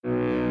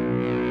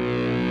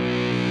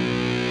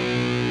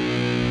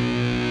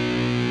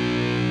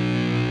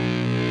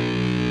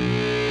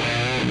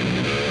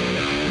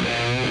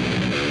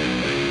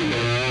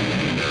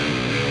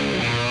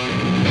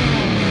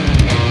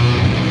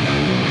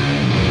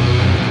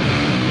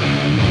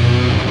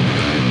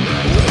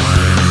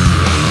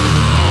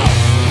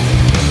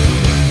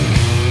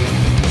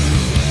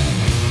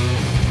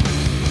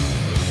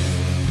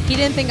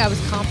didn't think I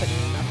was competent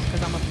enough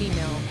because I'm a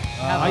female.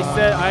 I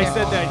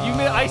said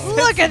that.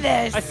 Look at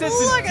this. I said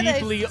Look some at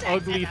deeply this.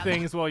 ugly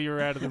things while you were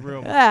out of the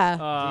room.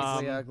 Yeah.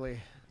 Deeply ugly.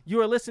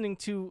 You are listening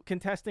to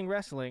Contesting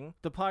Wrestling,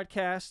 the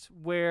podcast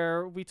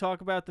where we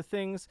talk about the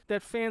things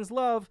that fans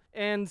love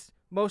and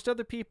most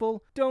other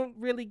people don't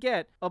really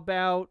get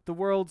about the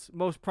world's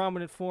most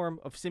prominent form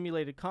of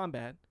simulated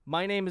combat.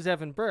 My name is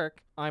Evan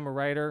Burke. I'm a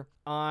writer.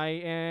 I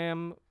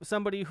am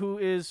somebody who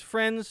is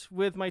friends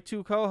with my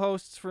two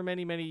co-hosts for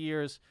many, many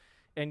years,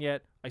 and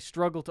yet I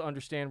struggle to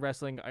understand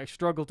wrestling. I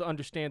struggle to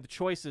understand the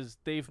choices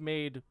they've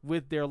made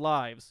with their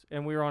lives,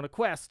 and we're on a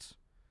quest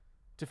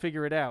to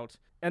figure it out.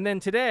 And then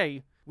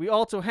today, we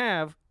also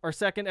have our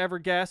second ever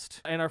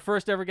guest and our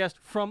first ever guest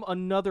from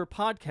another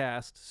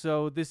podcast.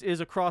 So this is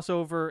a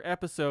crossover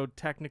episode,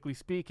 technically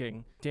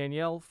speaking.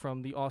 Danielle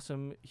from the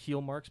awesome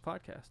Heel Marks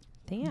podcast.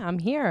 Damn, I'm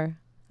here.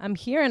 I'm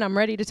here and I'm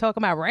ready to talk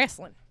about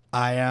wrestling.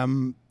 I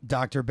am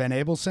Dr. Ben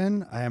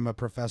Abelson. I am a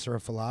professor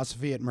of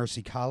philosophy at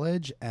Mercy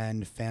College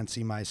and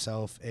fancy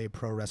myself a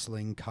pro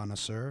wrestling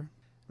connoisseur.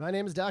 My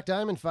name is Doc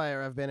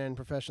Diamondfire. I've been in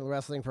professional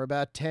wrestling for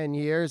about 10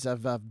 years.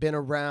 I've been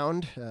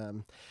around.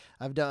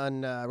 I've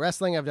done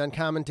wrestling. I've done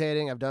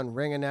commentating. I've done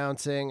ring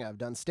announcing. I've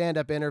done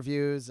stand-up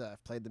interviews.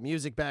 I've played the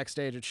music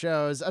backstage at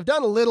shows. I've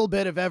done a little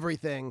bit of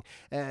everything,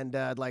 and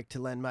I'd like to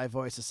lend my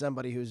voice to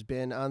somebody who's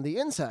been on the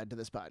inside to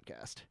this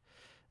podcast.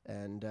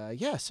 And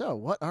so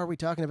what are we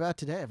talking about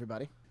today,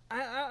 everybody?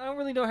 I don't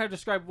really know how to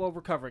describe what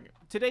we're covering.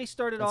 Today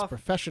started It's off...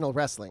 professional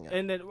wrestling.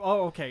 And then,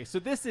 okay. So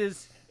this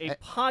is a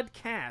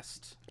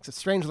podcast. So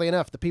strangely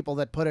enough, the people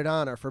that put it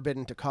on are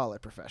forbidden to call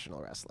it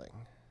professional wrestling.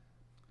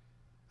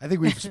 I think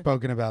we've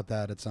spoken about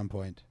that at some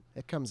point.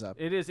 It comes up.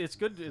 It is. It's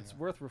good. It's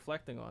worth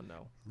reflecting on,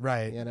 though.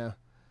 Right. You know.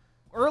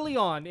 Early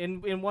on,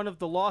 in one of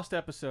the lost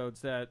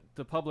episodes that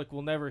the public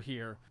will never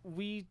hear,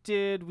 we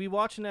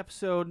watched an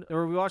episode,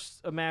 or we watched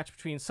a match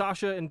between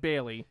Sasha and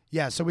Bayley.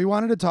 Yeah, so we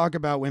wanted to talk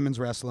about women's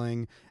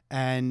wrestling,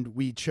 and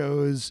we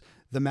chose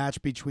the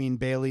match between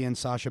Bayley and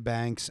Sasha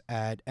Banks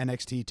at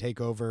NXT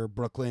TakeOver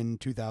Brooklyn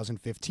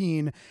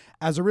 2015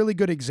 as a really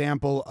good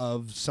example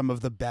of some of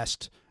the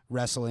best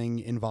wrestling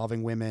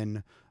involving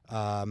women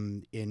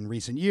in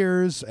recent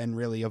years and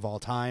really of all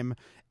time,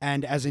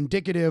 and as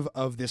indicative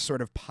of this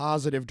sort of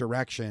positive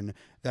direction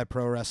that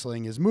pro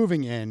wrestling is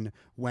moving in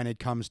when it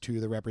comes to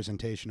the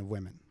representation of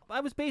women. I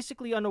was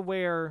basically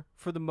unaware,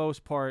 for the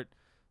most part,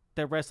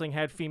 that wrestling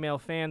had female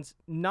fans,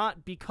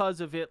 not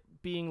because of it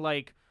being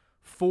like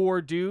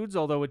for dudes,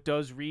 although it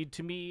does read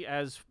to me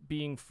as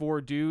being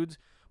for dudes,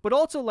 but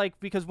also like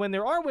because when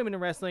there are women in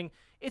wrestling,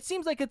 it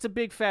seems like it's a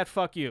big fat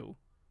fuck you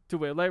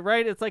to it, like,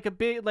 right? It's like a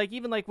big, like,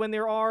 even like when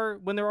there are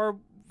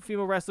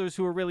female wrestlers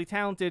who are really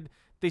talented,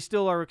 they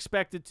still are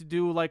expected to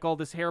do like all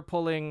this hair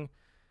pulling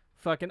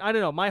fucking, I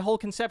don't know. My whole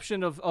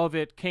conception of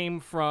it came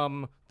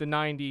from the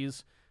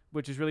 90s,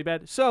 which is really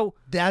bad. So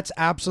that's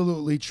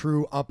absolutely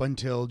true up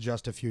until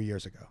just a few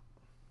years ago.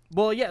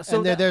 Well, yeah.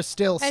 So and there's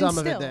still and some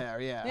of still. it there,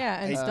 yeah.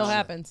 Yeah, and it still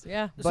happens.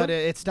 Yeah. But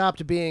it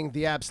stopped being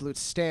the absolute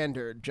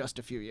standard just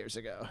a few years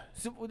ago.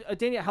 So,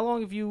 Danielle, how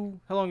long have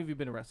you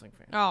been a wrestling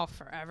fan? Oh,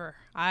 forever.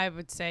 I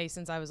would say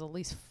since I was at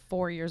least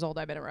 4 years old,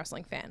 I've been a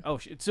wrestling fan. Oh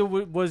shit! So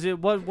was it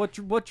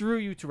what drew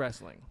you to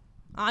wrestling?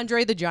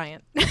 Andre the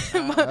Giant.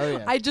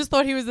 Yeah. I just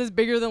thought he was this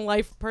bigger than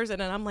life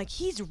person, and I'm like,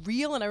 he's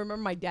real. And I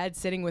remember my dad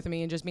sitting with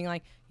me and just being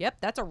like, "Yep,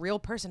 that's a real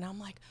person." And I'm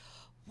like,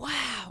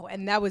 wow.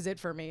 And that was it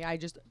for me. I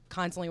just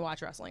constantly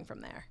watch wrestling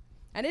from there.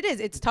 And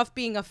it's tough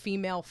being a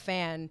female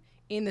fan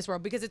in this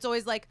world because it's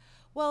always like,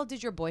 well,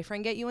 did your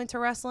boyfriend get you into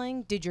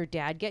wrestling? Did your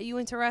dad get you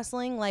into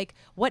wrestling? Like,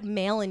 what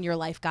male in your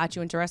life got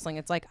you into wrestling?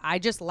 It's like, I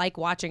just like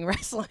watching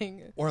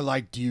wrestling. Or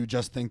like, do you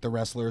just think the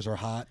wrestlers are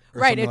hot?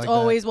 Or Right. something It's like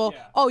always, that? well,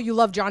 oh, you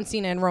love John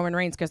Cena and Roman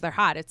Reigns because they're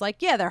hot. It's like,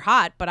 yeah, they're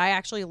hot, but I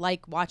actually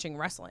like watching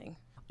wrestling.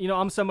 You know,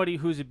 I'm somebody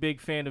who's a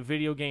big fan of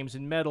video games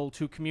and metal,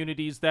 two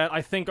communities that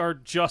I think are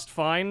just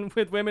fine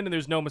with women, and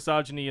there's no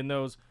misogyny in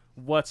those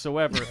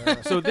whatsoever.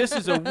 So this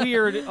is a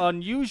weird,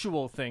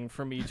 unusual thing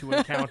for me to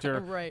encounter,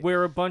 Right.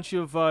 where a bunch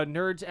of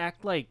nerds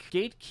act like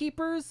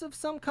gatekeepers of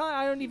some kind.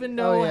 I don't even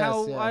know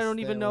I don't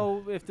even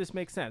know if this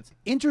makes sense.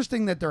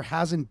 Interesting that there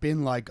hasn't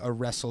been like a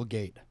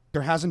WrestleGate.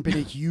 There hasn't been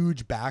a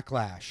huge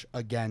backlash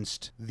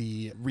against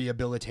the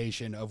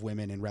rehabilitation of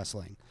women in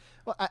wrestling.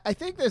 Well, I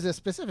think there's a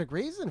specific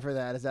reason for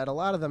that, is that a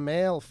lot of the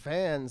male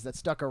fans that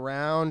stuck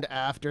around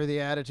after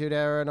the Attitude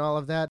Era and all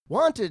of that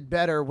wanted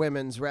better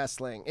women's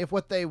wrestling. If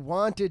what they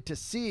wanted to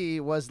see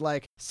was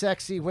like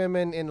sexy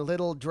women in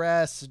little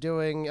dress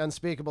doing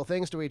unspeakable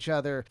things to each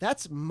other,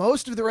 that's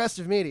most of the rest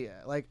of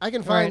media. Like, I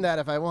can find that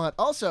if I want.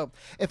 Also,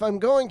 if I'm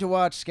going to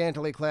watch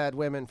scantily clad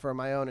women for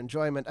my own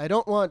enjoyment, I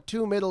don't want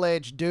two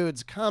middle-aged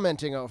dudes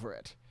commenting over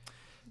it,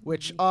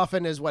 which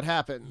often is what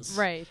happens.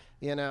 Right.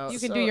 You know, You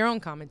can so do your own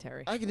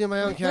commentary. I can do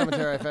my own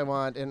commentary if I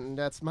want, and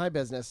that's my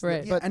business.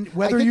 Right. But and I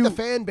whether think you- the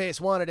fan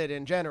base wanted it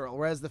in general,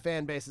 whereas the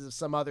fan bases of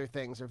some other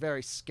things are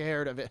very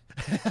scared of it.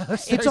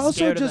 It's also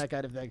scared of just- that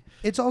kind of thing.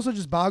 It's also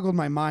just boggled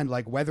my mind,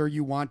 like whether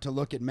you want to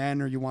look at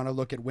men or you want to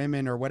look at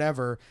women or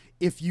whatever.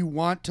 If you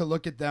want to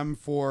look at them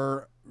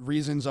for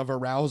reasons of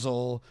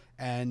arousal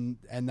and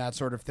that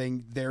sort of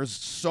thing, there's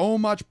so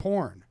much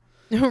porn.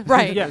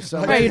 Right. Yeah.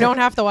 So Right. You don't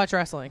have to watch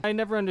wrestling. I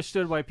never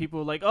understood why people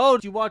were like, "Oh,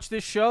 did you watch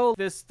this show?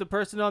 The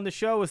person on the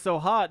show is so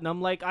hot." And I'm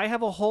like, I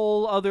have a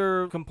whole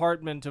other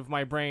compartment of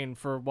my brain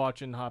for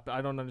watching hot. I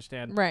don't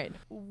understand. Right.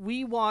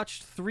 We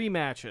watched 3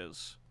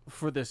 matches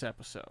for this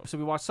episode. So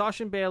we watched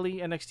Sasha and Bailey,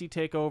 NXT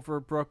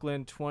TakeOver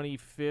Brooklyn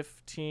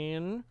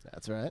 2015.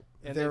 That's right.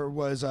 And There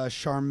was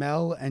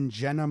Charmel and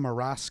Jenna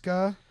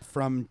Maraska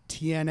from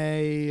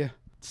TNA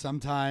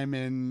sometime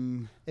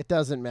in... It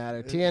doesn't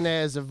matter.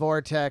 TNA is a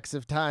vortex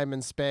of time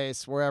and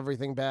space where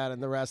everything bad in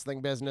the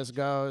wrestling business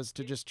goes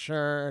to just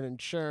churn and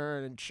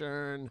churn and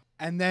churn.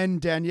 And then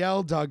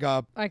Danielle dug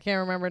up I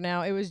can't remember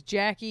now. It was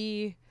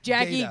Jackie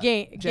Gaeta.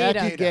 Gaeta.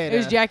 Jackie Gaeta. It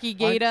was Jackie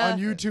Gaeta. on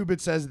YouTube.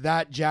 It says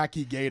that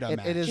Jackie Gaeta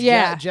match. It is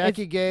Yeah,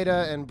 Jackie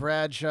Gaeta and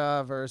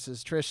Bradshaw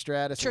versus Trish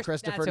Stratus and Trish-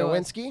 Christopher that's who it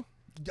was. Nowinski.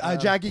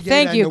 Jackie Gaeta.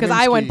 Thank and you, because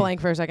I went Nowinski.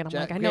 blank for a second. I'm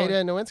like, I know. Gaeta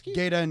and Nowinski?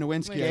 Gaeta and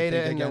Nowinski, I Gaeta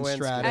think, and against Nowinski.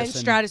 Stratus And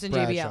Stratus and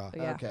Bradshaw. JBL.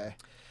 Yeah. Okay.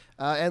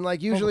 And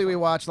like usually we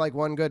watch like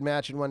one good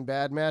match and one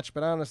bad match,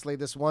 but honestly,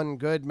 this one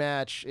good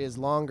match is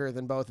longer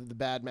than both of the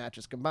bad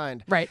matches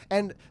combined. Right.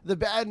 And the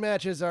bad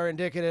matches are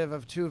indicative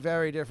of 2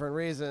 very different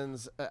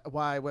reasons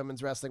why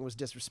women's wrestling was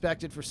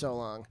disrespected for so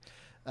long.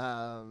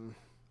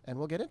 And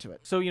we'll get into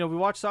it. So, we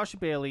watched Sasha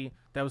Bailey.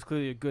 That was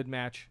clearly a good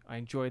match. I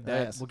enjoyed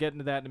that. Yes. We'll get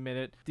into that in a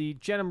minute. The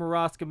Jenna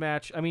Maraska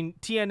match,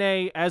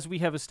 TNA, as we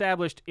have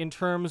established in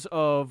terms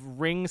of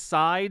ring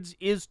sides,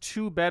 is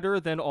 2 better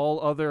than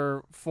all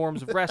other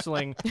forms of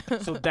wrestling.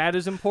 So that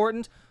is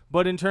important.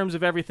 But in terms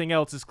of everything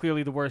else, is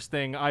clearly the worst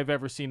thing I've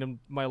ever seen in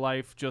my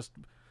life, just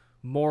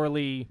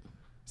morally.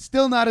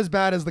 Still not as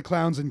bad as the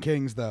Clowns and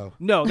Kings, though.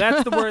 No,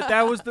 that's the word.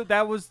 That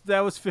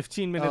was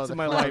 15 minutes the of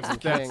my Clowns life.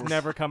 and That's Kings.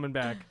 never coming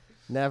back.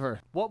 Never.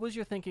 What was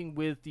your thinking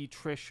with the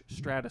Trish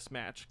Stratus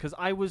match? Because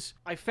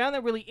I found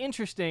that really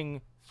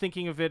interesting,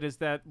 thinking of it as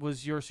that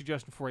was your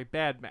suggestion for a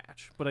bad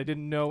match, but I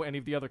didn't know any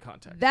of the other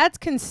context. That's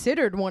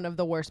considered one of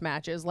the worst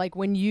matches. Like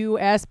when you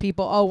ask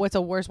people, "Oh, what's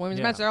a worst women's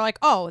Yeah. match?" They're like,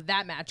 "Oh,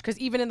 that match." Because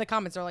even in the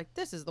comments, they're like,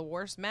 "This is the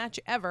worst match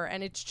ever,"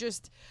 and it's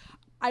just.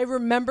 I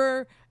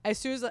remember as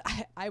soon as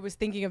I was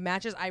thinking of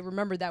matches, I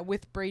remembered that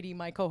with Brady,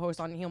 my co-host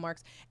on Heel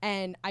Marks,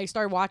 and I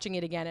started watching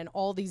it again, and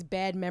all these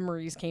bad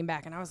memories came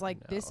back, and I was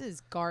like, "This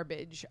is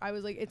garbage." I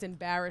was like, "It's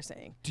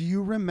embarrassing." Do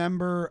you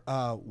remember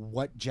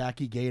what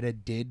Jackie Gaeta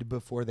did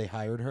before they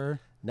hired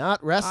her?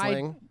 Not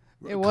wrestling.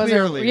 It wasn't.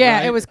 Clearly, Yeah,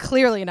 right? it was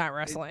clearly not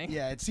wrestling.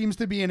 Yeah, it seems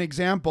to be an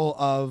example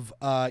of,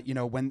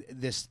 when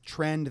this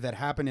trend that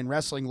happened in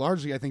wrestling,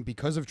 largely I think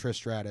because of Trish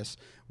Stratus,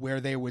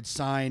 where they would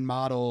sign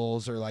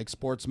models or like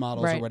sports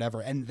models or Right. whatever,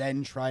 and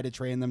then try to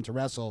train them to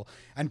wrestle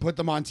and put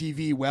them on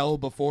TV well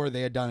before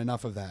they had done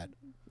enough of that.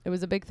 It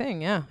was a big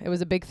thing. Yeah, it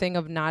was a big thing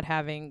of not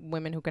having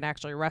women who could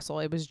actually wrestle.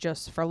 It was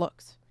just for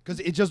looks. Because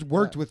it just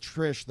worked with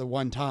Trish the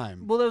one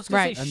time, Well, I was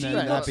gonna Right. say and she then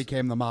Right. that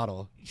became the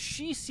model.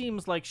 she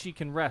seems like she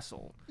can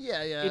wrestle.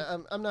 Yeah.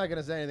 I'm not going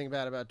to say anything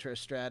bad about Trish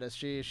Stratus.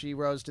 She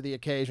rose to the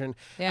occasion.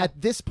 Yeah.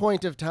 At this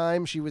point of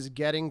time, she was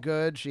getting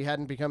good. She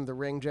hadn't become the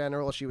ring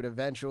general she would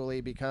eventually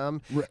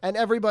become. And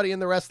everybody in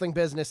the wrestling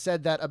business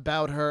said that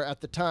about her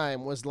at the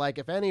time, was like,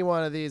 if any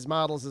one of these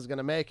models is going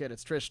to make it,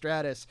 it's Trish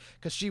Stratus,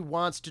 because she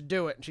wants to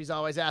do it. And she's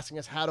always asking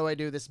us, how do I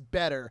do this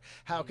better?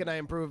 How can I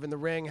improve in the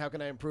ring? How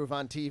can I improve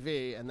on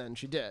TV? And then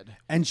she did.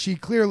 And she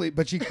clearly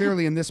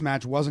in this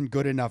match wasn't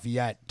good enough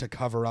yet to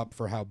cover up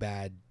for how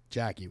bad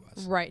Jackie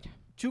was. Right.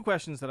 2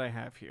 questions that I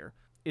have here.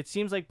 It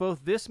seems like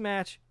both this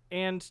match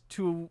and,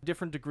 to a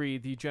different degree,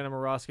 the Jenna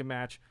Maraska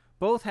match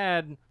both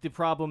had the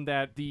problem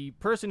that the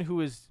person who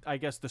is, I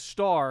guess, the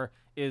star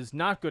is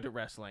not good at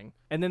wrestling.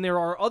 And then there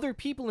are other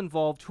people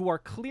involved who are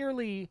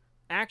clearly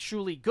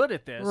actually good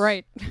at this.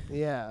 Right.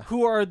 Yeah.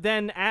 Who are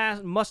then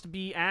must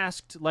be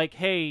asked, like,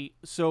 hey,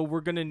 so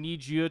we're going to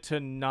need you to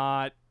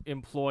not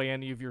employ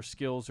any of your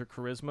skills or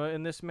charisma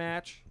in this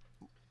match.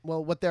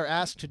 Well, what they're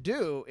asked to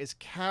do is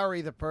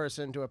carry the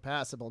person to a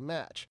passable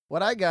match.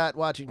 What I got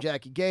watching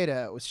Jackie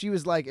Gaeta was she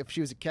was like if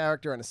she was a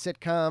character on a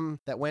sitcom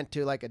that went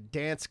to like a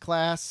dance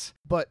class,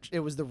 but it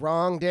was the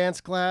wrong dance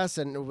class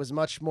and it was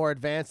much more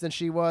advanced than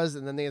she was.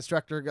 And then the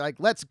instructor like,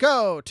 let's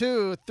go,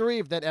 2,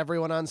 3. Then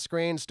everyone on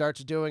screen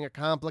starts doing a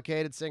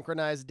complicated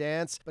synchronized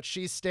dance, but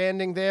she's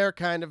standing there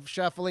kind of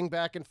shuffling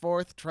back and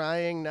forth,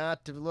 trying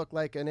not to look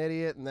like an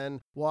idiot, and then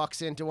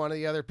walks into one of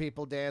the other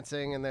people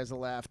dancing and there's a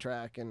laugh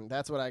track. And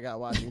that's what I got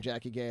watching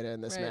Jackie Gaeta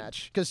in this Right.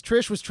 match, because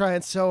Trish was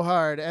trying so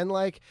hard, and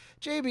like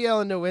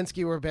JBL and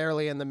Nowinski were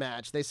barely in the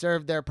match. They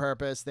served their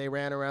purpose. They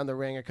ran around the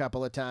ring a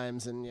couple of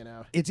times, and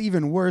It's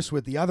even worse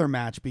with the other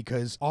match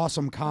because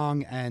Awesome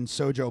Kong and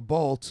Sojo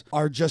Bolt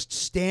are just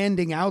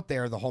standing out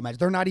there the whole match.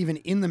 They're not even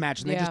in the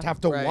match, and they Yeah. just have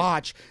to Right.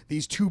 watch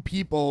these 2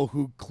 people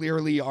who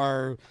clearly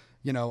are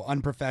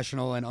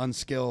unprofessional and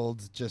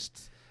unskilled,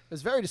 just It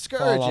was very all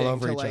discouraging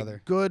over to each like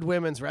other. good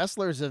women's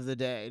wrestlers of the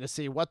day to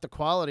see what the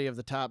quality of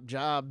the top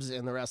jobs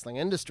in the wrestling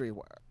industry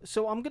were.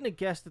 So I'm going to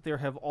guess that there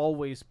have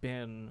always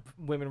been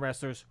women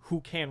wrestlers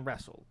who can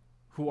wrestle,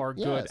 who are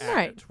good Yes. at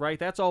Right. it, right?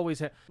 That's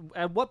always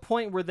at what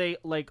point were they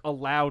like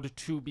allowed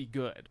to be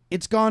good?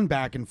 It's gone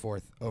back and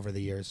forth over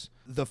the years.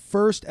 The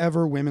first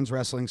ever women's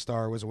wrestling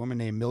star was a woman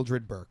named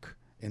Mildred Burke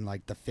in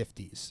like the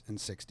 50s and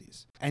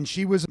 60s. And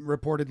she was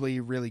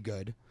reportedly really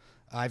good.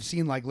 I've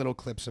seen like little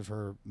clips of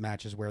her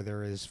matches where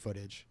there is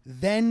footage.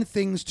 Then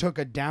things took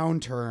a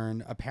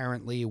downturn,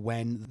 apparently,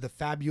 when the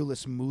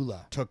fabulous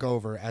Moolah took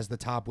over as the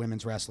top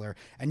women's wrestler.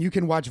 And you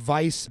can watch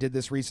Vice did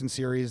this recent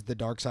series, The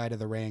Dark Side of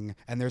the Ring,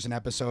 and there's an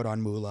episode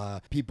on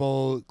Moolah.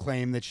 People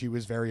claim that she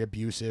was very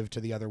abusive to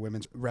the other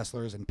women's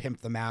wrestlers and pimped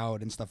them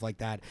out and stuff like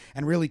that,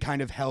 and really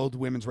kind of held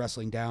women's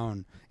wrestling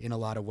down in a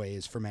lot of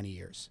ways for many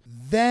years.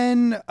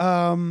 Then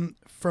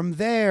from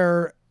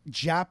there,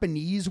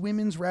 Japanese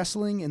women's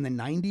wrestling in the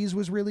 90s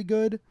was really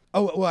good.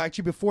 Oh, well,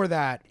 actually, before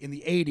that, in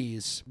the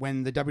 80s,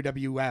 when the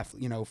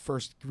WWF,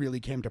 first really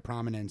came to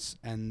prominence,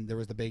 and there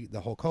was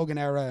the Hulk Hogan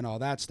era and all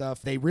that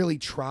stuff, they really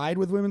tried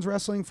with women's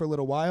wrestling for a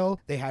little while.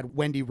 They had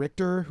Wendy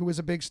Richter, who was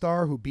a big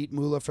star, who beat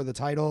Moolah for the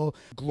title.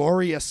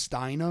 Gloria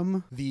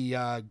Steinem,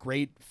 the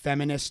great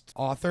feminist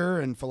author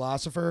and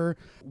philosopher,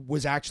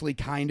 was actually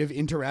kind of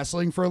into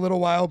wrestling for a little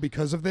while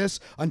because of this,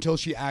 until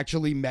she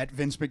actually met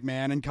Vince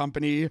McMahon and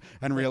company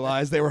and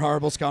realized they were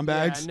horrible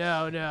scumbags.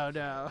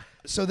 No.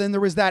 So then there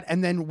was that,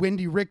 and then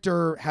Wendy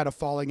Richter had a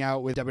falling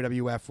out with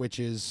WWF, which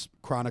is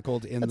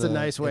chronicled in That's the a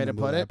nice way in the to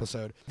put Moolah it.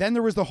 episode. Then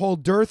there was the whole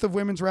dearth of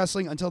women's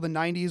wrestling until the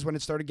 90s when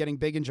it started getting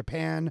big in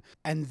Japan,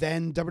 and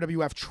then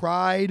WWF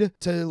tried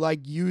to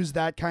like use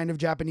that kind of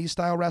Japanese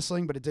style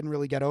wrestling, but it didn't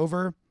really get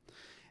over.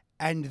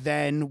 And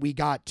then we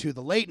got to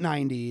the late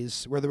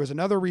 90s where there was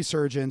another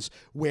resurgence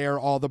where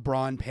all the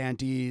bra and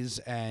panties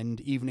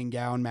and evening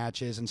gown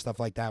matches and stuff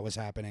like that was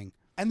happening.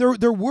 And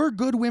there were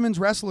good women's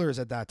wrestlers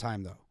at that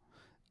time, though.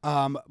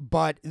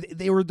 But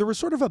there was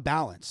sort of a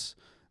balance.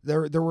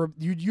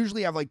 You'd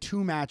usually have like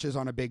two matches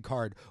on a big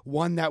card.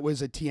 One that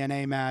was a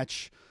TNA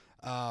match,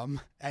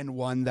 and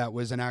one that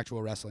was an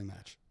actual wrestling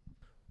match.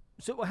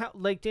 So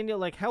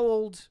Daniel,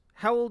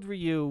 how old were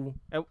you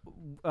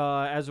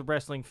as a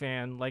wrestling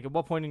fan? Like, at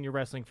what point in your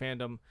wrestling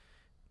fandom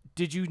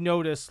did you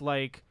notice,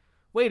 like,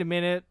 wait a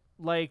minute,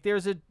 like,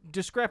 there's a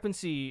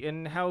discrepancy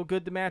in how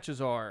good the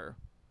matches are?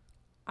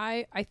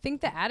 I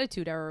think the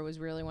Attitude Era was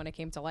really when it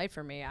came to life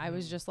for me. I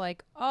was just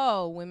like,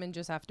 oh, women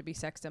just have to be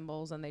sex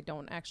symbols and they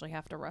don't actually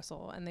have to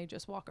wrestle and they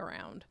just walk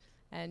around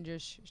and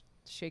just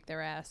shake their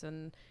ass.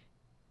 And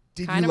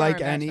Did kind you of like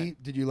our any?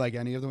 investment. Did you like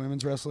any of the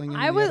women's wrestling? In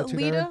I the was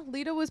Attitude Era?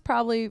 Lita was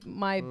probably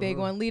my big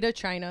one. Lita,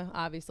 China,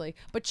 obviously,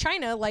 but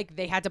China, like,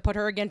 they had to put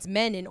her against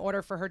men in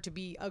order for her to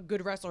be a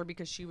good wrestler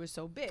because she was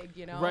so big,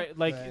 you know. Right,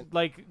 like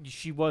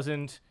she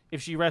wasn't.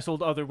 If she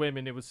wrestled other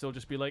women, it would still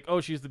just be like, oh,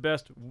 she's the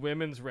best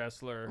women's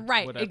wrestler.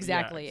 Right, whatever.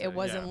 exactly. Yeah, it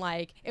wasn't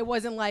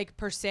like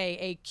per se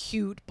a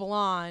cute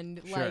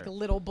blonde, like Sure.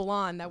 little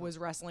blonde that was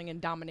wrestling and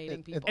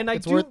dominating people. And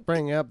It's worth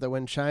bringing up that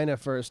when China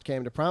first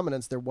came to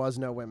prominence, there was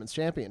no women's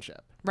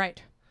championship.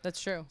 Right, that's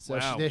true. So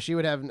Wow. she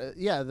would have,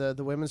 the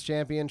women's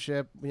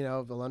championship,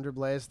 the Lunder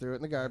Blaze threw it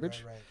in the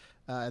garbage.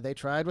 They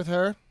tried with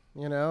her,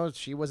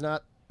 she was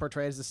not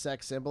portrayed as a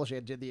sex symbol. She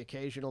did the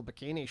occasional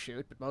bikini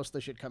shoot, but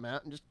mostly she'd come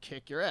out and just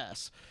kick your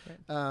ass.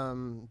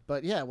 Right.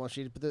 But yeah,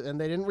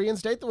 and they didn't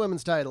reinstate the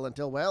women's title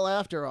until well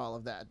after all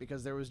of that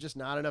because there was just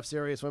not enough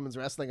serious women's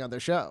wrestling on their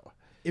show.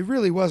 It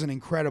really was an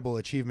incredible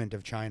achievement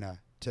of China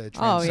to Oh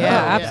transcend. yeah,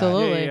 yeah.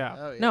 absolutely. Yeah.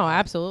 Oh, yeah. No,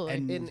 absolutely.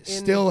 And In-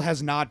 still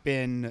has not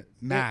been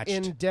matched.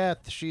 In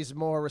death, she's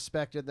more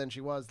respected than she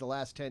was the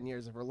last 10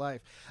 years of her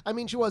life. I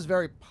mean, she was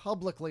very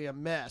publicly a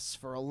mess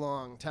for a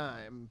long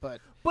time, but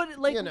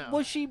like, you know.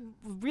 was she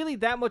really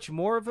that much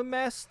more of a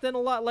mess than a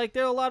lot? Like,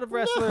 there are a lot of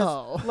wrestlers.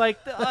 No. Like,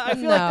 I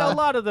feel No. like a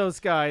lot of those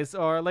guys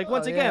are like.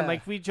 Once Oh, again, yeah.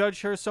 like, we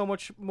judge her so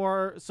much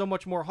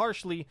more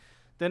harshly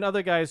than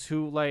other guys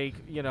who, like,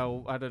 I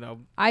don't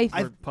know. I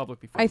were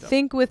publicly. I fucked up.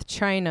 think with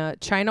China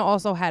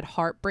also had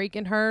heartbreak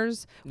in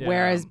hers, Yeah.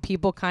 whereas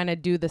people kind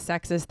of do the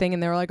sexist thing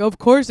and they're like, of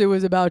course it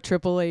was about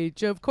Triple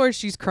H. Of course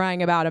she's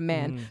crying about a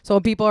man. Mm-hmm. So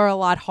people are a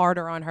lot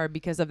harder on her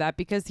because of that,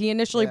 because he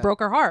initially Yeah.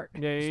 broke her heart.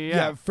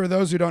 Yeah. For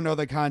those who don't know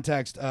the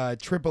context,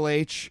 Triple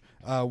H,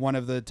 one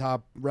of the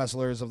top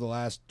wrestlers of the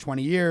last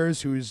 20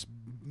 years, who's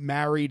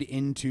married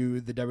into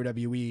the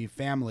WWE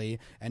family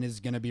and is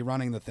going to be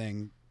running the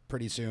thing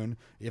pretty soon,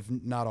 if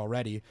not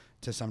already,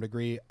 to some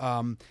degree.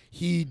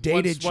 He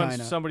dated Once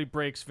China. somebody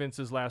breaks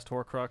Vince's last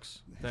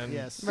Horcrux, then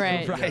yes.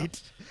 Right.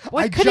 Right.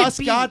 What I could it just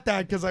be? got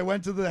that because I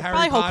went to the Harry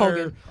Probably Hulk Potter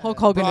Hogan. Hulk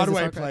Hogan is his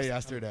Broadway Horcrux. play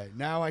yesterday.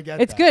 Now I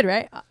get It's that. good,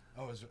 right?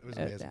 Oh, it was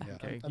amazing. yeah. Yeah.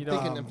 okay, I'm you thinking, don't,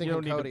 I'm you thinking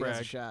don't need Cody to has a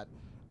brag. shot.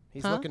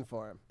 He's Huh? looking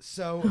for him.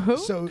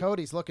 So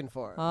Cody's looking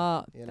for him.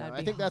 Oh,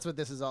 I think that's what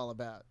this is all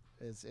about.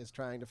 Is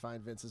trying to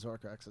find Vince's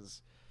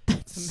Horcruxes.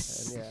 And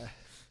yeah.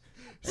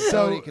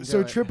 Cody can do So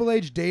it. Triple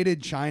H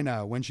dated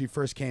Chyna when she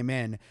first came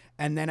in,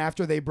 and then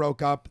after they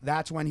broke up,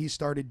 that's when he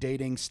started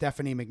dating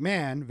Stephanie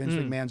McMahon, Vince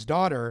McMahon's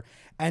daughter.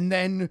 And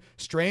then,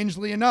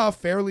 strangely enough,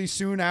 fairly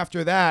soon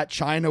after that,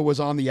 Chyna was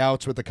on the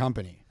outs with the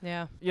company.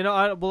 Yeah. You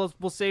know,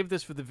 we'll save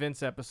this for the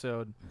Vince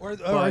episode. Or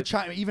But-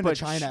 even a but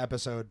Chyna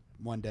episode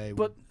one day.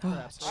 But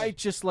I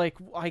just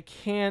I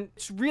can't.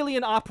 It's really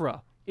an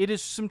opera. It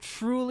is some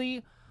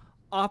truly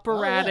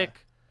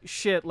operatic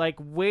shit. Like,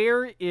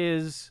 where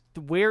is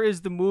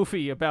the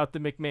movie about the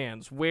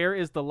McMahons? Where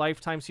is the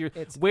Lifetime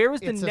series? Where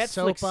is the It's a Netflix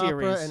soap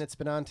series? opera, and it's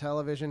been on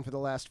television for the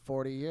last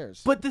 40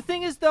 years. But the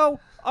thing is, though,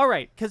 all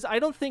right, because I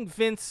don't think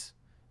Vince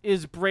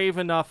is brave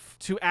enough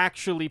to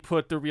actually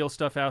put the real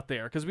stuff out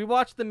there. Because we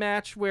watched the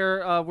match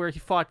where he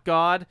fought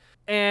God,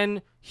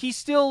 and he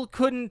still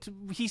couldn't.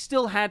 He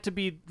still had to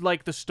be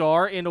like the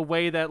star in a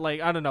way that,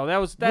 like, I don't know.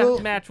 That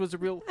match was a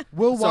real.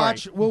 We'll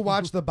Sorry.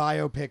 watch the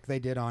biopic they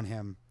did on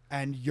him,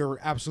 and you're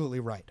absolutely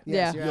right.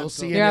 Yes, Yeah. you're You'll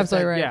see absolutely in You're it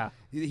absolutely that right.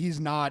 Yeah. he's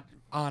not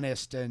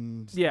honest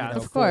and Yeah.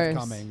 Of course.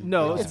 forthcoming.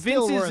 No, It's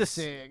Vince still is worth a-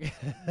 seeing.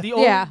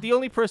 The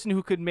only person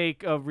who could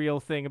make a real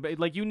thing about,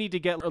 like, you need to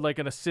get like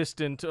an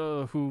assistant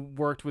who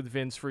worked with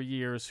Vince for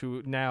years,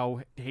 who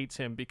now hates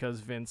him because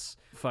Vince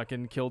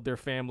fucking killed their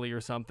family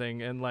or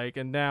something, and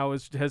now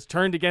has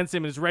turned against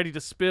him and is ready to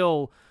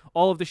spill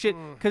all of the shit,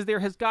 because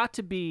there has got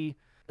to be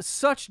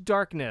such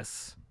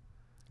darkness.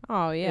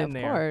 Oh yeah, In of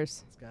there.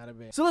 course. It's gotta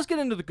be. So let's get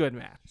into the good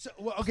match. So,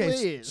 okay,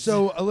 Please.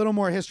 so a little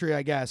more history,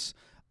 I guess.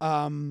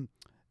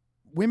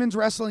 Women's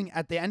wrestling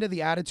at the end of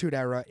the Attitude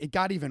Era, it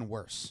got even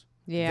worse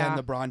Yeah. than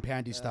the bra and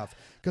panty stuff.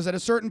 Because at a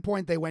certain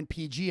point, they went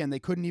PG and they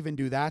couldn't even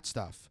do that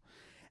stuff.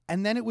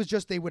 And then it was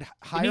just they would It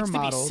hire needs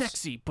models. to be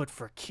sexy, but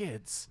for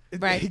kids.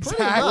 Right.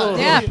 Exactly.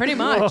 Yeah, pretty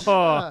much.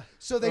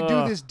 So they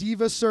do this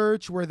diva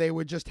search where they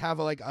would just have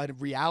a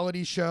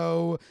reality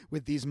show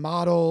with these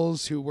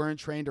models who weren't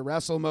trained to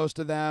wrestle, most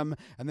of them,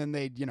 and then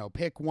they'd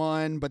pick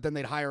one, but then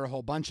they'd hire a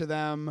whole bunch of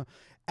them.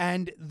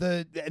 And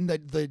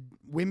the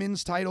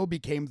women's title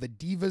became the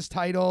Divas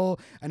title,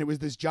 and it was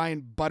this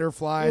giant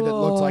butterfly that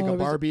looked like Oh, a it was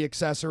Barbie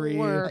accessory.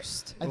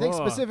 Worst. I think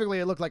Ugh. specifically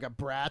it looked like a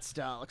Brat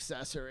style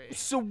accessory.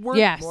 So we're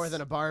Yes. More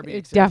than a Barbie. It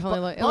accessory.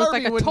 definitely it looked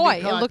like Barbie a wouldn't toy. be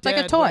It caught looked like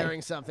a dead toy.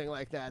 Wearing something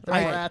like that. The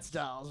Right. Brat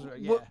dolls.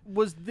 Yeah.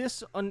 Was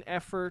this an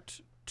effort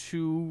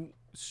to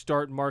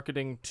start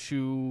marketing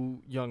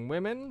to young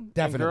women?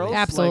 Definitely. And girls?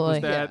 Absolutely.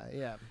 Like, was that,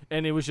 yeah.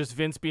 and it was just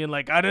Vince being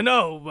like, I don't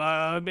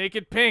know, make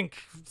it pink.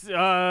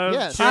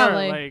 Yes. Sure,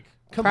 Probably. like,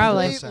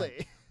 Probably.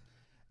 Completely.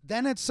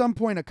 Then at some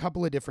point, a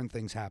couple of different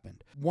things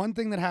happened. One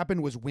thing that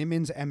happened was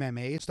women's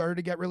MMA started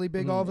to get really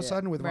big all of a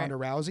sudden with Right. Ronda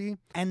Rousey.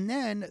 And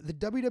then the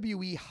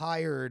WWE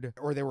hired,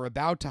 or they were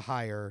about to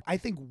hire, I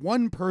think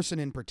one person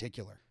in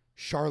particular,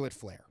 Charlotte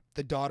Flair,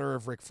 the daughter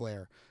of Ric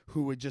Flair,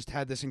 who had just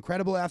had this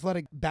incredible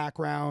athletic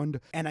background.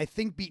 And I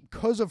think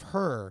because of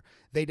her,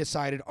 they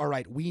decided, all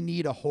right, we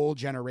need a whole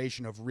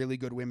generation of really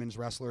good women's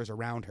wrestlers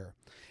around her.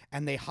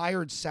 And they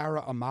hired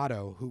Sarah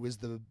Amato, who is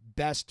the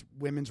best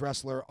women's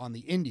wrestler on the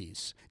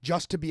indies,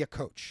 just to be a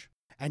coach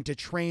and to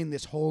train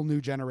this whole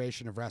new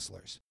generation of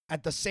wrestlers.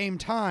 At the same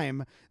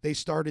time, they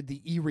started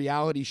the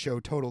e-reality show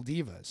Total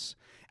Divas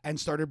and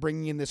started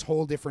bringing in this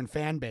whole different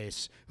fan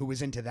base who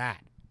was into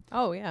that.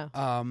 Oh yeah.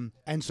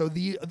 And so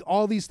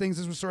all these things,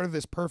 this was sort of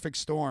this perfect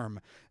storm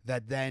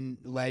that then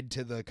led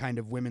to the kind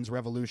of women's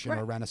revolution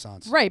or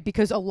renaissance. Right,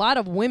 because a lot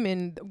of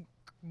women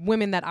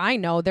that I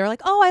know, they're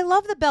like, "Oh, I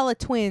love the Bella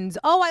Twins.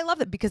 Oh, I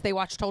love it," because they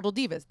watch Total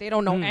Divas. They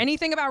don't know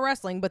anything about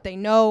wrestling, but they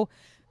know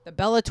the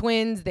Bella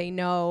Twins. They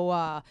know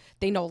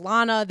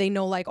Lana. They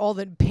know like all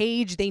the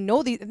Paige. They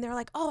know these, and they're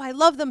like, "Oh, I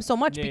love them so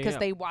much Yeah, because yeah.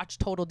 they watch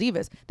Total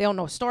Divas. They don't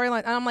know storyline."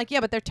 And I'm like, "Yeah,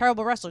 but they're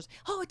terrible wrestlers."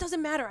 "Oh, it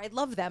doesn't matter. I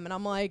love them." And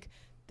I'm like,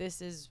 this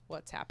is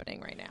what's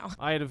happening right now.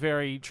 I had a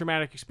very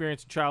traumatic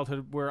experience in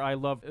childhood where I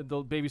loved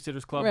the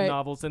Babysitter's Club Right.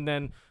 novels, and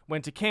then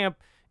went to camp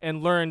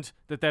and learned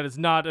that is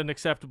not an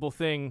acceptable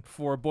thing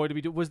for a boy to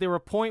be doing. Was there a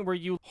point where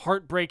you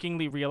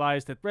heartbreakingly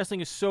realized that wrestling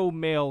is so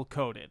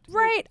male-coded?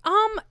 Right.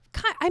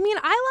 I mean,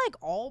 I like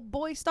all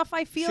boy stuff.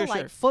 I feel Sure, like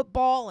sure.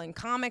 football and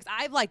comics.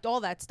 I've liked all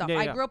that stuff. Yeah,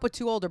 I yeah. grew up with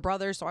two older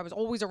brothers, so I was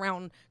always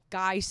around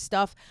guy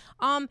stuff.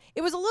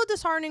 It was a little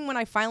disheartening when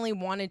I finally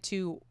wanted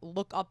to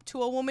look up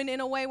to a woman in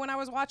a way when I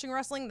was watching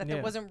wrestling, that Yeah.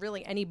 there wasn't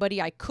really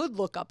anybody I could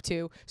look up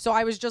to. So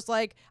I was just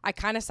like, I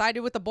kind of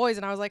sided with the boys,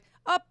 and I was like,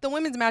 the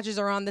women's matches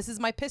are on. This is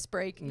my piss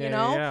break, you Yeah,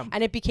 know? yeah.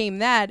 And it became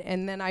that,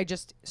 and then I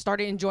just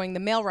started enjoying the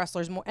male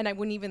wrestlers more, and I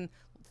wouldn't even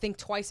think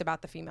twice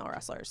about the female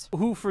wrestlers.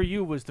 Who for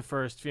you was the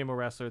first female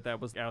wrestler that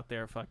was out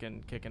there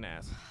fucking kicking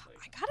ass?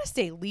 I gotta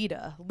say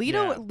Lita.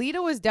 Yeah.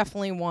 Lita was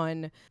definitely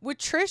one. With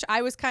Trish,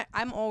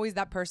 I'm always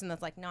that person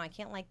that's like, no, I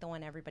can't like the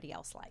one everybody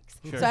else likes.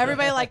 Sure, so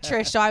everybody liked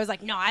Trish, so I was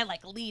like, no, I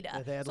like Lita.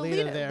 Yeah, they had so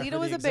Lita there Lita for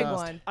was the a big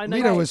exhaust. one. I know-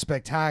 Lita was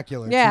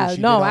spectacular. too. Yeah,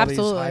 She no, did all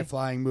absolutely. these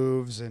high-flying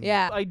moves. And,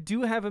 Yeah. I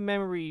do have a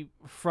memory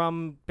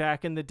from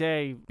back in the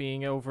day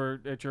being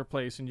over at your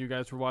place and you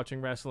guys were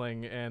watching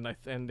wrestling, and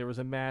there was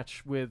a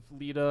match with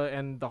Lita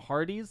and the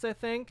Hardys, I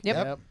think. Yep.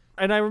 Yep.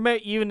 And I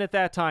remember even at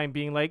that time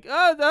being like,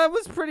 oh, that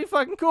was pretty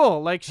fucking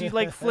cool. Like, she,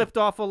 like, flipped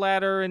off a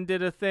ladder and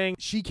did a thing.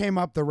 She came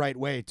up the right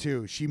way,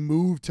 too. She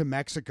moved to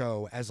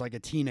Mexico as, like, a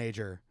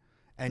teenager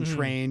and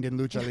trained in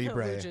lucha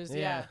libre. Luchas,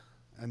 yeah.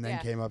 And then Yeah.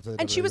 came up to the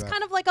And she was WWE.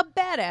 kind of like a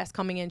badass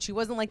coming in. She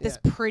wasn't like this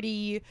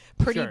pretty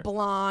Sure.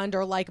 blonde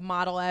or like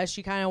model-esque.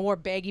 She kind of wore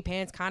baggy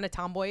pants, kind of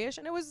tomboyish,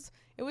 and it was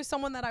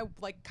someone that I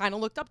like kind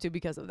of looked up to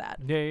because of that.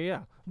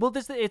 Yeah. Well,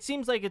 it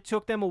seems like it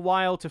took them a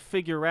while to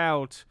figure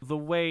out the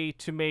way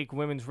to make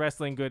women's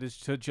wrestling good is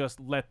to just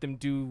let them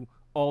do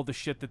all the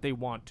shit that they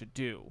want to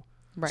do.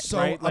 Right. So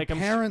Right? Like,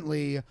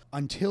 apparently,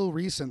 until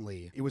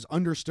recently, it was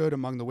understood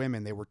among the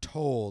women, they were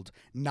told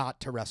not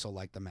to wrestle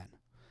like the men.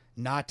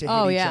 Not to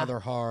hit each other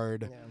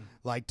hard,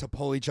 like to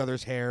pull each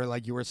other's hair,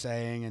 like you were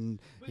saying, and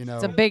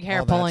It's a big hair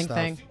all that pulling stuff.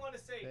 thing.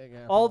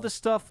 All the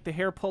stuff, the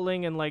hair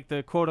pulling and like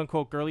the quote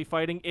unquote girly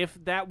fighting, if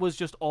that was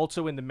just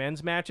also in the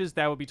men's matches,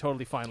 that would be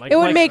totally fine. Like It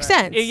would like, make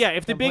sense. Yeah,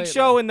 if the Big Completely.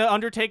 Show and the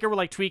Undertaker were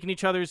like tweaking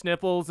each other's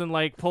nipples and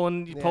like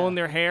pulling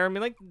their hair, I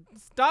mean, like,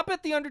 stop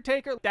it, the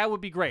Undertaker. That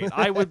would be great.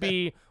 I would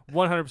be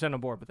 100%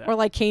 on board with that. Or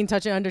like Kane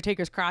touching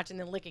Undertaker's crotch and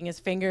then licking his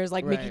fingers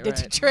like Mickey Right, did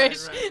to right.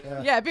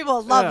 Trish. Yeah,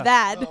 people love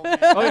that. oh,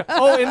 yeah.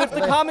 Oh, and if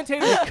the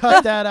commentator.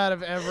 Cut that out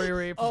of every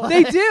replay.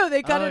 They do.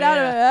 They cut Oh, it out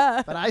of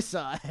it. But I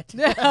saw it.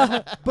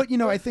 But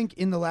I think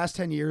in the last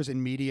 10 years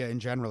in media in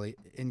generally,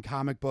 in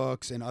comic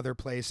books and other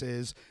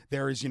places,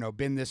 there has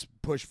been this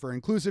push for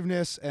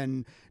inclusiveness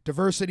and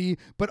diversity,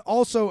 but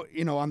also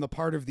on the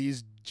part of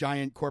these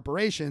giant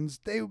corporations,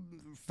 they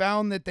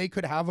found that they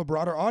could have a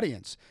broader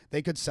audience.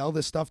 They could sell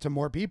this stuff to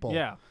more people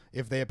Yeah.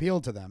 if they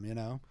appealed to them.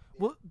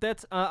 Well,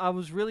 that's I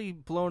was really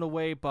blown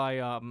away by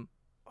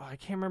I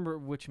can't remember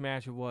which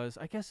match it was.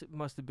 I guess it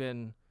must have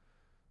been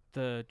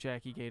the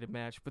Jackie Gated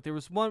match, but there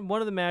was one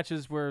of the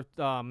matches where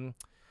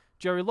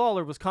Jerry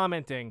Lawler was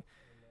commenting,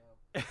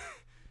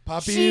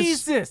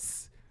 Puppies.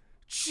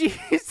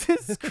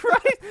 Jesus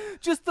Christ,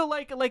 just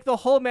the the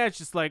whole match,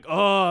 just like,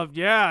 oh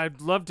yeah, I'd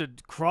love to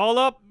crawl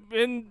up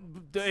in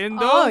those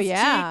Oh,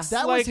 yeah. cheeks.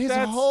 That like, was his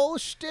that's- whole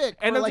shtick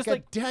and for I'm like just a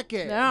like-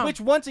 decade. No.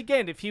 Which, once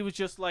again, if he was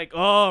just like,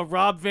 oh,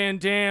 Rob Van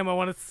Dam, I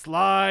want to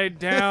slide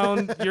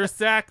down your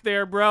sack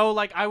there, bro.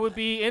 Like, I would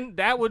be in.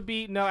 That would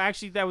be no.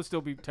 Actually, that would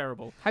still be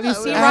terrible. Have you Yeah,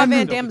 seen and- Rob Van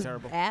Still be Dam's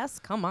terrible. ass?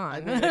 Come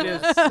on. It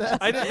is.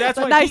 That's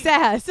a why nice he-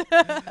 ass.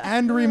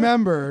 And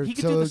remember He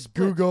could do the to split.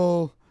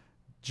 Google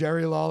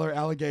Jerry Lawler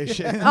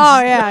allegations. Oh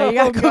yeah, you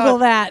gotta Oh, Google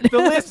God.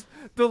 that.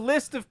 The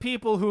list of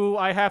people who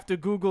I have to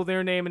Google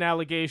their name and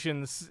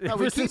allegations No,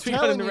 ever we keep since we got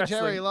telling into you wrestling.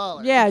 Jerry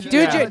Lawler. Yeah, You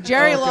dude, should- Yeah.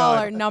 Jerry Oh, God.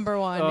 Lawler, number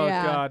one. Oh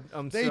yeah.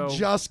 God, They so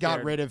just got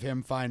scared. rid of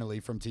him finally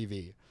from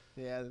TV.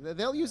 Yeah,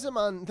 they'll use him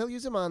on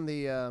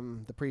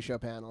the pre-show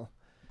panel,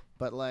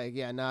 but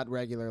not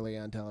regularly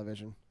on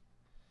television.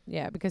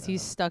 Yeah, because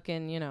he's stuck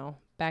in,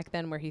 back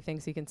then where he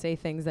thinks he can say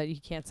things that he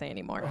can't say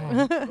anymore.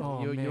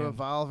 Oh, you man.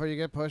 evolve or you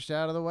get pushed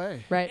out of the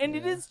way. Right. And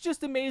it is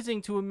just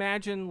amazing to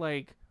imagine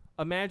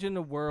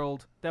a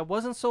world that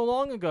wasn't so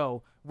long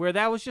ago where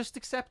that was just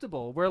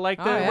acceptable, where yeah.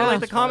 the It's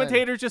fine.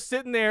 commentator's just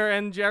sitting there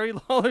and Jerry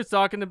Lawler's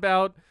talking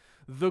about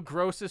the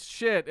grossest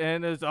shit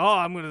and is,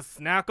 I'm gonna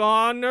snack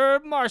on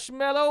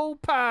marshmallow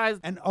pies.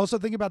 And also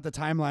think about the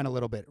timeline a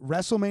little bit.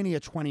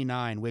 WrestleMania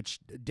 29, which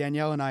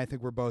Danielle and I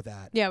think we're both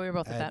at. Yeah, we were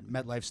both at at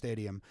MetLife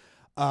Stadium.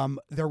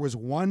 There was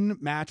one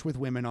match with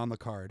women on the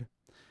card.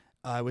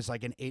 It was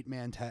like an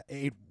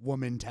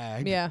 8-woman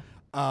tag. Yeah.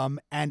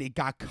 And it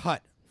got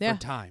cut Yeah.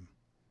 for time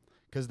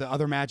because the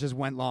other matches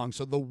went long.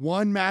 So the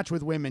one match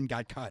with women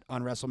got cut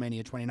on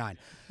WrestleMania 29.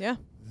 Yeah.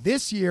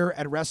 This year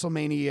at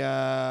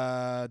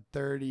WrestleMania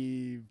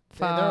 30,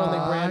 They're only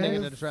branding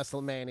it Five. as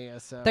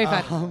WrestleMania, so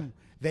 35.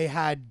 they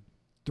had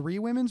 3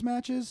 women's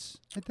matches,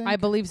 I think. I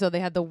believe so. They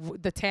had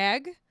the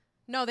tag.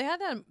 No, they had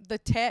the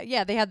tag.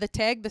 Yeah, they had the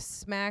tag, the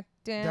SmackDown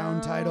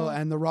Down title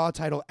and the Raw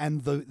title,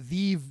 and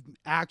the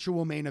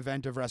actual main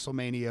event of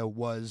WrestleMania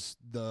was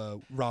the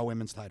Raw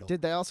Women's title.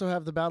 Did they also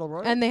have the Battle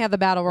Royal? and they had the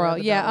Battle They had Royal.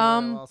 the Yeah.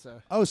 Battle Royal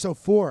also. Oh, so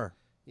 4.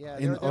 Yeah,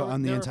 in-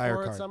 on the there were entire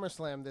 4 at card.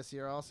 SummerSlam this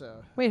year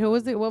also. Wait, what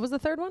was the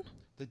third one?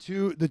 The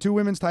two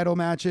women's title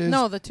matches.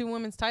 No, the 2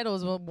 women's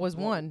titles was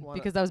one one-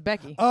 because that was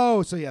Becky.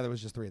 Oh, so yeah, there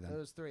was just 3 then.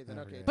 Those 3 then,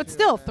 okay. But two,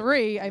 still, and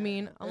 3. I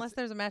mean, unless It's-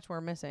 there's a match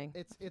we're missing.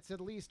 It's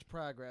at least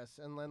progress,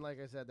 and then like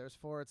I said, there's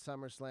 4 at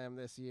SummerSlam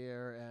this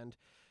year, and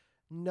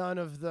none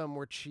of them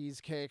were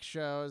cheesecake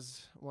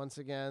shows. Once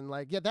again,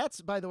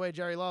 that's by the way,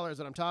 Jerry Lawler is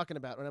what I'm talking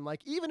about. When I'm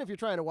like, even if you're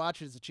trying to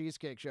watch it as a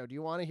cheesecake show, do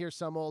you want to hear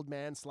some old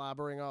man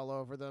slobbering all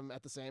over them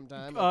at the same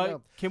time?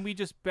 No. Can we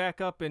just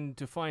back up and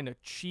define a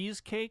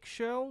cheesecake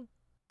show?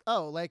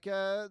 Oh,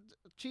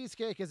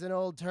 cheesecake is an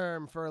old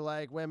term for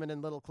women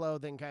in little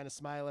clothing kind of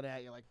smiling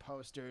at you, like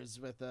posters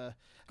with You ever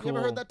Cool.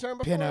 heard that term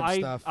before? Pinup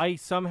stuff. I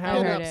somehow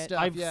I've heard Pinup it. stuff,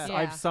 I've yeah. Yeah.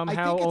 I've I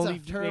somehow think it's only a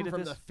term made it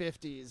from this. the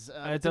 50s.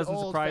 It It's doesn't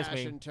an surprise me.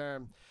 old-fashioned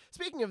term.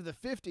 Speaking of the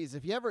 50s,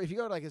 if you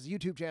go to like his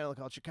YouTube channel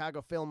called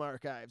Chicago Film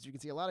Archives, you can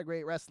see a lot of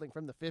great wrestling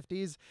from the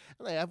 50s,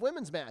 and they have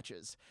women's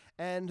matches.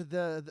 And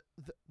the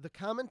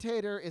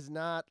commentator is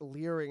not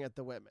leering at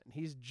the women.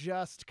 He's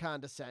just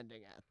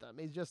condescending at them.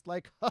 He's just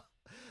like, huh,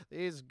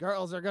 these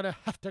girls are going to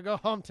have to go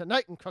home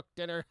tonight and cook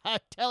dinner. I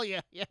tell you,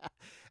 yeah.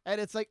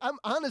 And it's like, I'm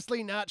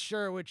honestly not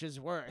sure which is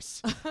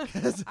worse.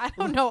 I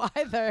don't know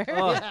either.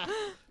 Oh. Yeah.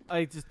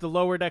 Just the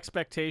lowered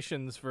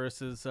expectations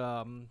versus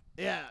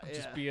Yeah.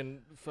 just being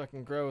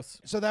fucking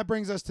gross. So that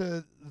brings us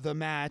to the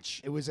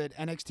match. It was at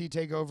NXT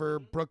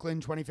TakeOver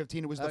Brooklyn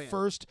 2015. It was the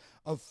first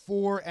of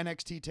 4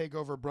 NXT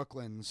TakeOver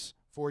Brooklyns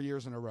 4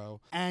 years in a row.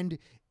 And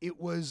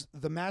it was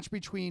the match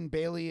between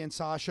Bayley and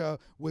Sasha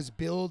was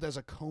billed as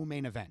a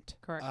co-main event.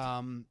 Correct.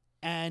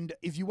 And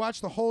if you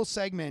watch the whole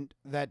segment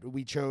that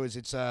we chose,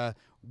 it's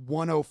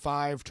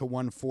 105 to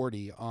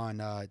 140 on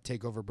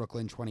TakeOver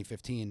Brooklyn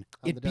 2015.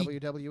 On the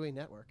WWE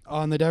Network.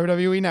 On the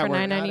WWE Network.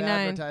 $9.99. Not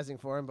advertising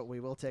for them, but we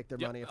will take their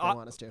money if they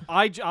want us to.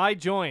 I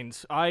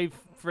joined. I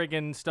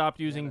friggin' stopped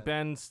using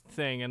Ben's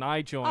thing, and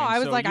I joined. Oh, I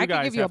was so like, I could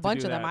guys give you a have to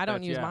bunch do of them. that. I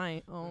don't That's- use yeah.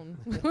 my own.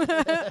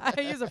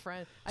 I use a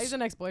friend. I use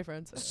an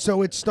ex-boyfriend. So.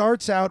 So it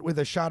starts out with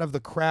a shot of the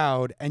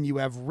crowd, and you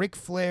have Ric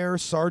Flair,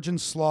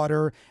 Sergeant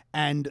Slaughter,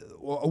 and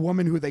a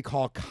woman who they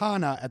call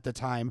Kana at the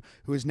time,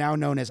 who is now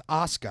known as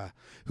Asuka,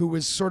 who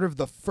was sort of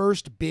the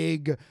first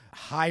big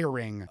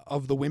hiring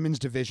of the women's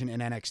division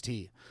in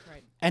NXT.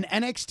 Right. And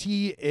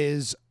NXT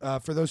is,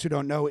 for those who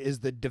don't know, is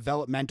the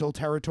developmental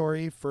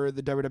territory for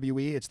the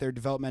WWE. It's their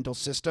developmental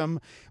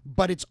system,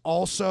 but it's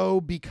also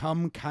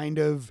become kind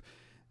of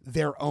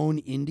their own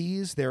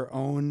indies, their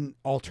own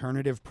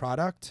alternative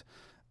product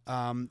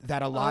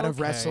that a lot of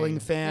wrestling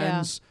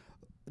fans...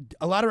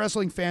 A lot of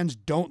wrestling fans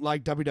don't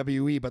like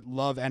WWE but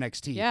love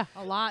NXT. Yeah,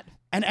 a lot.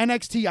 And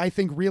NXT, I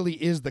think, really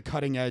is the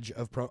cutting edge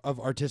of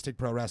artistic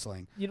pro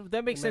wrestling. You know,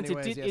 that makes In sense.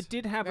 many ways, yes. It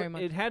did have Very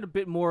much. it had a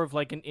bit more of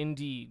like an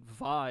indie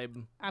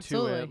vibe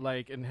Absolutely. to it,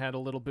 like, and had a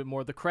little bit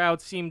more. The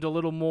crowd seemed a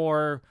little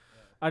more,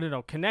 I don't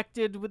know,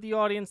 connected with the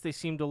audience. They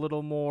seemed a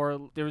little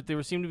more.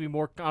 There seemed to be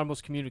more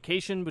almost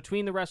communication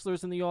between the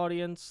wrestlers and the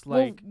audience.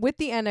 Like, well, with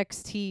the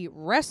NXT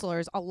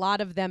wrestlers, a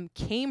lot of them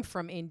came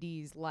from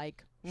indies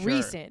like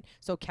recent.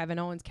 So Kevin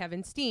Owens,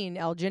 Kevin Steen,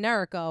 El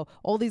Generico,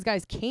 all these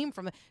guys came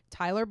from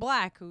Tyler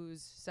Black, who's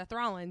Seth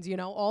Rollins, you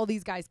know, all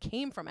these guys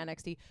came from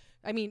NXT.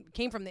 I mean,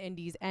 came from the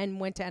indies and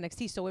went to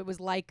NXT. So it was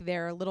like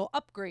their little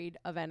upgrade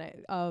of an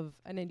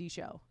indie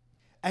show.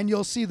 And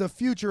you'll see the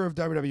future of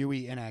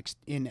WWE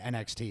in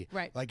NXT.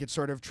 Right. Like it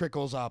sort of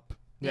trickles up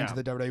Yeah. into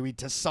the WWE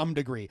to some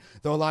degree.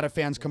 Though a lot of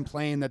fans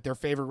complain that their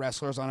favorite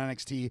wrestlers on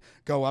NXT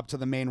go up to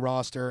the main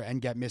roster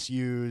and get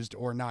misused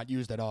or not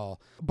used at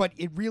all. But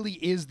it really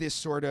is this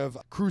sort of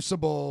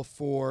crucible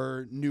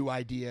for new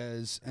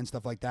ideas and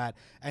stuff like that.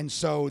 And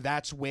so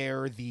that's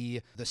where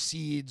the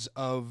seeds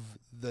of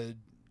the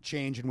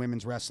change in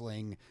women's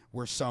wrestling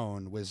were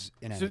sown, was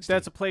in so NXT.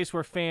 that's a place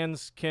where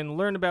fans can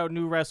learn about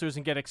new wrestlers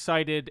and get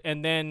excited,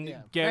 and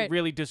then get Right.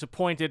 really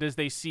disappointed as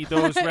they see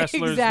those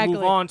wrestlers Exactly.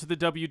 move on to the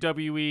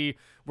WWE,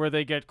 where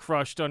they get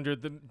crushed under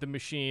the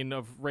machine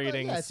of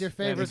ratings. Yeah, it's your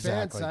favorite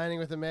band Exactly. signing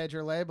with a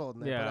major label,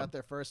 and they Yeah. put out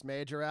their first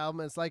major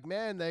album. It's like,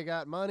 man, they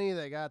got money,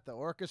 they got the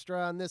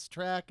orchestra on this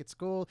track. It's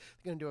cool.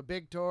 They're gonna do a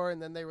big tour,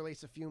 and then they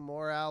release a few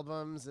more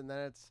albums, and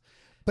then it's.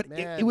 But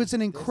Man, it was an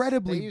they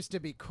incredibly used to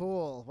be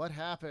cool. What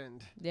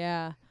happened?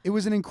 Yeah. It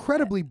was an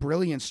incredibly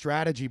brilliant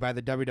strategy by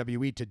the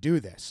WWE to do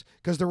this,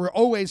 because there were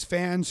always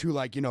fans who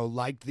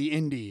liked the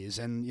indies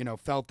and,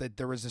 felt that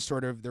there were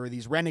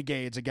these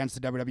renegades against the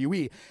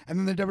WWE. And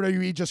then the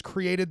WWE just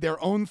created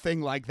their own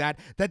thing like that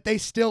they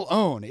still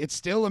own. It's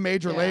still a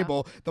major Yeah.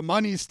 label. The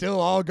money's still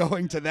all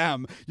going to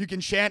them. You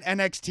can chant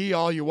NXT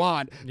all you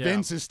want. Yeah.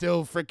 Vince is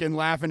still freaking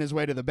laughing his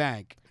way to the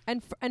bank.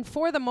 And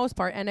for the most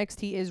part,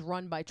 NXT is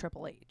run by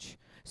Triple H.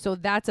 So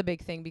that's a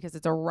big thing because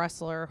it's a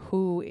wrestler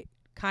who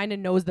kind of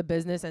knows the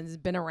business and has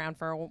been around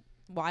for a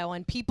while.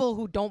 And people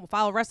who don't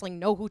follow wrestling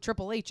know who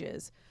Triple H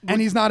is. And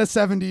he's not a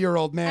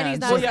 70-year-old man. And he's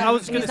not, Well, yeah, I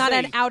was he's gonna not say-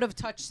 an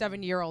out-of-touch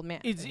 70-year-old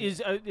man.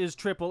 Is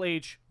Triple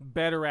H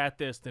better at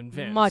this than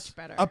Vince? Much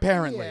better.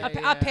 Apparently. Yeah,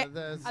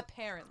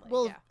 Apparently.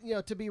 Well,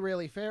 yeah. to be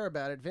really fair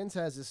about it, Vince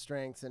has his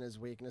strengths and his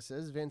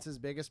weaknesses. Vince's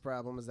biggest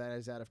problem is that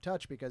he's out of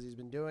touch because he's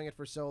been doing it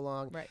for so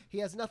long. Right. He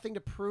has nothing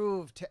to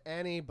prove to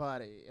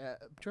anybody.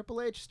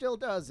 Triple H still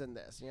does in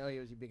this.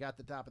 He got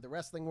the top of the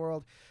wrestling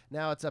world.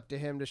 Now it's up to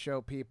him to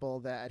show people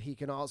that he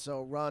can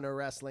also run a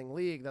wrestling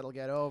league that'll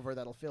get over,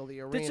 that'll fill the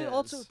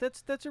arenas.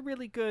 That's a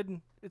really good.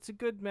 It's a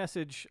good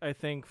message, I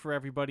think, for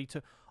everybody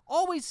to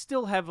always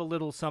still have a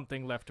little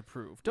something left to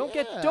prove. Don't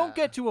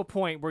get to a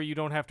point where you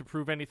don't have to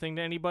prove anything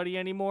to anybody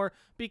anymore,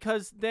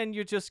 because then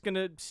you're just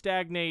gonna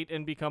stagnate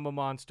and become a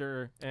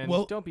monster. And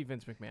don't be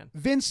Vince McMahon.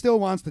 Vince still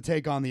wants to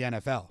take on the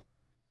NFL.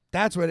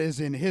 That's what is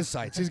in his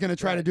sights. He's going to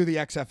try to do the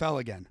XFL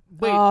again.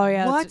 Wait, oh,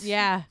 yeah. what?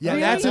 Yeah. Yeah,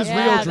 Really? that's his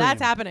yeah, real dream.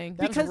 that's happening.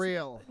 That's because-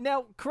 real.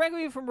 Now, correct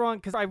me if I'm wrong,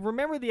 because I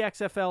remember the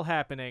XFL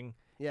happening,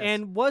 Yes.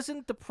 And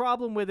wasn't the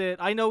problem with it,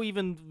 I know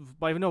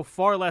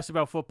far less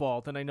about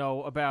football than I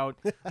know about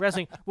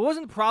wrestling, but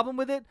wasn't the problem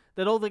with it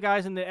that all the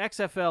guys in the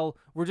XFL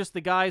were just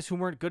the guys who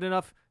weren't good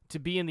enough to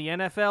be in the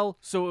NFL?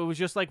 So it was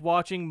just like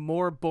watching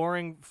more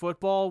boring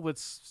football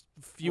with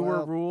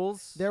fewer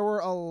rules? There were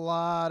a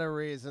lot of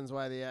reasons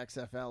why the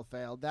XFL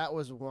failed. That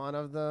was one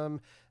of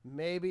them.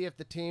 Maybe if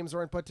the teams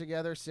weren't put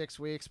together 6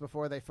 weeks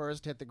before they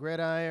first hit the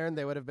gridiron,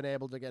 they would have been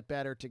able to get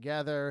better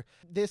together.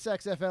 This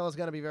XFL is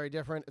going to be very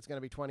different. It's going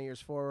to be 20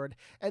 years forward.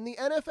 And the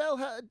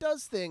NFL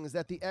does things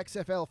that the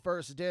XFL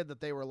first did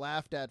that they were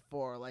laughed at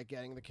for, like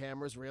getting the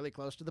cameras really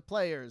close to the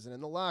players and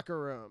in the locker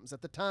rooms.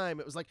 At the time,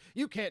 it was like,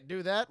 you can't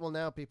do that. Well,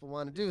 now people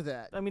want to do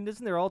that. I mean,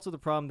 isn't there also the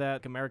problem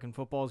that American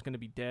football is going to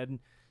be dead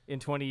in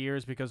 20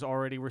 years because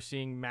already we're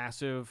seeing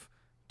massive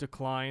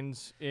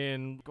declines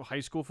in high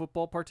school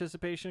football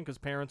participation because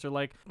parents are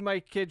like, my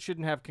kid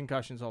shouldn't have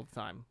concussions all the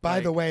time.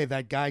 By the way,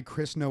 that guy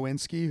Chris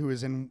Nowinski, who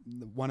is in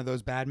one of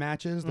those bad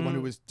matches, the one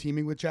who was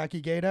teaming with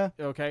Jackie Gaeta,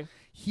 okay,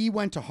 he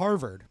went to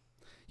Harvard.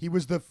 He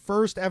was the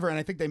first ever, and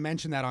I think they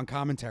mentioned that on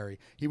commentary,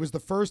 he was the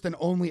first and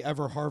only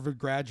ever Harvard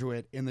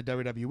graduate in the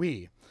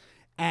WWE.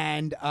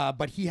 And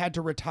but he had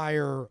to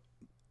retire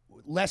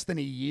less than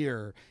a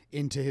year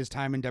into his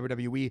time in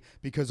WWE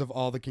because of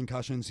all the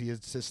concussions he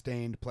had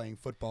sustained playing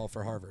football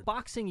for Harvard.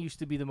 Boxing used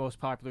to be the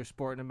most popular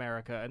sport in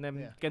America, and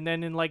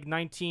then in like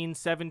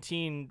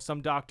 1917,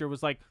 some doctor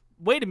was like,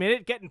 wait a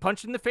minute, getting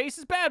punched in the face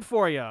is bad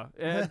for you.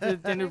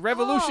 And it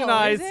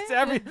revolutionized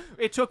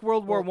It took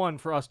World War I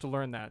for us to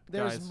learn that,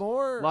 There's guys.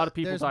 more. A lot of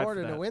people There's died more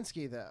for to that.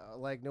 Nowinski, though.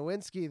 Like,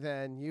 Nowinski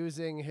then,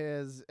 using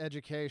his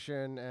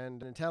education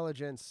and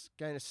intelligence,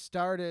 kind of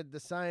started the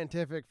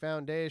scientific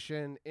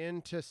foundation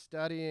into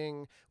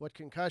studying what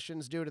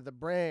concussions do to the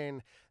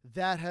brain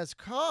that has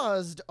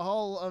caused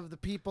all of the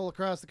people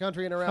across the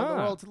country and around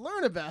the world to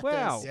learn about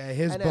Wow. this. Yeah,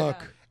 his And,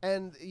 book.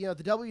 And, you know,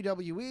 the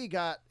WWE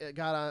got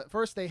on.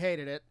 First, they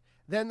hated it.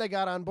 Then they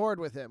got on board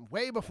with him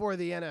way before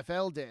the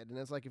NFL did. And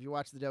it's like, if you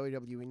watch the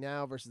WWE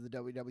now versus the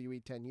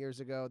WWE 10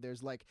 years ago,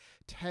 there's like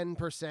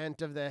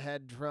 10% of the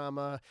head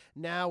trauma.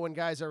 Now when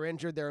guys are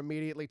injured, they're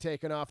immediately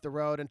taken off the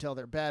road until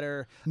they're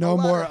better. No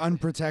more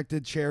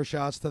unprotected chair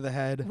shots to the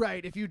head.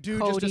 Right. If you do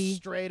just a Cody.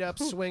 straight up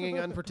swinging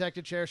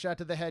unprotected chair shot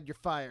to the head, you're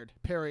fired.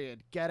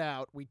 Period. Get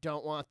out. We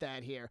don't want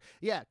that here.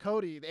 Yeah,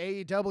 Cody, the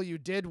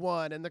AEW did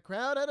one, and the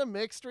crowd had a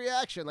mixed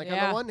reaction. Like,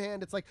 on the one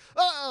hand, it's like,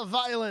 oh,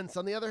 violence.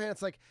 On the other hand,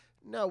 it's like,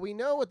 no, we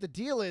know what the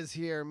deal is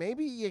here.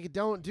 Maybe you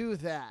don't do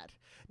that.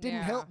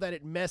 Didn't help that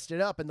it messed it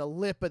up, and the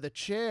lip of the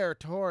chair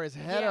tore his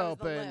head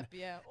open.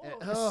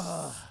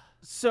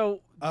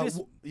 So this,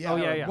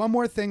 One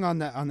more thing on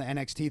the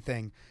NXT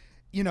thing.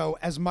 You know,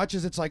 as much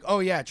as it's like,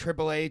 oh yeah,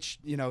 Triple H,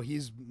 you know,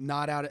 he's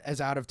not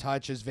as out of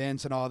touch as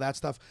Vince and all that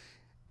stuff.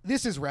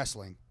 This is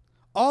wrestling.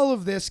 All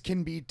of this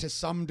can be, to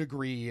some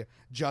degree,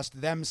 just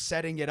them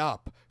setting it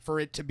up for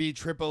it to be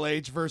Triple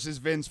H versus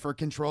Vince for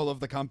control of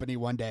the company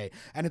one day.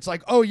 And it's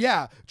like, oh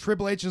yeah,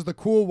 Triple H is the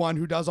cool one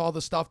who does all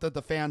the stuff that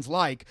the fans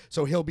like,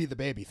 so he'll be the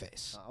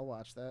babyface. I'll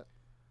watch that.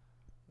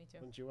 Me too.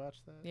 Wouldn't you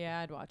watch that? Yeah,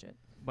 I'd watch it.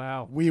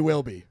 wow. We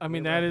will be. I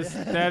mean, that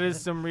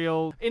is some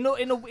real.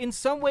 In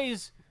some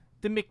ways,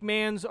 the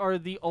McMahons are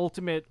the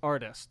ultimate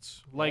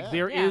artists. Like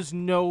there is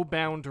no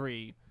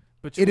boundary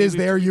between. It is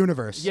their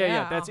universe.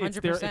 Yeah. That's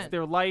 100%. it's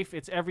their life.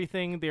 It's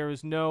everything. There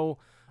is no.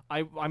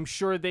 I'm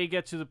sure they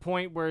get to the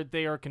point where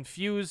they are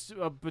confused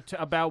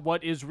about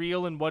what is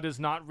real and what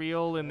is not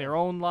real in their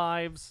own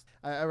lives.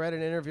 I read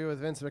an interview with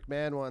Vince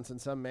McMahon once in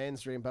some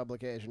mainstream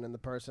publication, and the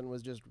person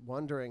was just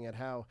wondering at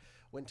how,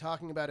 when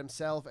talking about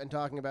himself and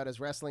talking about his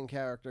wrestling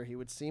character, he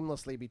would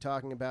seamlessly be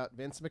talking about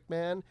Vince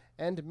McMahon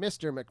and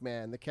Mr.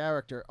 McMahon, the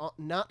character,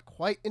 not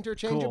quite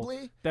interchangeably.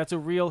 Cool. That's a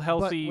real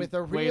healthy with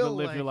a way to real,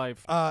 live your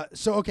life.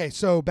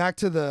 So back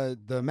to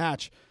the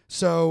match.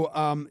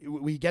 So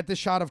we get the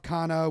shot of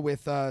Kana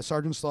with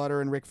Sergeant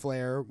Slaughter and Ric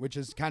Flair, which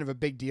is kind of a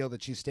big deal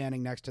that she's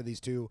standing next to these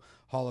two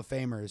Hall of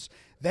Famers.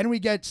 Then we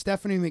get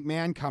Stephanie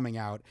McMahon coming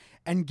out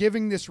and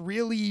giving this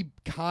really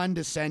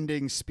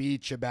condescending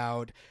speech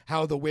about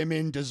how the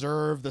women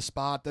deserve the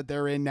spot that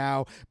they're in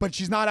now. But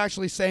she's not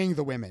actually saying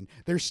the women.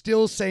 They're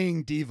still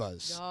saying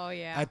divas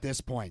at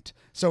this point.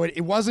 So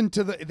it wasn't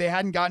they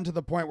hadn't gotten to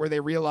the point where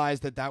they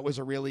realized that was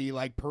a really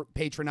like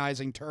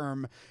patronizing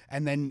term.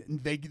 And then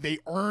they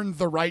earned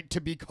the right to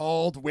be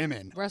called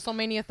women.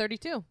 WrestleMania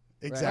 32.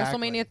 Exactly.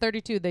 WrestleMania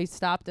 32, they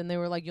stopped and they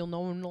were like, you'll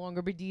no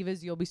longer be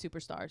divas, you'll be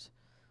superstars.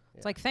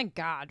 It's like, thank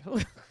God.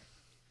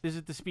 Is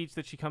it the speech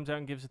that she comes out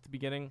and gives at the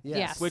beginning?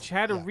 Yes. Which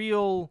had a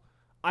real...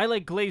 I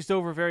glazed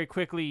over very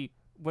quickly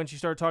when she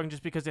started talking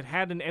just because it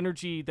had an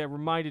energy that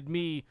reminded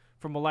me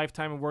from a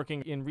lifetime of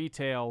working in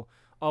retail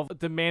of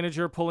the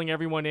manager pulling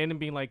everyone in and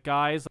being like,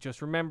 guys,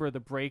 just remember the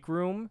break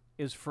room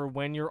is for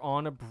when you're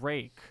on a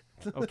break.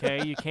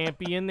 Okay? You can't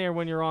be in there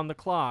when you're on the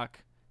clock.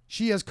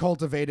 She has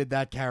cultivated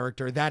that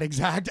character, that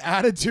exact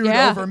attitude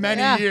over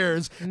many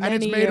years, and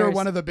it's made her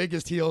one of the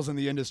biggest heels in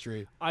the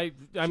industry. I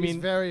She's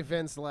mean, very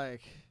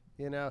Vince-like.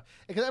 You know,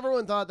 because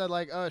everyone thought that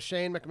like, oh,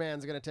 Shane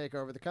McMahon's going to take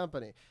over the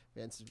company.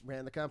 Vince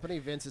ran the company.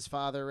 Vince's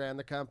father ran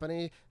the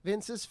company.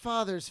 Vince's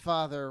father's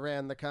father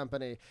ran the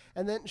company.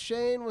 And then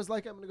Shane was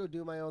like, I'm going to go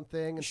do my own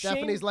thing. And Shane-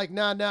 Stephanie's like,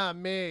 nah,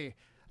 me.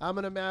 I'm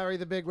going to marry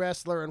the big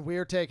wrestler and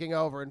we're taking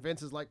over. And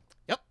Vince is like,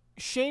 yep.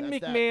 Shane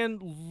That's that. McMahon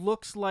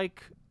looks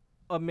like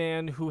a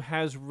man who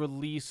has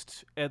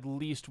released at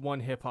least one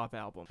hip hop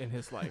album in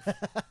his life.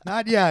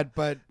 Not yet,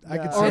 but I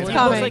could No. say Or He it's that.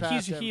 coming. looks like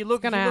Past he him.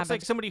 looks gonna like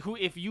happen. somebody who,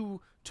 if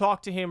you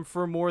talk to him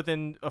for more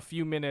than a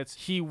few minutes,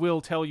 he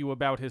will tell you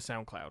about his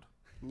SoundCloud.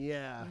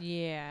 Yeah.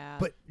 Yeah.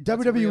 But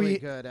That's WWE, really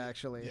good,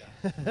 actually.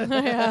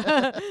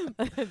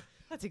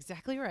 That's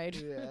exactly right.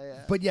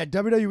 Yeah. but yeah,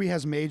 WWE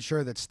has made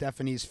sure that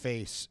Stephanie's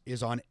face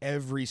is on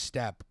every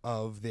step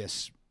of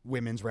this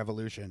women's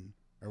revolution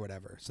or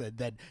whatever, so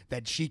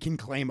that she can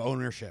claim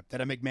ownership,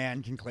 that a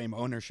McMahon can claim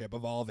ownership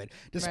of all of it,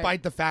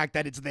 despite the fact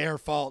that it's their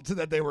fault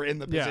that they were in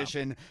the Yeah.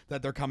 position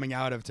that they're coming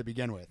out of to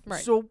begin with.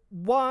 Right. So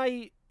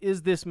why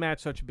is this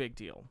match such a big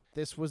deal?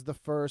 This was the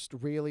first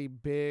really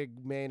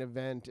big main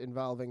event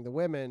involving the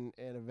women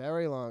in a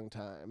very long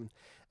time.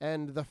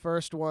 And the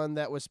first one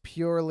that was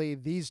purely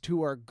these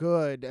two are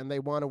good and they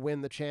want to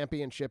win the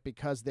championship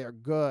because they're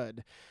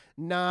good.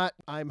 Not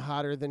I'm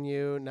hotter than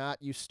you,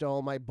 not you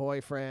stole my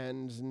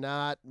boyfriend,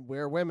 not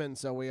we're women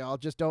so we all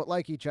just don't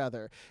like each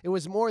other. It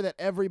was more that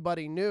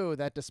everybody knew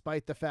that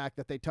despite the fact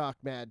that they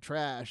talked mad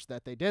trash,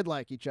 that they did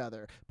like each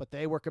other, but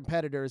they were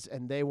competitors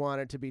and they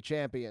wanted to be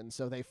champions,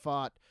 so they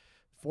fought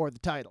for the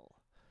title.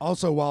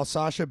 Also, while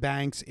Sasha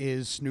Banks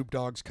is Snoop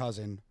Dogg's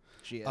cousin,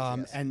 She is,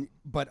 yes.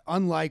 but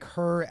unlike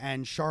her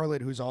and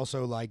Charlotte, who's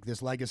also like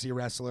this legacy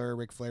wrestler,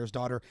 Ric Flair's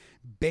daughter,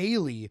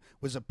 Bailey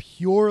was a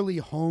purely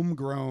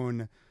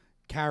homegrown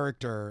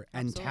character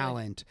and Absolutely.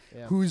 talent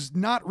Yeah. who's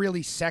not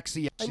really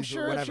sexy. I'm She's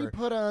sure if whatever. she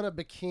put on a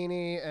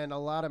bikini and a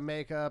lot of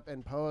makeup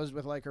and posed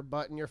with like her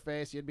butt in your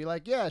face, you'd be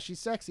like, yeah, she's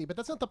sexy. But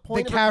that's not the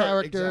point of her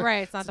character. exactly.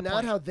 Right, it's not It's the not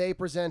point. how they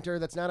present her.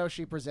 That's not how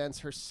she presents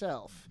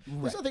herself. There's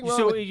Right. nothing wrong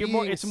So with you're being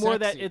more- it's more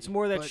that- sexy, it's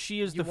more that but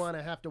she is you the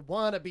f-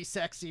 want to be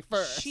sexy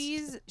first.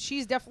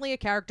 She's definitely a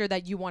character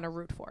that you want to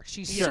root for.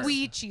 She's Sure.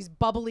 sweet. She's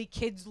bubbly.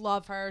 Kids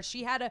love her.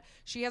 She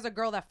has a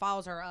girl that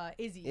follows her,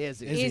 Izzy.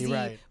 Izzy,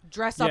 right.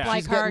 Dressed up Yeah. like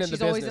She's getting her. into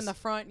She's always in business.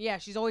 the front. Yeah,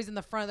 she's always in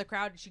the front of the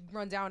crowd. She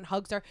runs out and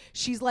hugs her.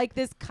 She's like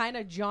this kind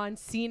of John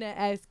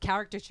Cena-esque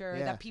caricature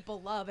Yeah. that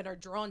people love and are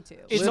drawn to.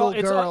 It's Little all-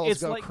 it's all- girls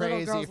it's go like little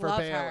crazy girls for love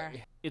Bailey. her.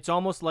 It's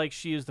almost like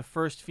she is the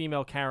first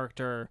female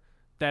character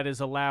that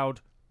is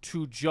allowed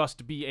to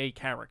just be a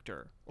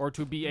character, or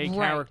to be a Right.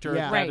 character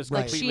Yeah. that Right, is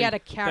like completely she had a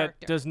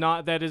character.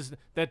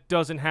 that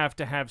doesn't have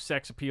to have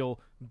sex appeal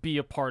be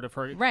a part of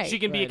her. Right. She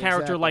can be a Right,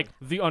 character exactly. like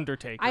The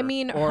Undertaker. I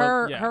mean,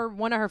 or- yeah. her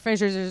one of her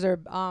finishers is her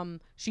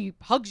she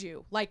hugs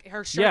you. Like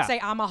her shirts Yeah. say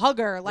I'm a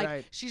hugger. Like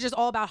Right. she's just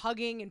all about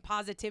hugging and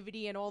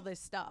positivity and all this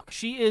stuff.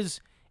 She is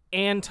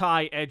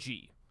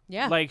anti-edgy.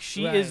 Yeah. Like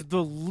she Right. is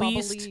the Bubbly,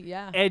 least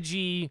yeah.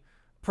 edgy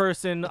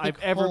person I think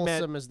I've ever met.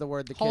 wholesome is the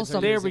word the kids Wholesome.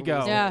 are There using we go.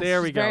 these Yeah, days.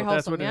 There we she's go. very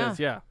That's what wholesome, it is.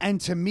 Yeah.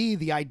 And to me,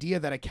 the idea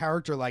that a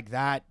character like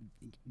that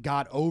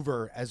got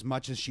over as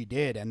much as she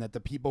did and that the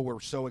people were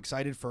so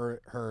excited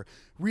for her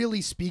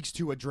really speaks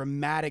to a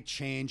dramatic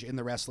change in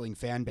the wrestling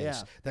fan base.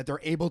 Yeah. That they're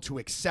able to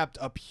accept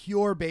a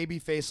pure baby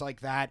face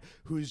like that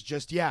who's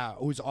just,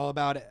 who's all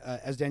about,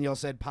 as Danielle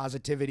said,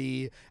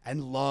 positivity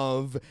and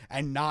love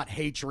and not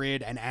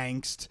hatred and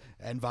angst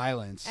and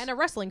violence. And a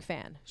wrestling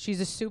fan. She's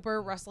a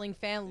super wrestling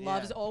fan.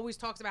 Loves, Yeah. always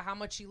talks about how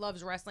much she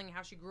loves wrestling,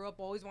 how she grew up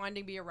always wanting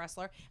to be a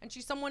wrestler, and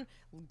she's someone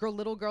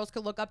little girls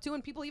could look up to,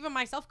 and people, even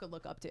myself, could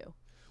look up to.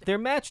 Their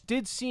match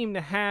did seem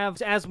to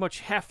have as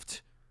much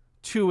heft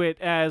to it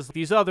as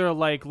these other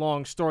like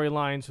long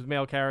storylines with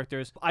male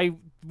characters. I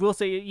will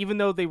say, even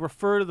though they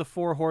refer to the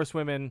four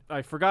horsewomen,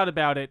 I forgot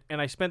about it,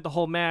 and I spent the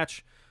whole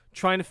match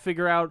trying to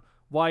figure out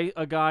why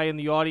a guy in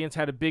the audience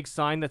had a big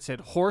sign that said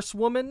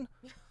horsewoman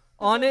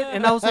on it,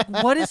 and I was like,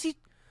 what is he?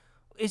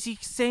 Is he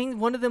saying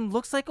one of them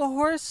looks like a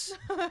horse?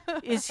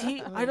 Is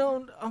he?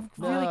 I'm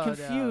really No,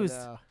 confused.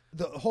 no.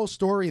 The whole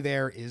story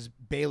there is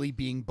Bailey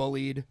being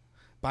bullied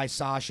by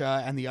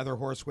Sasha and the other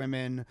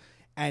horsewomen,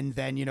 and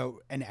then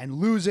and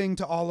losing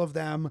to all of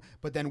them,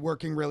 but then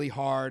working really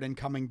hard and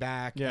coming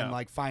back Yeah. and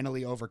like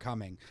finally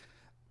overcoming.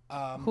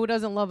 Who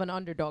doesn't love an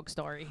underdog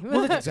story?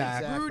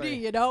 Exactly.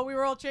 Rudy, we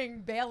were all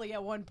cheering Bailey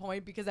at one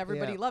point because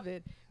everybody Yeah. loved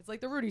it. It's like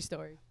the Rudy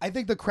story. I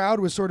think the crowd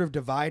was sort of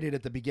divided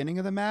at the beginning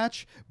of the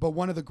match, but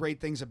one of the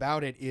great things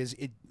about it is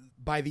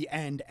by the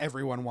end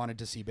everyone wanted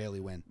to see Bailey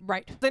win.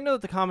 Right. I know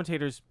that the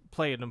commentators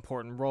play an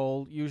important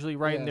role usually,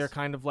 right? And they're Yes.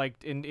 kind of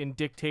like in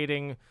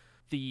dictating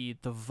the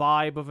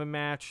vibe of a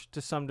match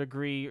to some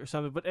degree or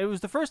something. But it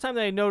was the first time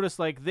that I noticed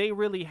like they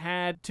really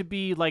had to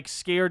be like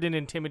scared and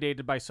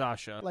intimidated by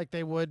Sasha. Like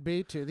they would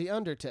be to the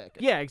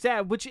Undertaker. Yeah,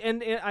 exactly. Which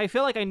and I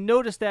feel like I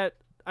noticed that.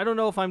 I don't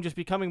know if I'm just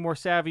becoming more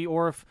savvy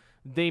or if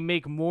they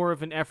make more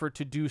of an effort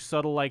to do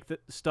subtle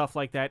stuff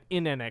like that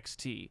in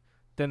NXT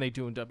than they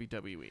do in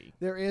WWE.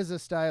 There is a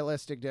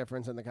stylistic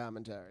difference in the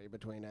commentary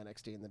between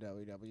NXT and the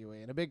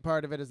WWE, and a big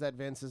part of it is that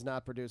Vince is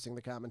not producing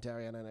the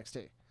commentary on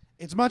NXT.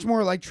 It's much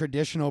more like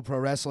traditional pro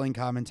wrestling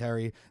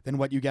commentary than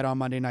what you get on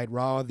Monday Night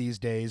Raw these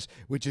days,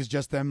 which is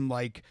just them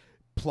like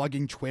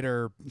plugging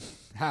Twitter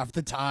half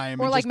the time.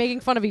 Or and like just,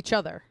 making fun of each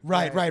other.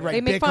 right.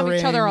 They make fun of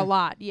each other a bickering.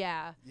 lot,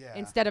 yeah. Yeah.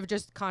 Instead of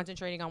just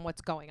concentrating on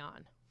what's going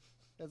on.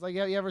 It's like,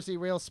 you ever see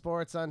real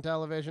sports on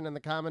television and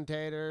the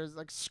commentators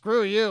like,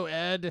 screw you,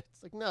 Ed.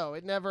 It's like, no,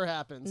 it never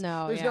happens.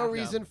 No, There's yeah. no No.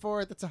 reason for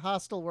it. It's a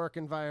hostile work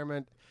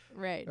environment.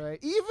 Right. Right.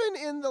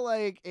 Even in the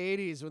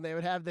 80s when they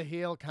would have the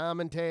heel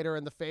commentator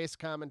and the face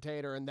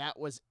commentator and that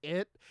was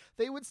it,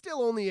 they would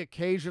still only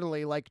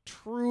occasionally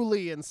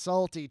truly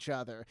insult each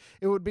other.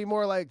 It would be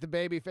more like the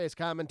babyface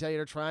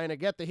commentator trying to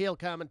get the heel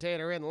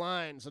commentator in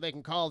line so they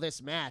can call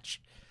this match.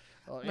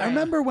 Oh, I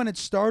remember when it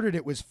started,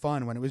 it was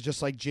fun when it was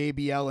just like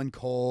JBL and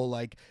Cole,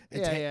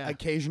 Yeah.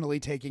 occasionally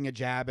taking a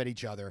jab at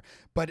each other.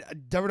 But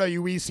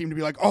WWE seemed to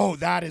be like, oh,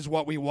 that is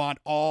what we want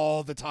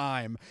all the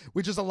time,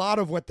 which is a lot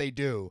of what they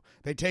do.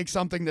 They take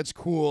something that's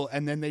cool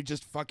and then they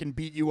just fucking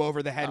beat you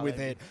over the head with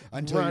they it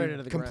until run it you're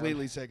into the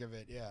completely sick of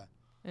it. Yeah.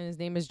 And his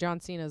name is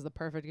John Cena is the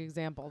perfect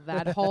example.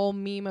 That whole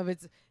meme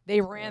of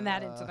they ran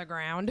that into the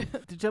ground.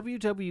 The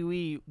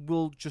WWE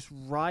will just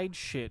ride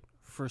shit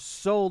for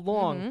so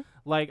long. Mm-hmm.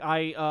 Like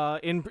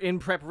in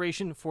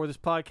preparation for this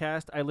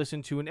podcast, I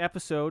listened to an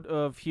episode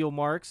of Heel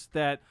Marks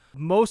that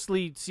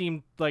mostly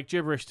seemed like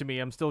gibberish to me.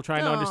 I'm still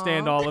trying to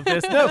understand Aw. all of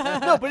this.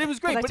 No, but it was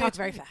great. 'Cause I But talk it's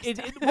very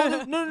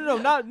fast.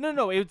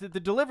 No. The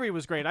delivery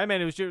was great. I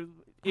meant it was just.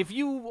 If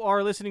you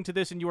are listening to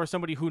this and you are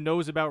somebody who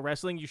knows about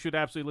wrestling, you should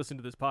absolutely listen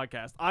to this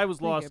podcast. I was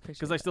Thank you, I lost appreciate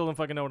because I that. still don't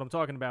fucking know what I'm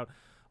talking about.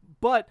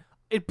 But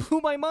it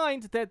blew my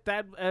mind that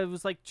it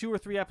was like 2 or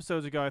 3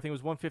 episodes ago. I think it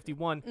was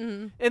 151.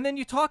 Mm-hmm. And then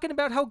you're talking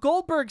about how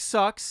Goldberg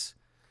sucks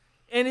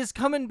and is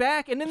coming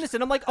back and in this.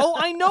 And I'm like, oh,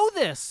 I know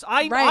this.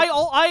 Right.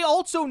 I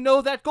also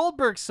know that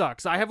Goldberg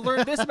sucks. I have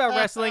learned this about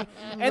wrestling.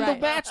 And the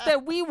Right. match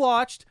that we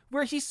watched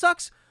where he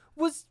sucks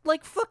was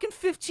like fucking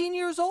 15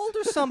 years old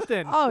or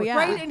something. Oh, yeah.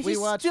 Right? And we he's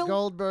watched still...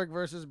 Goldberg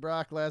versus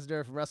Brock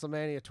Lesnar from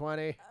WrestleMania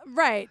 20.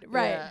 Right.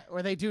 Yeah,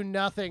 where they do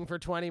nothing for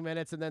 20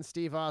 minutes and then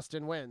Steve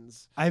Austin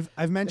wins. I've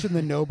mentioned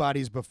the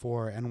nobodies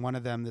before, and one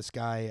of them, this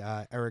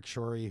guy Eric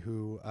Shorey,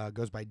 who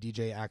goes by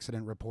DJ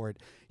Accident Report,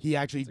 he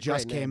actually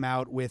just great name. came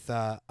out with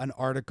an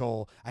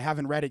article. I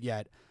haven't read it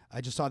yet. I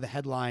just saw the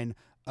headline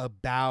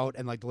about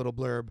and like the little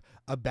blurb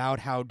about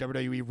how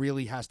WWE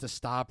really has to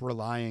stop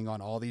relying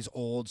on all these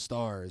old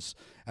stars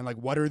and like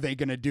what are they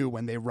gonna do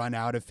when they run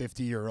out of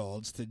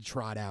 50-year-olds to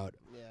trot out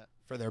Yeah.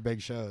 for their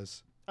big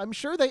shows. I'm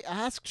sure they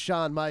asked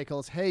Shawn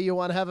Michaels, hey, you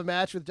want to have a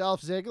match with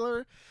Dolph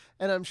Ziggler?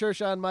 And I'm sure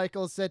Shawn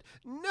Michaels said,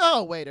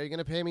 no, wait, are you going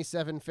to pay me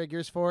 7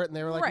 figures for it? And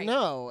they were like, Right.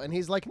 no. And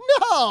he's like,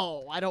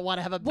 no, I don't want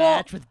to have a Well-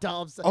 match with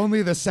Dolph Ziggler.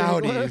 Only the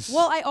Saudis.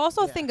 Well, I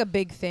also think a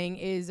big thing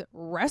is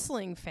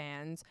wrestling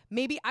fans,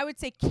 maybe I would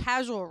say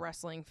casual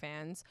wrestling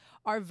fans,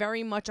 are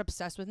very much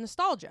obsessed with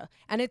nostalgia.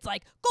 And it's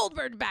like,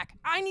 Goldberg back.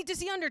 I need to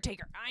see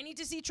Undertaker. I need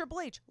to see Triple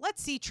H.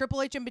 Let's see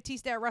Triple H and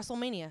Batista at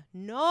WrestleMania.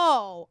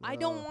 No, I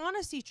don't want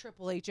to see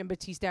Triple H and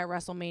Batista at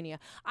WrestleMania.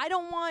 I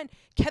don't want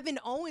Kevin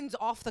Owens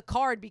off the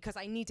card because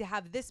I need to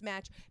have this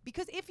match.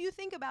 Because if you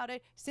think about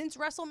it, since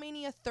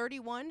WrestleMania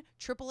 31,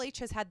 Triple H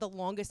has had the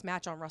longest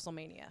match on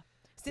WrestleMania.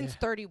 Since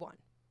 31.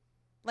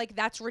 Like,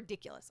 that's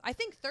ridiculous. I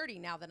think 30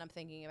 now that I'm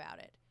thinking about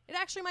it. It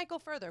actually might go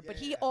further, but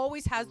he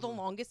always has the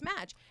longest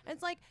match. And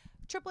it's like,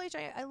 Triple H,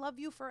 I love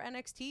you for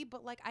NXT,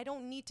 but, like, I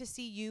don't need to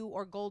see you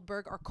or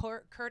Goldberg or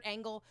Kurt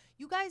Angle.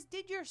 You guys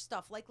did your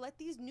stuff. Like, let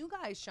these new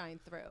guys shine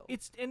through.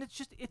 It's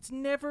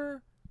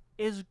never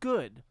as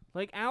good.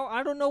 Like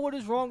I don't know what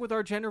is wrong with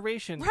our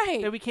generation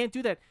Right. that we can't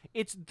do that.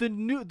 It's the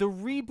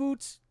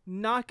reboot's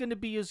not going to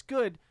be as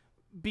good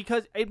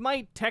because it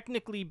might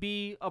technically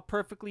be a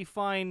perfectly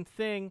fine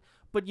thing,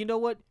 but you know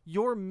what?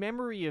 Your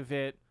memory of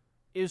it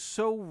is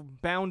so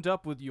bound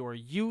up with your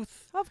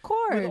youth. Of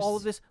course. With all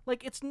of this,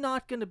 like, it's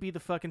not going to be the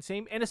fucking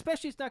same, and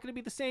especially it's not going to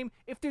be the same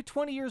if they're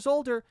 20 years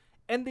older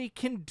and they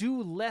can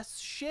do less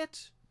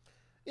shit.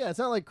 Yeah, it's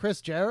not like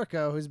Chris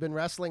Jericho, who's been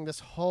wrestling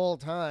this whole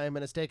time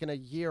and has taken a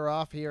year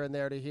off here and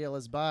there to heal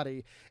his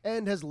body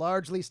and has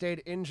largely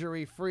stayed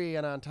injury-free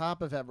and on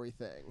top of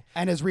everything.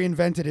 And has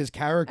reinvented his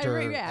character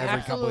every couple of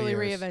absolutely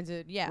years.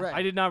 reinvented. Yeah. Right.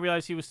 I did not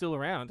realize he was still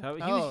around.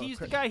 He's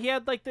the guy. He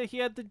had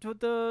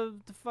the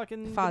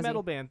fucking the Fozzy.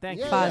 metal band. Thank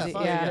you. Fozzy,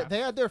 Fozzy. yeah.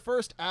 They had their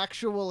first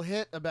actual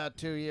hit about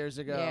 2 years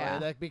ago. Yeah.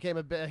 And that became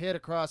a hit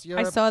across I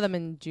Europe. saw them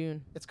in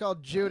June. It's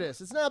called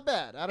Judas. It's not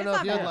bad. I don't It's know if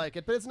not you'd bad. like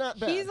it, but it's not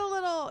bad.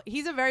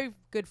 He's a very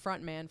good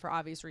front man for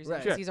obvious reasons.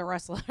 Right. Sure. He's a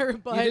wrestler,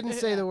 but You didn't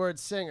say the word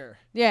singer.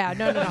 Yeah,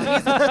 no.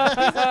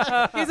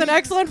 He's an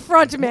excellent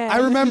front man. I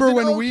remember He's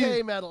an when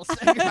okay metal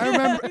singer.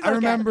 I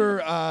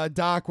remember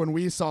Doc when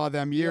we saw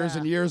them years Yeah.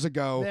 and years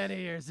ago.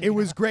 Many years It ago.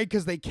 was great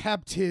because they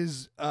kept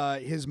his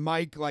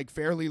mic like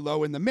fairly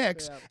low in the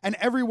mix, Yeah. and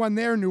everyone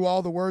there knew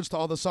all the words to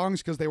all the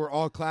songs because they were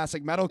all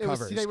classic metal It was-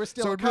 covers. they were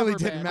still so a it really cover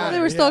didn't band. matter. Oh, they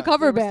were still a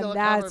cover They were band. still a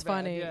cover That's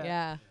band, funny. yeah.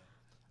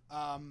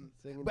 Yeah.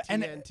 Singing But-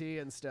 and- TNT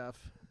and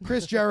stuff.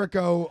 Chris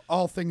Jericho,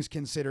 all things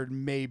considered,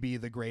 may be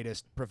the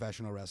greatest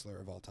professional wrestler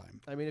of all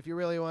time. I mean, if you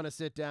really want to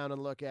sit down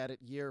and look at it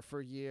year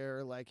for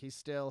year, like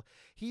he's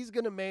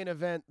going to main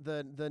event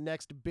the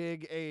next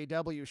big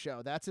AEW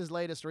show. That's his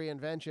latest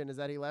reinvention, is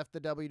that he left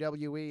the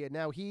WWE and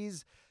now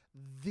he's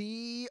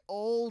the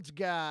old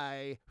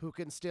guy who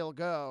can still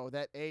go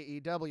that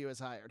AEW has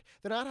hired.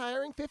 They're not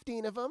hiring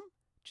 15 of them,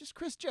 just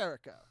Chris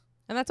Jericho.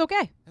 And that's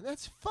okay. And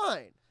that's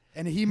fine.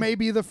 And he may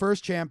be the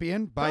first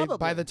champion. By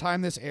Probably. the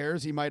time this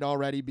airs, he might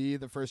already be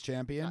the first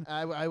champion.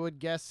 I would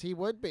guess he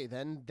would be.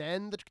 Then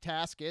the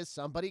task is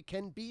somebody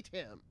can beat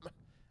him.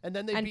 And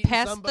then they've And beaten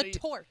pass somebody. the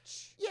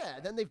torch. Yeah,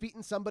 then they've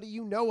beaten somebody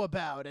you know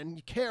about and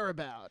you care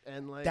about.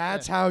 And like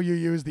That's how you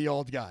use the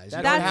old guys. You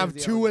That's don't how you have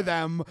use the two old of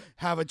them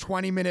have a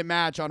 20-minute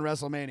match on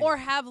WrestleMania. Or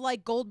have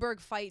like Goldberg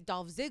fight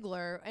Dolph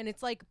Ziggler, and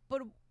it's like,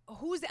 but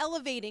who's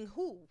elevating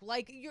who?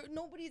 Like,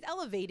 nobody's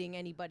elevating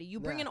anybody. You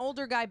bring Nah. an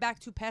older guy back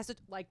to pass it,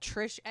 like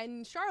Trish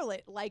and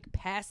Charlotte, like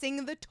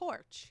passing the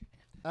torch.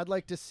 I'd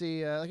like to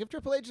see, like if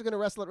Triple H is going to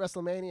wrestle at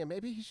WrestleMania,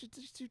 maybe he should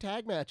just do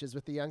tag matches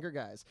with the younger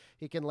guys.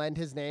 He can lend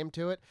his name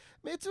to it.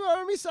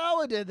 Mitsuharu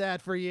Misawa did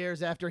that for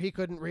years after he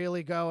couldn't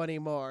really go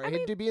anymore.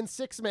 He'd be in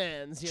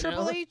six-mans, you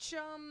Triple know? H,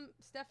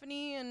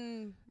 Stephanie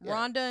and Yeah.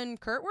 Ronda and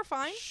Kurt were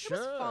fine. It Sure.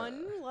 was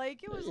fun.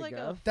 Like, it There was you like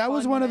go. a that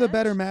was fun one of the match.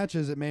 better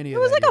matches at Mania. It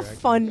was that like a year,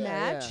 actually. fun Yeah,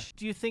 match.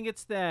 Do you think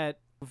it's that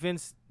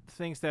Vince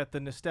thinks that the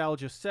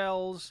nostalgia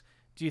sells?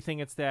 Do you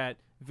think it's that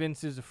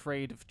Vince is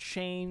afraid of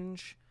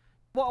change?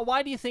 Well,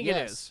 why do you think it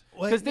Yes. is?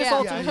 Well, Because this yeah.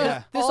 also,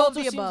 Yeah. this All of also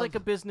the seems above. like a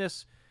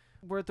business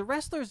where the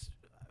wrestlers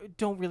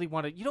don't really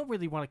want to. You don't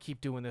really want to keep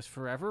doing this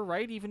forever,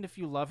 right? Even if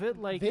you love it,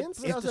 like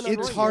Vince it doesn't destroys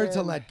It's you. hard to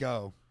understand. let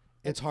go.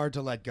 It's hard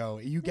to let go.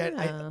 You get,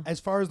 Yeah. as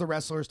far as the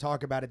wrestlers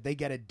talk about it, they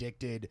get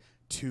addicted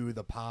to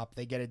the pop.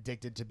 They get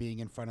addicted to being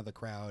in front of the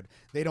crowd.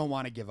 They don't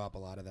want to give up, a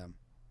lot of them.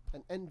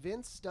 And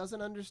Vince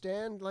doesn't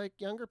understand, like,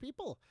 younger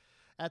people.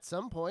 At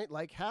some point,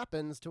 like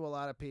happens to a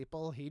lot of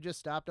people, he just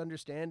stopped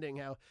understanding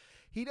how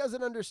he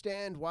doesn't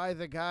understand why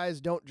the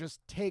guys don't just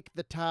take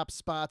the top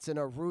spots in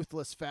a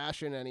ruthless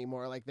fashion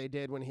anymore like they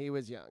did when he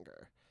was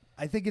younger.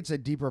 I think it's a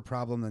deeper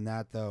problem than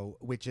that, though,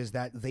 which is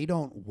that they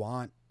don't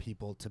want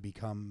people to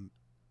become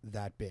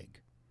that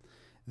big.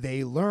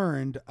 They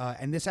learned,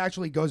 and this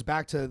actually goes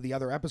back to the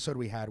other episode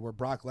we had where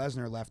Brock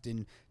Lesnar left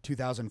in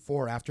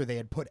 2004 after they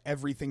had put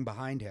everything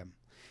behind him.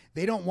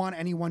 They don't want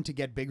anyone to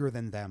get bigger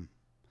than them.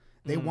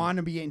 They want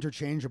to be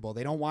interchangeable.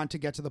 They don't want to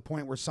get to the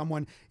point where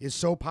someone is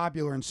so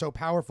popular and so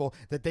powerful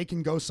that they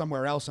can go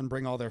somewhere else and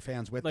bring all their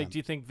fans with Like, them. do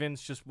you think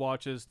Vince just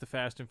watches the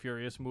Fast and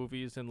Furious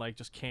movies and like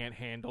just can't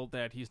handle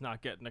that he's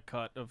not getting a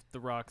cut of The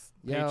Rock's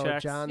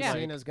paychecks? John Yeah.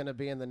 Cena's going to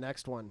be in the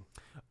next one.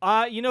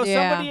 You know,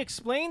 Yeah. somebody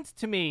explained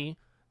to me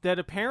that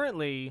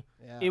apparently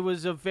Yeah. it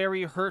was a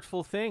very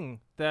hurtful thing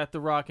that The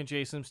Rock and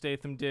Jason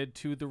Statham did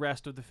to the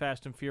rest of the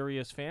Fast and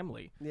Furious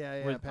family. Yeah,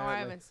 With- Oh, apparently. I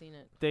haven't seen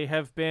it. They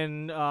have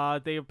been,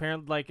 they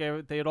apparently, like,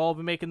 they had all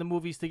been making the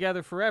movies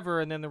together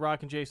forever, and then The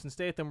Rock and Jason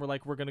Statham were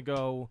like, we're going to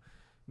go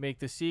make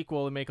the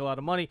sequel and make a lot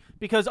of money.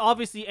 Because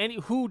obviously,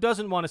 who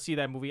doesn't want to see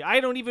that movie? I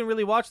don't even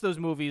really watch those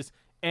movies,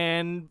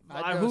 and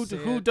I'd go see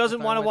who it doesn't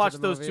if I want to went watch to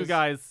the those two movies.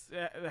 guys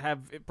have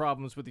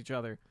problems with each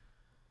other?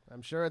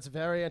 I'm sure it's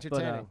very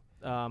entertaining.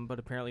 But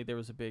apparently there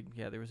was a big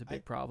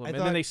problem, I and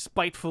thought- then they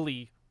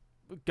spitefully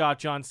got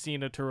John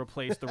Cena to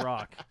replace The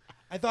Rock.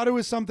 I thought it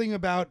was something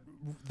about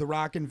The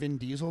Rock and Vin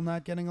Diesel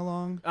not getting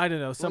along. I don't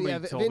know. Somebody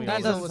well, yeah, told Vin me. That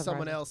Diesel doesn't was surprise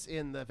someone me. else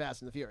in the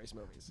Fast and the Furious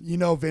movies. You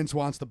know Vince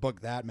wants to book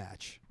that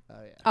match. Oh,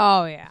 yeah.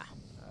 Oh yeah.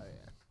 Oh,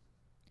 yeah.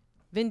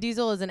 Vin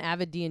Diesel is an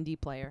avid D&D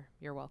player.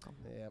 You're welcome.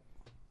 Yep.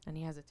 And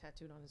he has it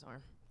tattooed on his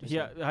arm.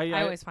 Yeah,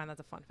 I always find that's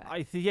a fun fact.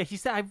 He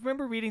said. I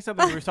remember reading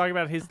something. We were talking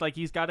about his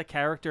he's got a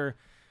character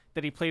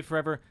that he played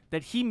forever.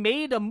 That he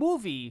made a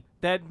movie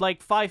that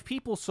like 5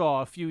 people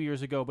saw a few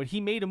years ago. But he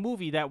made a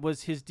movie that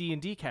was his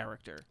D&D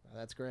character. Oh,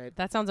 that's great.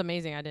 That sounds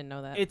amazing. I didn't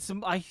know that. It's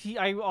I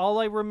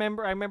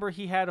remember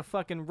he had a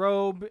fucking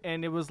robe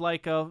and it was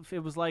like a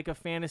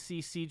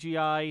fantasy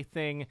CGI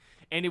thing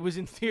and it was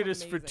in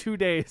theaters for amazing. 2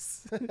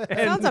 days. and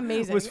sounds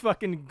amazing. Was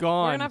fucking We're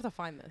gone. gonna have to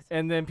find this.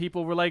 And then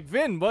people were like,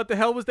 Vin, what the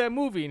hell was that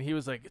movie? And he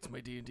was like, it's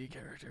my D&D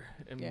character.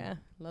 And Yeah,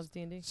 loves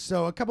D&D.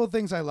 So a couple of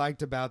things I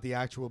liked about the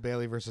actual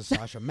Bailey versus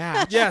Sasha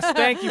match. Yes,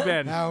 thank you,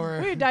 Ben. Now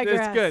we're We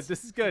digress.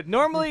 This is good.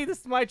 Normally, this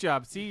is my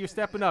job. See, you're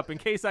stepping up. In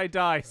case I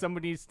die,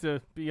 somebody needs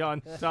to be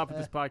on top of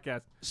this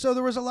podcast. So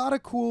there was a lot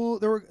of cool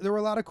there were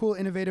a lot of cool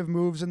innovative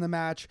moves in the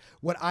match.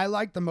 What I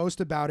liked the most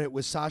about it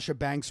was Sasha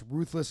Banks'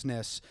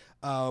 ruthlessness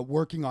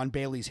working on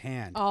Bailey's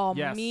hand. Oh,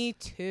 Yes. me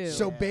too.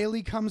 So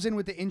Bailey comes in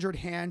with the injured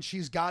hand.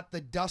 She's got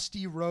the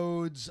Dusty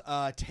Rhodes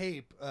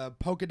tape,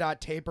 polka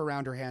dot tape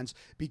around her hands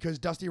because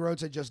Dusty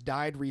Rhodes had just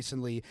died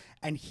recently,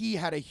 and he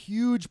had a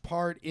huge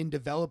part in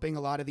developing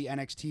a lot of the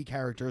NXT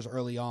characters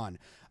early on,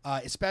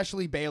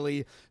 especially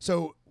Bailey.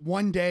 So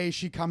one day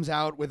she comes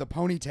out with a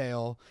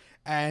ponytail,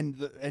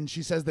 and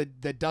she says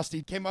that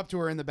Dusty came up to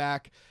her in the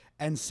back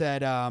and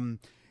said,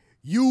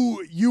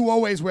 "You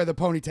always wear the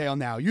ponytail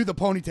now. You're the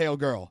ponytail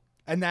girl."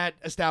 And that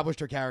established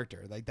her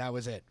character. Like, that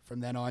was it. From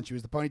then on, she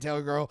was the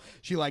ponytail girl.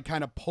 She, like,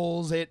 kind of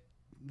pulls it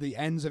the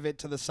ends of it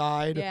to the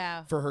side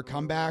Yeah. for her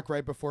comeback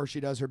right before she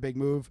does her big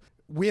move.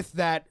 With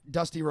that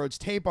Dusty Rhodes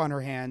tape on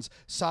her hands,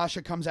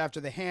 Sasha comes after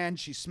the hand.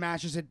 She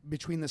smashes it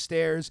between the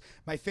stairs.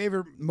 My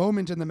favorite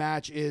moment in the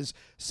match is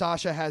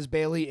Sasha has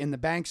Bayley in the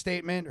bank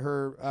statement,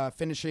 her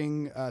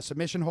finishing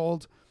submission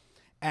hold.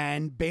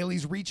 And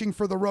Bayley's reaching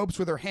for the ropes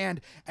with her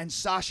hand, and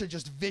Sasha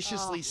just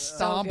viciously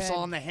stomps good.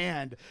 on the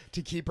hand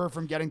to keep her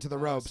from getting to the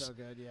ropes. So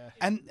good, yeah.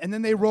 And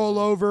then they roll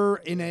over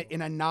in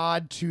a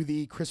nod to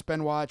the Chris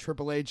Benoit,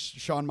 Triple H,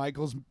 Shawn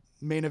Michaels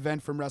main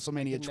event from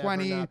WrestleMania Never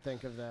 20. not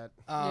think of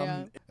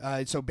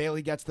that. So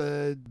Bayley gets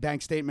the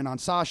bank statement on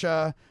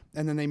Sasha,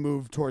 and then they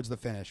move towards the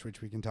finish,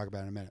 which we can talk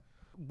about in a minute.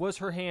 Was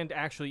her hand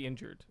actually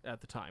injured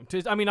at the time?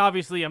 I mean,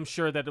 obviously, I'm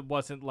sure that it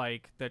wasn't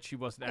like that she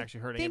wasn't actually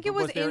hurting think it. it But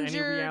was was there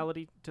injured- any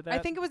reality to that? I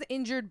think it was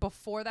injured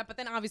before that, but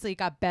then obviously it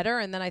got better,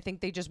 and then I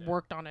think they just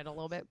worked on it a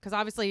little bit because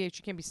obviously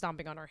she can't be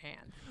stomping on her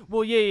hand.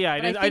 Well, yeah.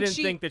 But I didn't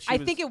think that she I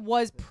was. think it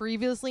was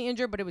previously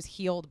injured, but it was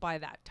healed by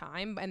that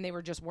time, and they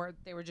were just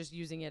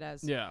using it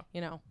as Yeah.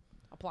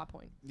 A plot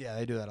point. Yeah,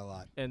 they do that a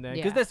lot. And then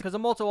Yeah. because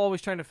I'm also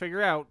always trying to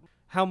figure out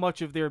how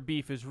much of their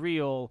beef is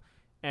real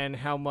and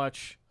how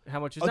much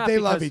is not. They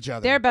love because- each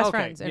other. They're best Okay,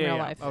 friends in yeah, real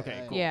yeah, life.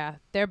 Okay, cool. Yeah,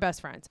 they're best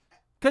friends.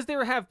 Because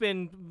there have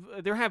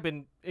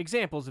been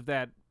examples of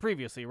that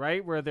previously,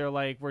 right? Where they're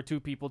like where two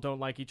people don't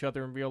like each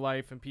other in real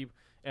life,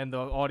 and the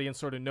audience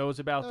sort of knows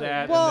about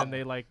that, Well- and then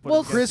they like. Put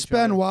well, it against Chris each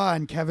other. Benoit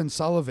and Kevin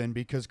Sullivan,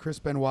 because Chris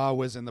Benoit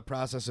was in the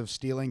process of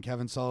stealing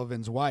Kevin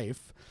Sullivan's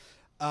wife,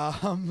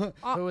 Who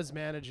was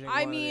managing? I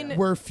one of the mean- other-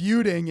 were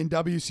feuding in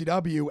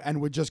WCW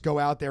and would just go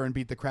out there and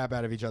beat the crap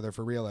out of each other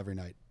for real every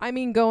night. I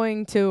mean,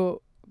 going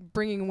to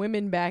bringing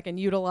women back and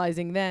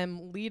utilizing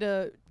them.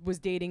 Lita was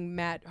dating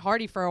Matt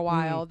Hardy for a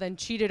while, then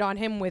cheated on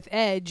him with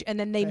Edge, and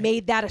then they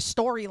made that a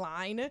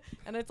storyline.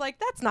 And it's like,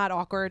 that's not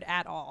awkward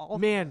at all.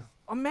 Man,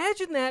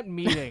 imagine that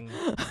meeting.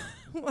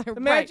 Right.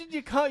 Imagine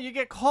you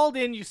get called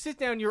in, you sit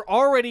down, you're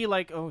already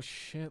like, oh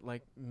shit,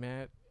 like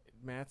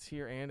Matt's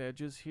here and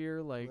Edge is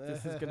here, like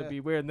this is gonna be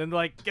weird. And then they're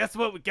like, guess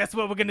what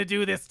we're gonna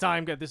do this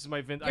time? God, this is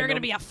my Vince. You're going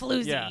to be a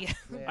floozy. Yeah.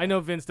 I know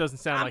Vince doesn't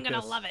sound I'm like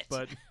gonna this, love it.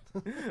 but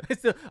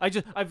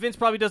Vince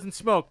probably doesn't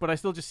smoke, but I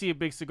still just see a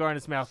big cigar in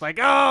his mouth, like,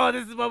 oh,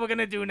 this is what we're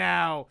gonna do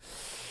now.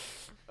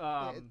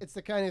 It's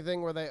the kind of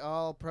thing where they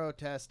all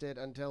protest it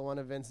until one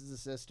of Vince's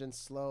assistants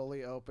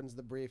slowly opens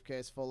the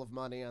briefcase full of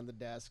money on the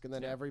desk, and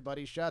then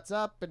everybody shuts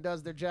up and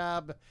does their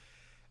job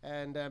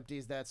and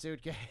empties that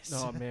suitcase.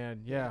 Oh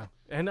man, yeah.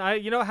 And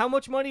how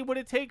much money would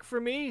it take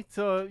for me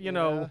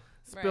to,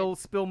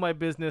 spill my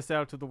business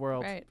out to the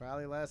world? Right.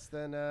 Probably less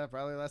than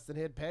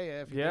he'd pay you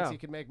if he Yeah. thinks he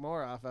could make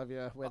more off of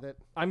you with it.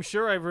 I'm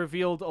sure I've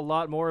revealed a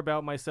lot more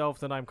about myself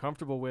than I'm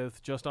comfortable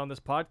with just on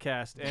this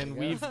podcast,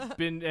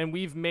 and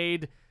we've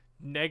made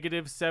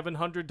negative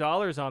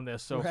 $700 on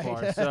this so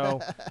far. So,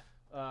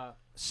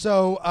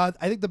 So I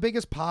think the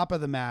biggest pop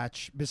of the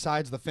match,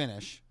 besides the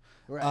finish,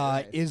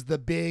 Right. is the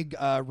big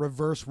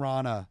reverse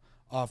Rana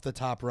off the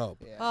top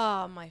rope. Yeah.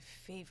 Oh, my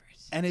favorite.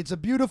 And it's a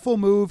beautiful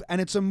move, and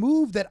it's a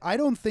move that I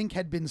don't think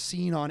had been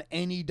seen on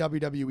any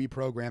WWE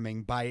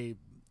programming by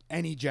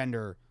any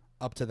gender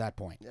up to that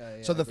point.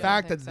 So the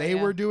fact think that so, they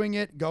yeah. were doing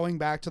it, going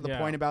back to the Yeah.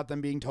 point about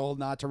them being told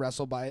not to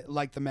wrestle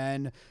like the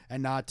men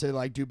and not to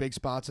like do big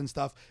spots and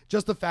stuff,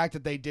 just the fact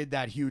that they did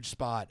that huge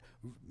spot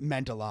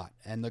meant a lot,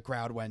 and the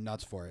crowd went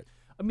nuts for it.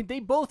 I mean, they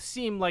both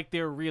seem like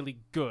they're really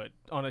good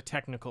on a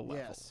technical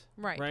level. Yes.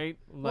 Right. Right?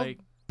 Well, Like,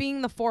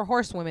 being the four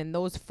horsewomen,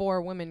 those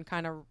four women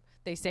kind of,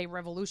 they say,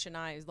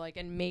 revolutionized,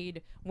 and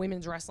made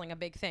women's wrestling a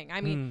big thing. I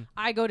mean,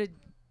 I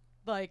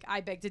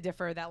beg to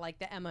differ that,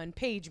 the Emma and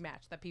Paige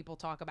match that people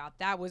talk about,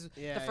 that was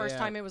Yeah, the first yeah.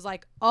 time it was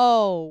like,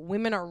 oh,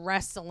 women are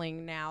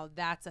wrestling now.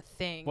 That's a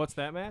thing. what's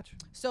that match?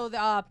 So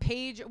the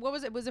Paige, what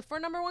was it? Was it for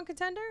number one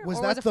contender? Was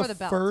or that was it for the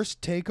belt?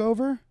 first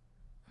takeover?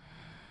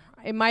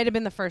 It might have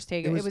been the first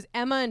takeover. It was- was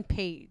Emma and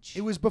Paige.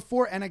 It was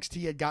before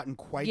NXT had gotten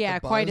quite Yeah, the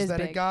buzz quite as that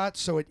big. it got,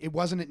 so it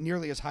wasn't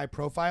nearly as high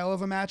profile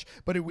of a match,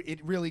 but it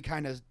really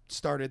kind of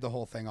started the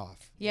whole thing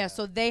off. Yeah,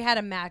 so they had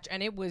a match,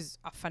 and it was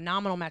a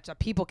phenomenal match that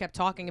people kept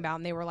talking about,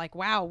 and they were like,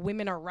 wow,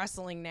 women are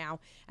wrestling now.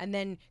 And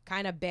then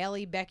kind of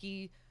Bayley,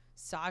 Becky,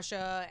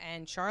 Sasha,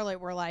 and Charlotte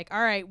were like,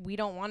 all right, we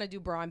don't want to do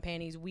bra and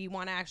panties. We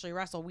want to actually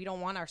wrestle. We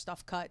don't want our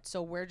stuff cut,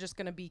 so we're just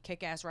going to be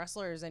kick-ass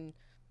wrestlers, and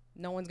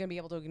no one's going to be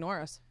able to ignore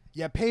us.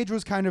 Yeah, Paige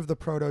was kind of the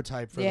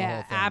prototype for the whole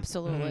Yeah, thing.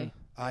 absolutely.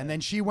 And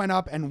then she went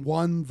up and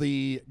won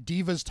the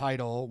Divas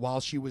title while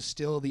she was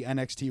still the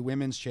NXT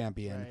Women's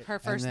Champion. Right. Her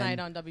first then- night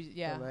on on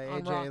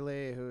AJ Raw.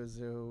 Lee,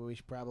 who we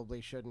probably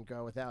shouldn't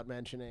go without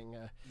mentioning,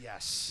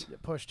 Yes.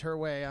 pushed her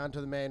way onto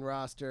the main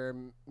roster.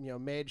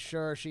 Made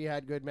sure she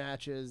had good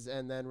matches,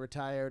 and then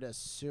retired as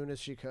soon as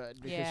she could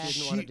because Yeah. she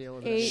didn't want to deal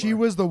with it. She- She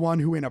anymore. was the one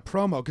who, in a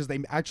promo, because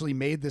they actually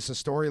made this a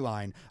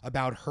storyline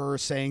about her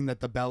saying that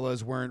the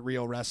Bellas weren't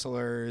real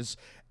wrestlers.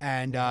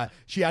 And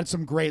she had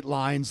some great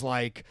lines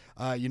like,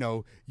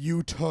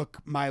 you took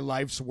my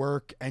life's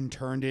work and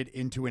turned it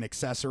into an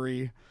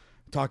accessory,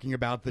 talking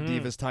about the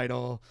Divas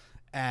title.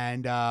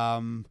 And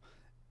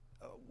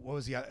what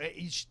was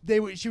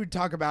she would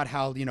talk about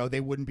how, they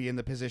wouldn't be in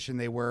the position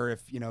they were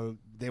if,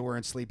 they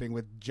weren't sleeping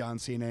with John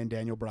Cena and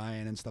Daniel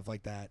Bryan and stuff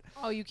like that.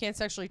 Oh, you can't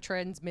sexually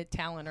transmit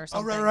talent or Oh,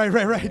 something.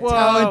 right. Whoa.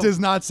 Talent is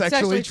not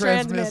sexually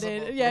transmissible.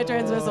 transmitted. Yeah,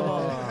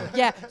 transmissible.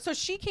 Yeah, so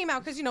she came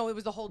out because, it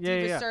was the whole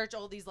diva Yeah. search,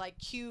 all these like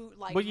cute,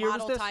 like What year was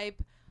model this?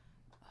 type.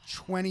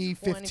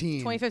 2015.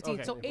 2015.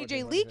 Okay. So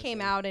AJ Lee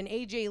came out, and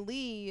AJ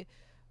Lee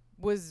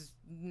was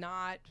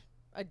not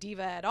a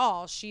diva at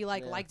all. She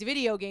liked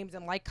video games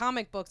and liked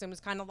comic books and was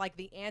kind of like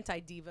the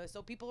anti-diva.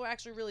 So people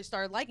actually really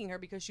started liking her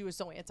because she was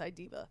so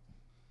anti-diva.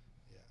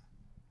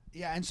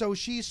 Yeah, and so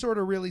she sort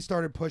of really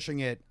started pushing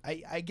it.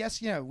 I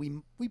guess,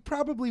 we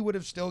probably would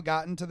have still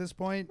gotten to this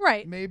point,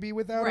 Right. maybe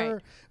without Right.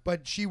 her,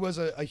 but she was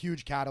a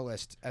huge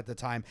catalyst at the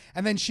time.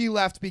 And then she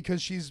left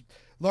because she's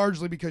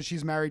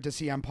married to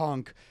CM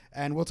Punk,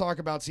 and we'll talk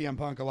about CM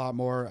Punk a lot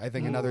more, I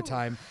think, another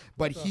time.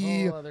 But That's a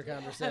whole other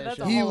conversation. That's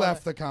a he whole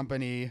left the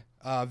company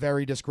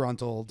very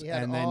disgruntled, He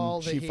had and then all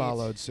the she heat.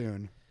 followed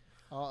soon.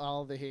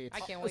 all the heat.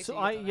 I can't wait So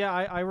to get to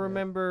that. I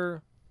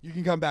remember You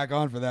can come back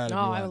on for that. if Oh,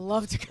 you I want. would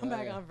love to come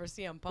back yeah. on for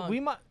CM Punk.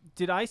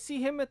 did I see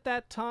him at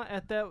that time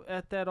at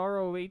that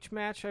ROH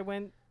match I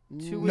went to?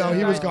 No, with he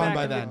you was guys gone back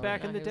by in the- then.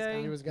 Back No, in the he was day.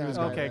 gone. He was gone. was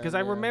by gone. Okay, because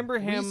then, I remember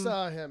him. We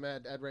saw him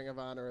at Ring of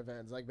Honor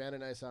events. Like Ben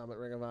and I saw him at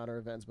Ring of Honor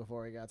events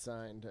before he got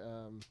signed.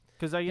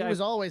 Because He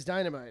was always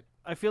Dynamite.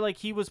 I feel like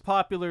he was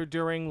popular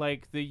during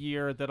like the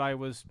year that I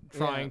was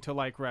trying Yeah. to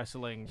like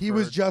wrestling. He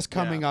was just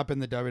coming up in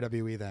the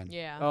WWE then.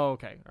 Yeah. Oh,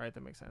 okay. All right,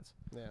 that makes sense.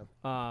 Yeah.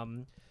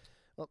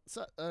 Well,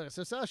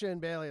 So Sasha and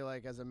Bailey,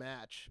 like, as a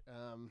match,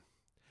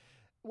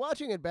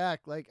 watching it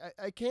back, like,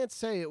 I can't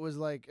say it was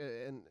like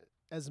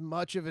as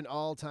much of an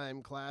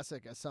all-time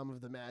classic as some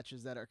of the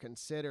matches that are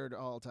considered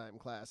all-time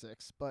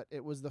classics, but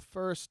it was the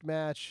first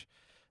match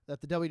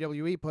that the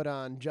WWE put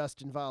on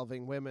just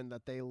involving women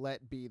that they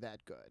let be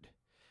that good.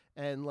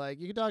 And, like,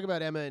 you could talk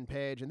about Emma and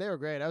Paige, and they were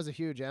great. I was a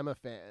huge Emma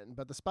fan,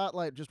 but the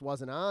spotlight just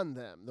wasn't on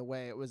them the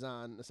way it was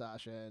on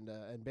Sasha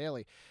and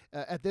Bailey.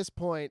 At this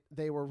point,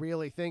 they were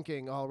really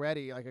thinking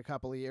already, like, a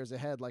couple of years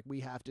ahead, like, we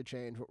have to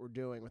change what we're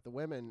doing with the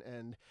women.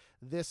 And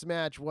this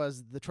match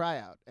was the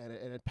tryout, and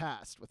it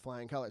passed with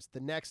flying colors. The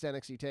next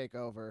NXT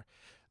TakeOver,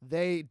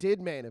 they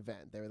did main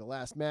event. They were the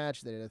last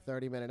match. They did a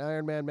 30-minute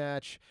Iron Man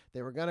match.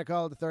 They were going to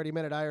call it the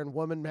 30-minute Iron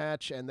Woman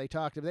match, and they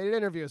did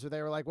interviews where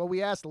they were like, well,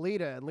 we asked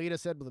Lita, and Lita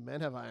said, well, the men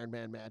have Iron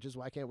Man matches.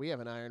 Why can't we have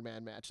an Iron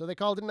Man match? So they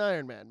called it an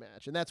Iron Man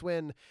match. And that's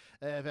when,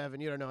 if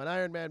Evan, you don't know, an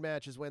Iron Man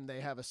match is when they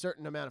have a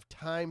certain amount of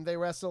time they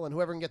wrestle, and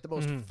whoever can get the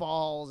most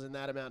falls in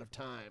that amount of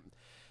time.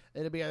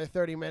 It'll be either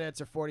 30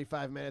 minutes or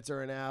 45 minutes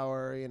or an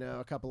hour.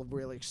 A couple of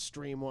really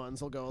extreme ones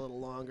will go a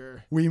little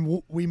longer.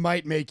 We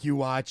might make you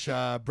watch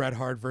Bret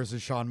Hart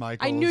versus Shawn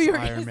Michaels. I knew you were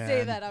Iron going to Man.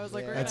 say that. I was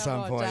like, Yeah. we're At gonna some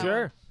watch point. that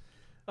sure.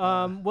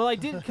 one. Well, I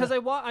did because I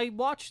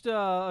watched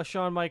a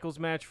Shawn Michaels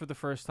match for the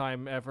first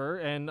time ever,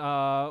 and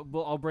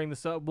I'll bring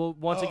this up. We'll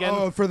once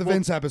again for the we'll-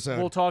 Vince episode.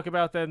 We'll talk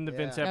about that in the Yeah.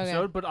 Vince Okay.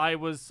 episode. But I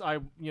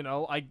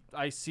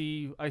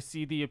see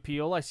the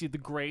appeal. I see the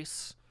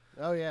grace.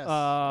 Oh,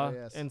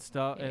 yes. And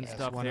stuff Yes,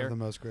 stuff one there. of the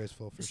most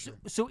graceful for So, sure.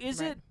 so is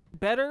Right. it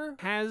better?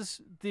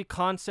 Has the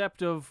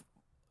concept of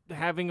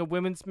having a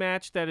women's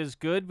match that is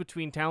good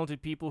between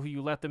talented people who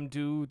you let them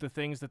do the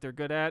things that they're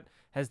good at,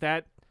 has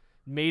that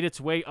made its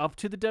way up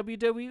to the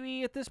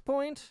WWE at this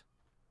point?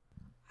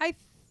 I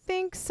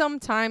think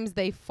sometimes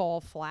they fall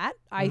flat.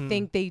 I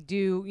think they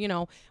do,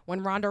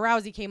 when Ronda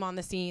Rousey came on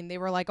the scene, they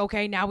were like,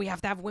 okay, now we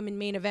have to have women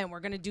main event. We're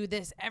going to do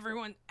this.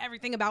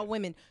 Everything about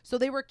women. So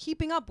they were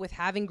keeping up with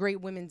having great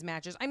women's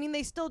matches. I mean,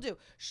 they still do.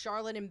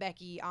 Charlotte and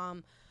Becky,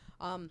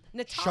 Natalya.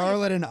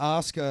 Charlotte and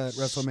Asuka at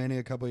WrestleMania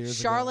a couple years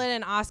ago. Charlotte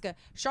and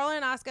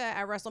Asuka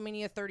at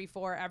WrestleMania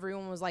 34,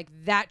 everyone was like,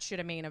 that should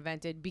have main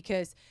evented,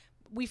 because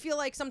we feel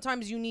like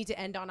sometimes you need to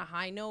end on a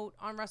high note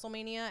on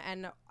WrestleMania,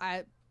 and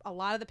a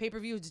lot of the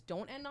pay-per-views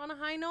don't end on a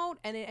high note,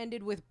 and it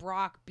ended with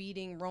Brock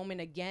beating Roman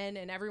again,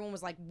 and everyone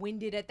was like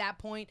winded at that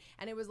point,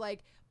 and it was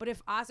like, but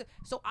if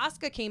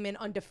Asuka came in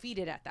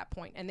undefeated at that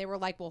point, and they were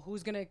like, well,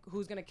 who's gonna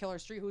kill her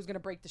streak? Who's gonna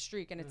break the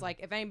streak? And it's like,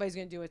 if anybody's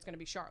gonna do it, it's gonna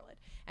be Charlotte.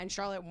 And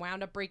Charlotte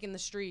wound up breaking the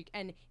streak,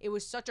 and it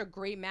was such a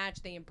great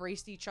match. They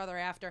embraced each other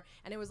after,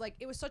 and it was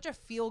such a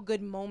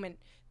feel-good moment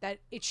that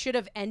it should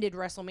have ended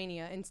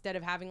WrestleMania instead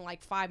of having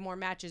like 5 more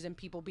matches and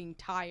people being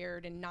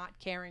tired and not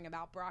caring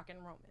about Brock and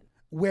Roman.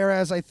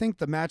 Whereas I think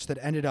the match that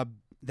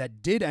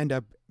did end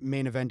up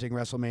main eventing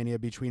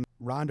WrestleMania between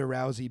Ronda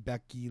Rousey,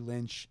 Becky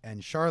Lynch,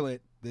 and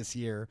Charlotte this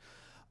year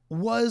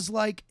was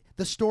like,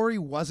 the story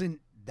wasn't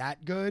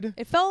that good.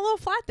 It fell a little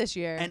flat this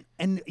year.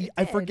 And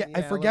I did. forget Yeah,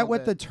 a forget little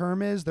what the bit.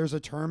 term is. There's a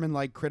term in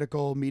like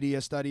critical media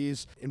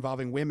studies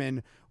involving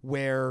women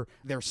where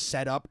they're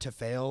set up to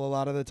fail a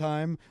lot of the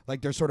time.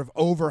 Like they're sort of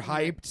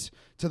overhyped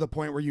to the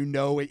point where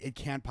it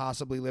can't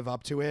possibly live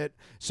up to it.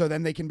 So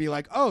then they can be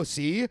like, oh,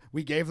 see,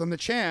 we gave them the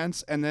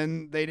chance, and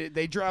then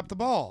they dropped the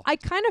ball. I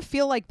kind of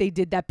feel like they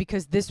did that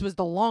because this was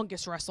the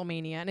longest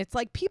WrestleMania, and it's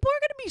like people are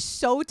going to be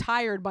so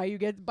tired by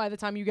the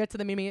time you get to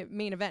the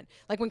main event.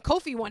 Like when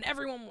Kofi won,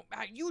 everyone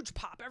a huge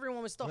pop.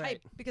 Everyone was still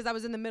Right. hyped because I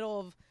was in the middle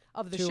of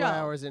of the 2 show.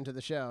 hours into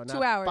the show, not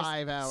 2 hours.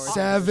 5 hours.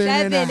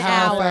 7.5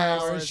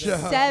 hours. hour show.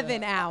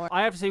 7 hours.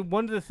 I have to say,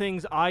 one of the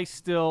things I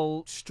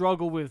still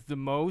struggle with the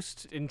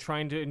most in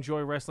trying to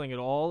enjoy wrestling at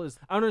all is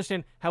I don't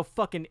understand how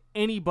fucking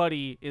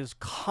anybody is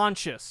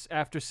conscious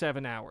after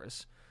 7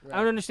 hours. I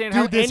don't understand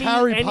how Dude, this any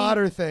Harry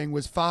Potter thing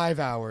was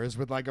 5 hours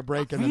with like a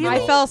break in the Really?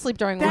 middle. I fell asleep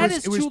during That one.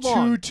 is it was too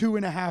long.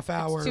 2.5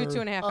 hours. Two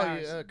and a half Oh,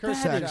 hours.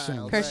 Cursed That is-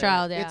 Child. Cursed right.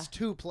 Child, yeah. It's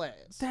 2 plays.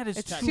 That is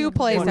It's too 2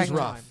 plays much It was technically.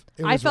 time. rough.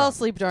 It I was fell rough.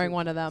 asleep during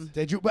one of them.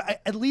 Did you?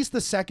 But at least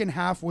the second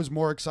half was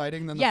more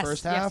exciting than the Yes,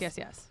 first half.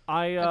 yes.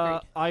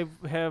 I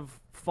have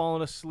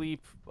fallen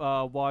asleep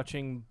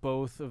watching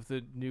both of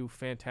the new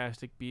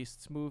Fantastic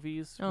Beasts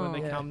movies when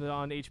they Oh. come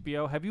on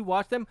HBO. Have you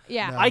watched them?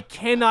 Yeah. No. I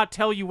cannot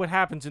tell you what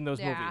happens in those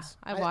Yeah, movies.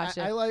 I watched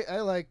it.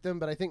 I like them,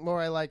 but I think more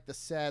I like the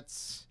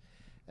sets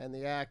and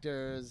the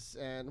actors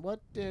and what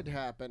did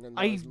happen in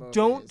I those movies.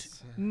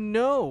 don't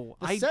know.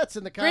 The I sets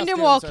and the costumes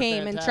Grindelwald are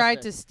came and tried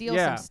to fantastic. steal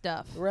Yeah. some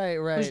stuff. Right. It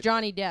was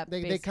Johnny Depp.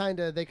 They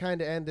basically.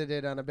 kind of ended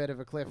it on a bit of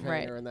a cliffhanger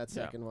Right. in that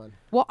second one.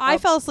 Well, I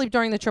fell asleep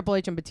during the Triple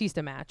H and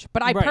Batista match,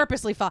 but I Right.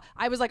 purposely fell.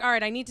 I was like, all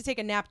right, I need to take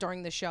a nap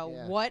during the show.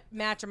 Yeah. What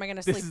match am I going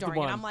to This sleep is the during?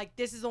 And one. I'm like,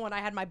 this is the one. I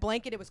had my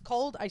blanket. It was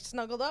cold. I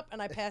snuggled up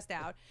and I passed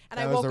out. And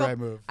That I was woke the up. right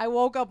move. I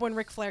woke up when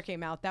Ric Flair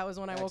came out. That was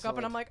when I woke up,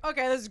 and Excellent. I'm like,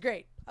 okay, this is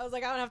great. I was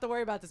like, I don't have to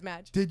worry about this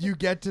match. Did you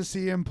get to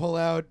see him pull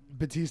out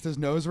Batista's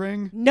nose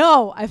ring?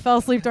 No, I fell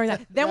asleep during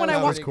that. Then when That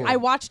I was watched, cool. I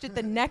watched it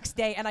the next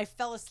day, and I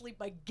fell asleep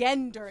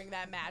again during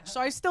that match.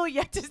 So I still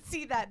yet to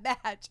see that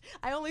match.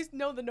 I only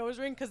know the nose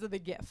ring because of the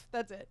GIF.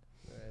 That's it.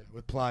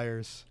 With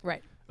pliers.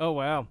 Right. Oh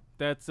wow,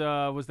 that's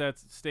was that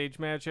stage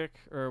magic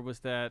or was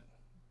that?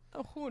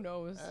 Oh, who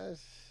knows?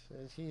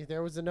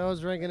 There was a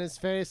nose ring in his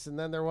face, and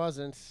then there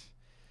wasn't.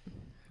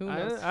 Who I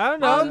knows? don't know.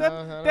 I don't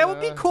That, know. that would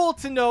be cool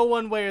to know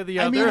one way or the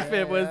I other mean, if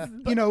it was.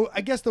 You know,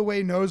 I guess the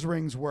way nose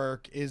rings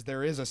work is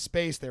there is a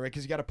space there, right?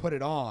 Because you got to put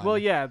it on. Well,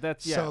 yeah,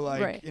 that's yeah. So,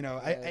 like, Right. you know,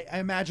 I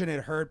imagine it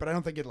hurt, but I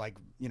don't think it, like,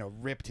 you know,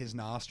 ripped his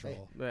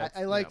nostril. That's-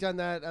 I liked yeah.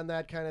 on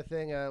that kind of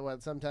thing.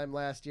 Sometime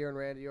last year, when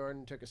Randy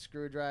Orton took a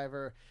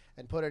screwdriver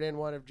and put it in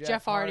one of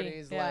Jeff Hardy,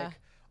 Hardy's yeah. like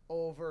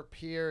over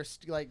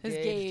pierced like His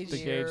gauged gauge. The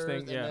gauge ears,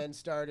 thing, yeah. and then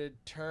started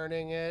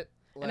turning it.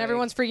 And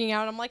everyone's freaking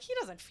out. I'm like, he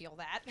doesn't feel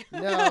that.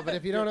 no, but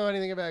if you don't know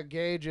anything about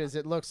gauges,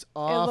 it looks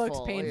awful. looks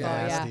painful,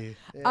 yeah. Nasty.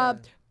 Yeah.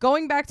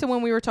 Going back to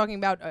when we were talking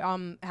about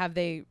have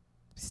they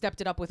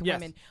stepped it up with Yes.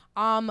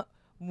 women?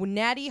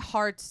 Natty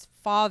Hart's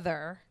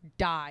father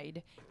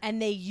died, and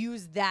they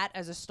used that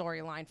as a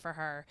storyline for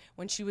her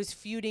when she was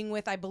feuding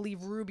with, I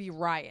believe, Ruby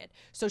Riott.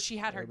 So she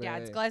had her Ruby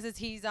dad's Riott. glasses.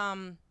 He's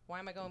why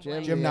am I going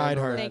blank? Jim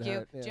Neidhart. Thank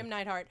you, yeah. Jim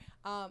Neidhart.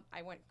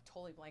 I went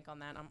totally blank on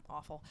that. I'm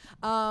awful.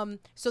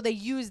 So they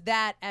used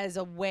that as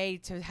a way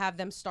to have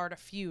them start a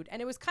feud,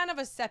 and it was kind of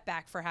a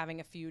setback for having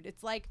a feud.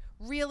 It's like,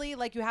 really,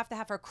 like, you have to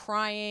have her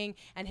crying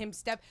and him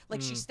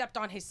she stepped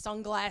on his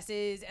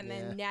sunglasses, and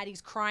then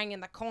Natty's crying in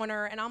the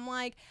corner, and I'm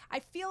like, I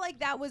feel like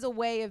that was a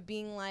way of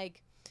being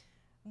like,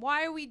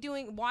 why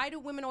do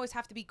women always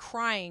have to be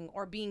crying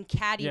or being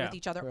catty Yeah. with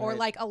each other? Or Right.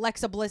 like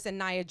Alexa Bliss and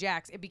Nia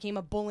Jax, it became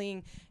a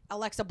bullying.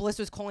 Alexa Bliss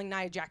was calling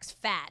Nia Jax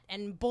fat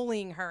and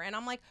bullying her. And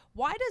I'm like,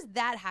 why does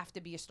that have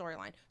to be a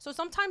storyline? So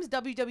sometimes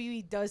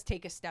WWE does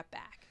take a step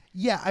back.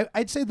 Yeah,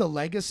 I'd say the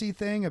legacy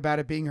thing about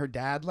it being her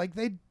dad, like,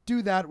 they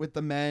do that with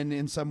the men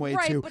in some way,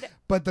 Right, too.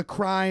 but The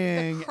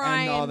crying,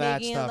 crying and all and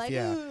that making it stuff, like,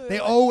 yeah. "Ugh." They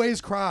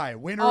always cry,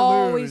 win or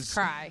Always lose.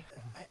 cry.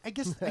 I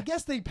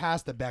guess they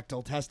passed the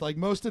Bechdel test. Like,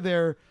 most of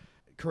their,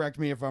 correct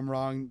me if I'm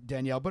wrong,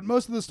 Danielle, but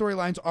most of the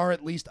storylines are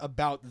at least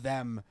about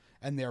them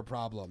and their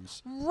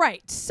problems.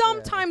 Right.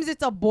 Sometimes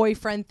it's a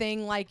boyfriend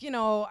thing. Like, you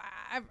know,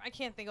 I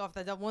can't think off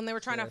the top. When they were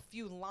trying to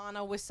feud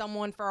Lana with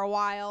someone for a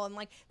while. And,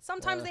 like,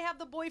 sometimes they have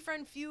the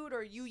boyfriend feud,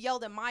 or you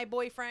yelled at my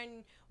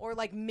boyfriend, or,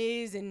 like,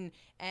 Miz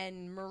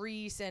and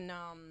Maurice and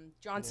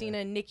John Cena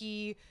and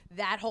Nikki.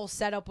 That whole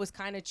setup was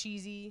kind of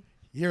cheesy.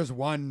 Here's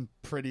one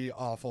pretty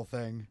awful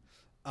thing.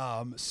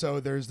 So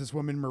there's this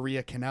woman,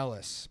 Maria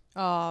Kanellis,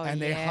 Oh, and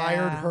they yeah.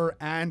 hired her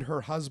and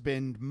her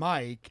husband,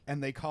 Mike,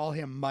 and they call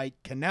him Mike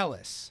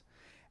Kanellis,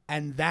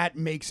 and that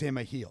makes him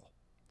a heel.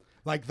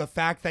 Like, the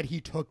fact that he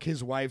took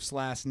his wife's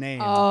last name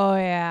Oh,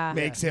 yeah.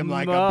 makes him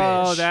like a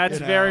bitch. Oh, that's you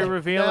know? very Now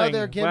revealing.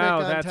 their gimmick wow,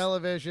 on that's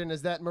television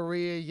is that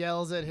Maria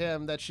yells at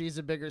him that she's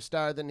a bigger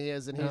star than he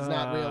is, and he's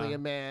not really a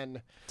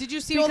man. Did you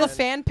see all the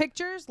fan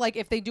pictures? Like,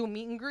 if they do a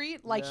meet and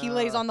greet, like, he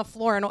lays No. on the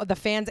floor, and all the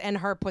fans and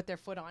her put their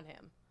foot on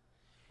him.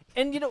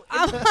 and you know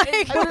I'm and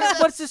like-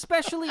 what's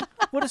especially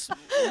what is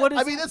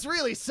I mean, that's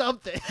really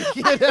something.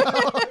 You know?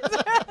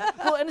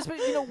 well, and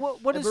especially, you know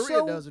what And is Maria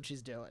so knows what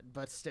she's doing,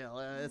 but still,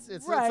 it's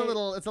Right. a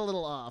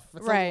little off.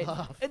 It's Right. a little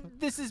off. and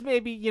this is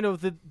maybe, you know,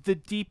 the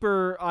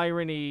deeper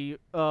irony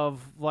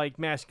of, like,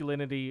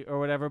 masculinity or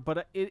whatever,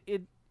 but it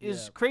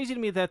is Yeah. crazy to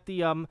me that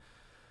the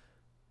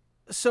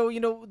so, you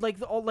know, like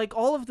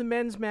all of the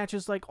men's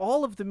matches, like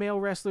all of the male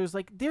wrestlers,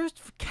 like, they're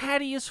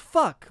catty as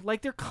fuck.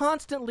 Like, they're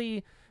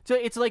constantly, so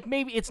it's like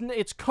maybe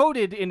it's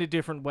coded in a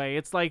different way.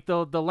 It's like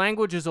the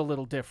language is a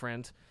little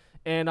different,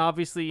 And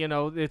obviously,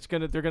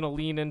 they're gonna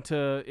lean into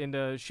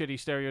shitty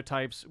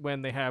stereotypes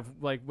when they have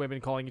like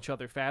women calling each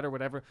other fat or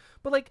whatever.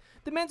 But like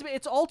the men's,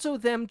 it's also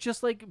them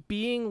just like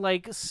being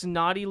like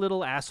snotty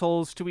little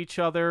assholes to each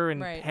other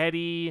and Right.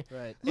 petty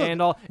Right.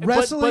 and all.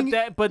 wrestling-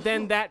 but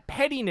then that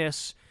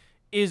pettiness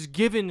is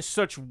given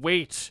such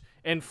weight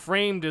and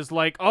framed as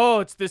like,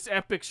 oh, it's this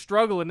epic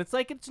struggle, and it's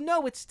like it's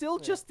still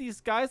just these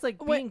guys like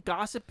being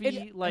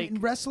gossipy, like.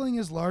 And wrestling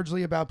is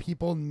largely about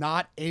people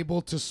not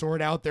able to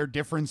sort out their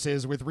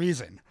differences with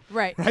reason.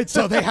 Right. Right?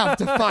 So they have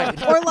to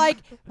fight. Or like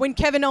when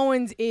Kevin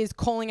Owens is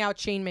calling out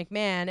Shane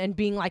McMahon and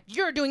being like,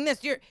 "You're doing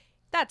this.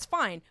 That's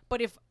fine."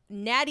 But if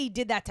Natty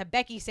did that to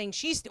Becky, saying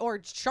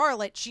or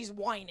Charlotte, she's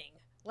whining.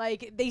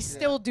 Like they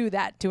still do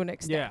that to an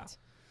extent. Yeah.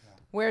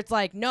 Where it's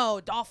like, no,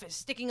 Dolph is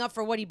sticking up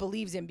for what he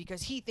believes in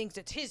because he thinks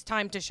it's his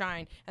time to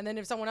shine. And then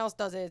if someone else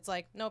does it, it's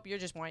like, nope, you're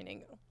just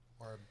whining.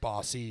 Or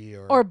bossy.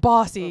 Or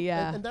bossy,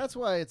 yeah. And that's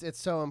why it's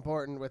so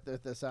important with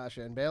the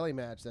Sasha and Bailey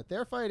match that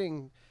they're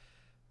fighting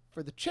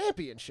for the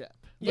championship.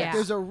 Like, Yeah.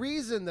 there's a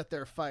reason that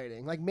they're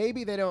fighting. Like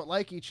maybe they don't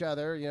like each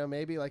other,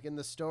 maybe like in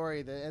the story,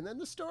 and then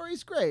the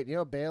story's great.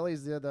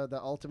 Bailey's the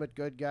ultimate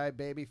good guy,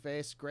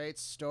 babyface, great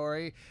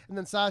story. And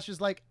then Sasha's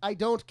like, I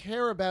don't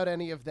care about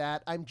any of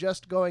that. I'm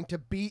just going to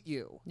beat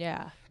you.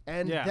 Yeah.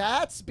 And Yeah.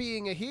 that's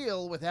being a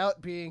heel without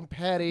being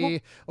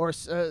petty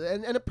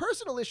and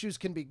personal issues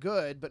can be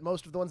good, but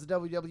most of the ones the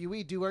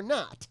WWE do are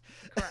not.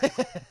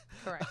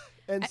 Correct.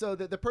 And so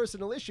the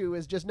personal issue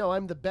is just, no,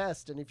 I'm the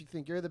best, and if you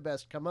think you're the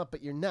best, come up,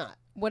 but you're not.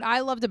 What I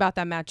loved about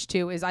that match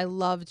too is I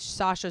loved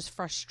Sasha's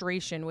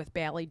frustration with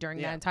Bailey during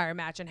Yeah. that entire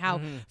match and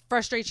how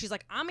frustrated she's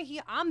like,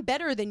 I'm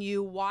better than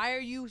you. Why are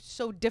you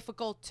so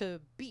difficult to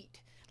beat?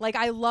 Like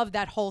I love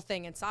that whole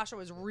thing, and Sasha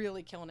was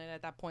really killing it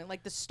at that point.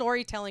 Like the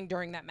storytelling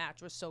during that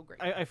match was so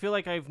great. I feel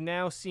like I've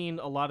now seen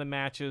a lot of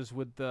matches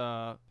with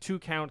the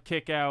 2-count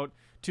kick out,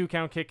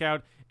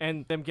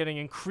 and them getting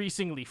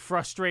increasingly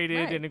frustrated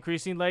Right. and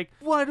increasing like,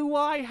 what do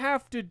I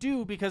have to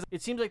do? Because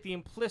it seems like the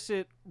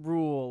implicit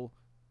rule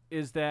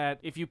is that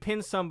if you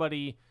pin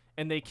somebody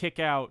and they kick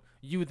out,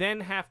 you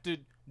then have to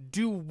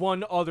do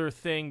one other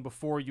thing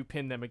before you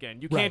pin them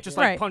again. You can't Right. just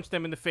like Right. punch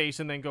them in the face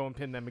and then go and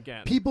pin them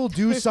again. People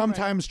do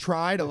sometimes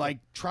try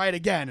it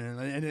again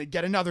and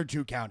get another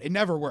 2 count. It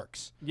never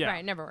works. Yeah.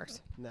 Right, never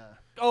works. Nah.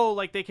 Oh,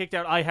 like they kicked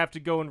out, I have to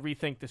go and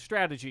rethink the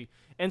strategy.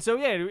 And so,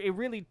 yeah, it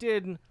really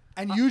did.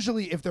 And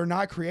usually if they're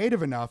not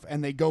creative enough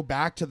and they go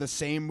back to the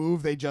same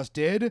move they just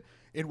did,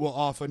 it will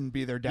often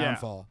be their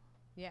downfall.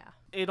 Yeah.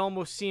 It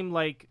almost seemed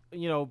like,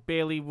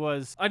 Bailey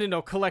was, I don't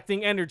know,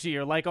 collecting energy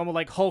or like almost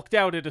like hulked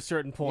out at a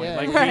certain point. Yeah.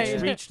 Like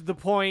Right. reached the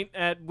point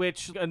at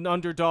which an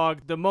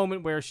underdog, the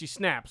moment where she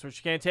snaps, where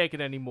she can't take it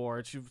anymore.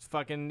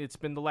 It's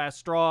been the last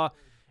straw.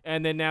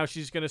 And then now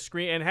she's going to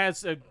scream and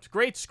has a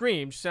great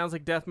scream. She sounds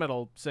like death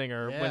metal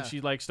singer Yeah. when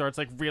she like starts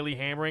like really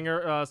hammering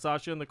her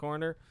Sasha in the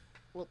corner.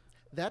 Well,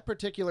 that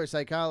particular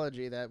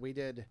psychology that we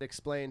did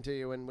explain to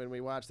you when we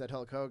watched that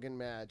Hulk Hogan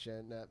match,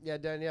 and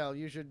Danielle,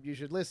 you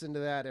should listen to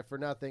that if for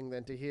nothing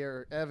than to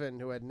hear Evan,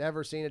 who had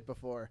never seen it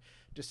before,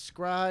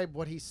 describe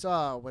what he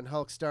saw when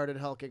Hulk started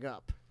hulking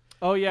up.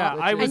 Oh yeah,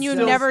 I was. And you've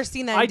still- never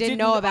seen that and didn't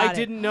know about I it.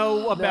 didn't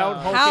know about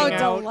No. hulking How out.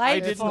 I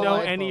delightful. didn't know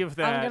any of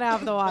that. I'm gonna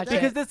have to watch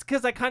Because it.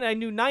 Because I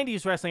knew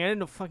 90s wrestling. I didn't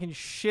know fucking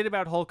shit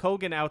about Hulk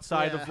Hogan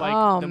outside Yeah. of like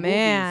Oh, the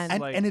man.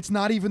 movies. And it's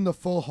not even the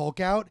full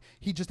Hulk out.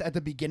 He just, at the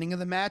beginning of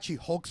the match, he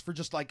hulks for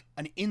just like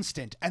an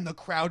instant and the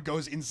crowd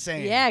goes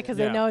insane. Yeah, because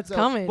Yeah. they know it's So-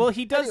 coming. well,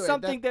 he does Anyway,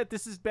 something that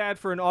this is bad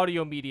for an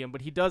audio medium, but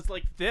he does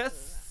like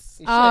this.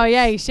 He oh shakes.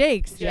 yeah, he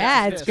shakes.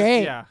 Yeah, yes, it's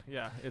great.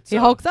 Yeah. It's He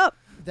hulks up.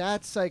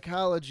 That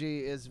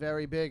psychology is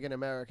very big in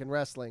American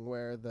wrestling,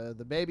 where the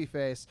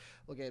babyface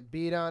will get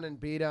beat on and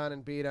beat on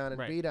and beat on and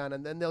Right. beat on,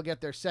 and then they'll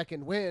get their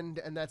second wind,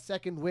 and that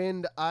second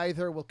wind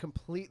either will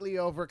completely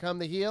overcome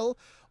the heel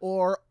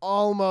or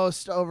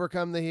almost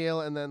overcome the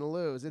heel and then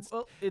lose.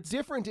 It's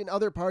different in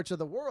other parts of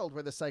the world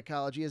where the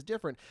psychology is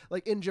different.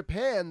 Like in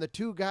Japan, the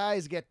two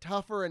guys get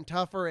tougher and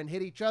tougher and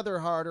hit each other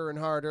harder and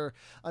harder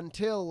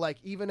until, like,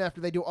 even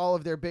after they do all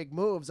of their big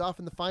moves,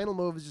 often the final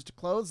move is just a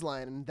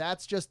clothesline, and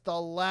that's just the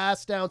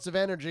last ounce of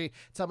energy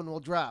someone will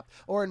drop.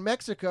 Or in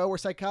Mexico, where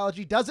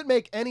psychology doesn't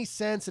make any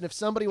sense, and if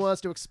somebody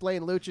wants to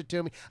explain lucha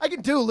to me, I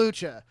can do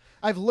lucha.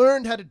 I've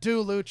learned how to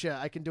do lucha.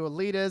 I can do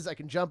Alitas. I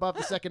can jump off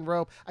the second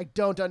rope. I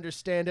don't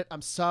understand it.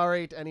 I'm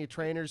sorry to any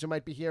trainers who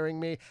might be hearing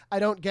me. I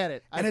don't get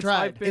it. I've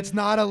tried. It's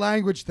not a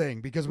language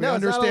thing because we No,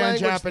 it's not a understand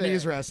language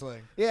Japanese thing.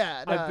 wrestling.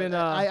 Yeah, I've been,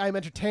 I'm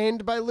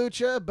entertained by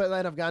lucha, but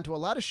then I've gone to a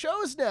lot of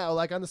shows now,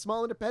 like on the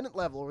small independent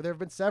level, where there have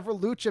been several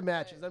lucha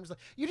matches. I'm just like,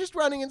 you're just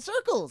running in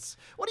circles.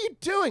 What are you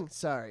doing?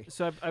 Sorry.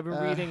 So I've been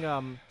reading.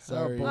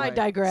 Sorry. boy. I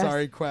digress.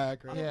 Sorry, Quack.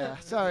 Yeah,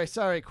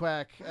 sorry,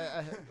 Quack.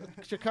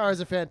 Shikara's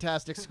a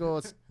fantastic school.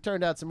 It's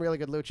turned out some really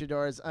good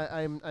luchadors.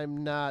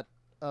 I'm not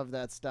of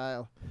that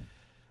style.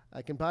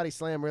 I can body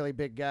slam really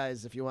big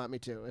guys if you want me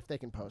to, if they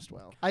can post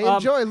well. I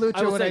enjoy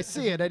lucha will when say- I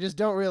see it. I just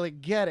don't really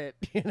get it,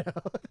 you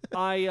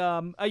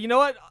know. You know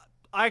what?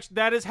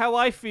 That is how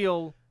I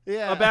feel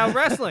Yeah. about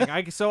wrestling.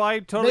 So I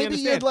totally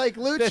Maybe understand. you'd like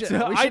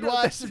Lucha. We I should don't-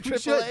 watch some we Triple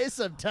should. A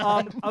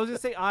sometime. I was gonna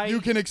say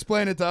You can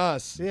explain it to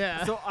us.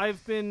 yeah. So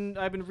I've been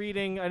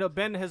reading. I know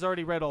Ben has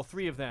already read all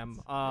 3 of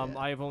them.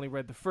 I have only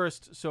read the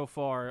first so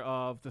far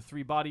of the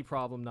 3 Body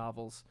Problem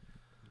novels.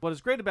 What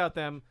is great about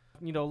them,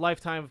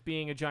 lifetime of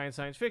being a giant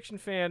science fiction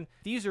fan,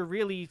 these are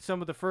really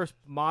some of the first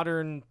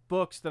modern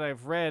books that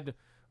I've read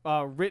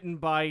written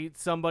by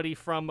somebody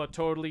from a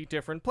totally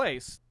different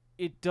place.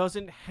 It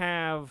doesn't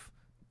have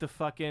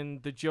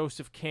the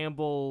Joseph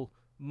Campbell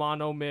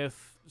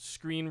monomyth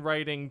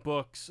screenwriting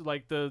books,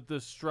 like the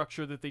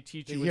structure that they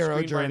teach The you in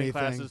hero journey screenwriting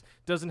classes. thing.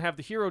 Doesn't have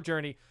the hero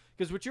journey.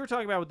 Because what you were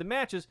talking about with the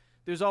matches,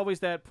 there's always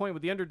that point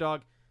with the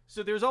underdog.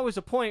 So there's always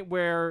a point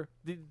where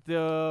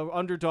the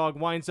underdog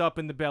winds up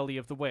in the belly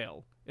of the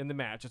whale in the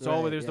match. It's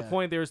always there's the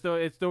point. There's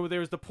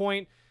the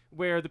point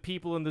where the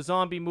people in the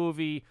zombie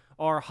movie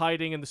are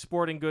hiding in the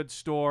sporting goods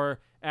store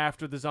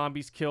after the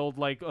zombies killed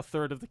like a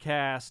third of the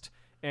cast,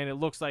 and it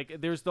looks like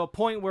there's the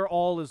point where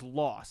all is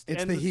lost.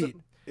 It's and the heat.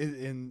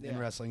 In Yeah.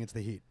 wrestling, it's the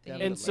heat.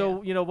 And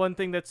so, one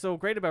thing that's so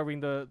great about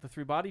reading the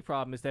 3 Body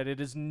Problem is that it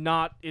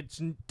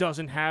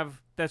doesn't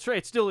have, that's right,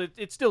 it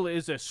still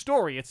is a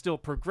story. It still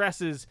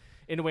progresses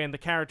in a way, and the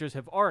characters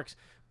have arcs,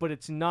 but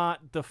it's not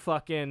it's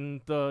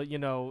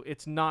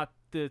not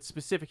the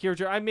specific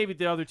hero. Maybe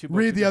the other 2 books.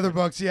 Read the other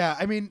books, yeah.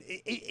 I mean,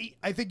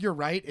 I think you're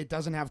right. It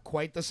doesn't have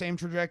quite the same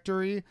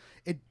trajectory.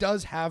 It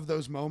does have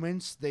those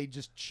moments. They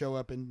just show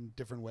up in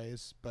different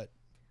ways, but...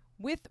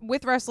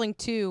 With wrestling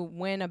too,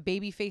 when a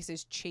babyface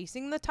is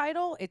chasing the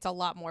title, it's a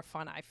lot more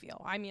fun, I feel.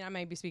 I mean, I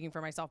might be speaking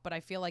for myself, but I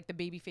feel like the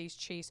babyface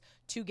chase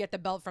to get the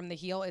belt from the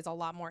heel is a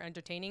lot more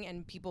entertaining,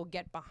 and people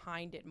get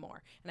behind it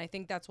more. And I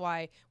think that's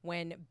why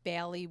when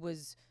Bayley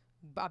was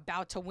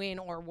about to win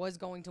or was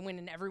going to win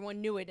and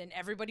everyone knew it and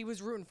everybody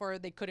was rooting for her,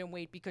 they couldn't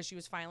wait because she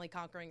was finally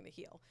conquering the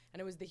heel.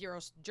 And it was the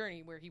hero's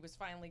journey where he was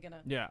finally going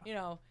to,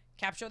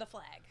 capture the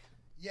flag.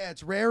 Yeah,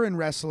 it's rare in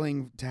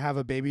wrestling to have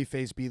a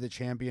babyface be the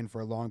champion for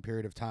a long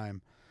period of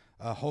time.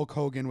 Hulk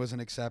Hogan was an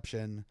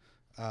exception.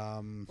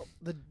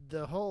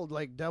 The whole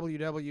like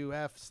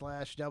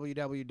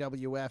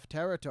WWF/WWF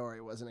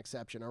territory was an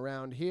exception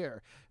around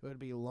here. It would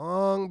be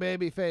long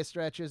babyface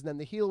stretches, and then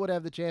the heel would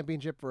have the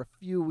championship for a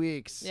few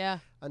weeks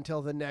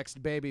until the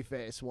next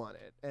babyface won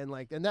it.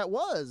 And that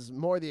was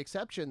more the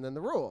exception than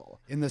the rule.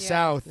 In the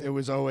South, it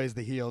was always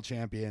the heel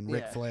champion,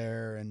 Ric Yeah.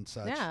 Flair and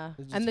such. Yeah,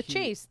 It's and the just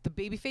huge. the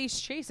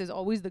babyface chase is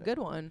always the good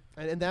one.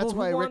 And that's Well, who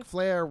why won? Ric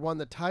Flair won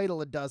the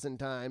title a dozen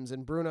times,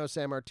 and Bruno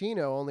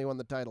Sammartino only won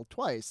the title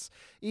twice.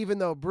 Even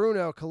though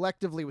Bruno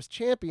collectively was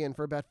champion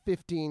for about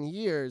 15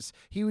 years,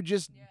 he would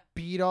just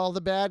beat all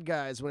the bad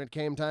guys when it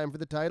came time for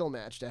the title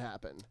match to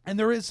happen. And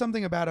there is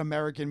something about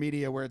American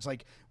media where it's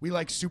like, we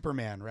like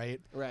Superman,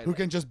 right? Right. Who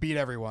can just beat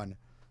everyone.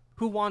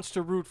 Who wants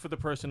to root for the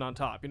person on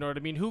top? You know what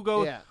I mean? Who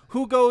goes Yeah.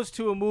 Who goes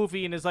to a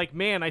movie and is like,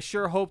 man, I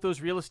sure hope those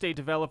real estate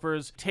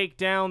developers take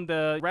down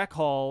the rec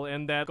hall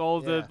and that all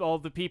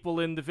the people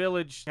in the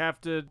village have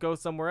to go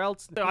somewhere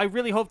else. I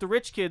really hope the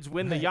rich kids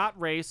win the yacht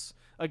race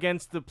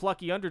against the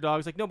plucky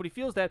underdogs. Like, nobody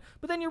feels that.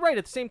 But then you're right.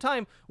 At the same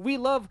time, we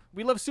love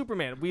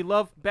Superman. We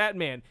love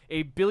Batman,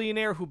 a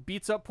billionaire who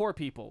beats up poor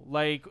people.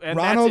 And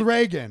Ronald that's it.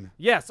 Reagan.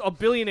 Yes, a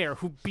billionaire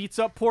who beats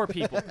up poor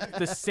people.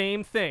 The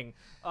same thing.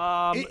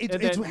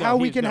 It's how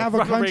we can have a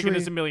Ronald Reagan country-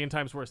 is a million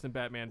times worse than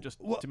Batman, just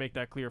to make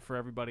that clear for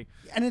everybody.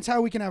 And it's how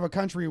we can have a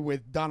country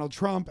with Donald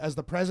Trump as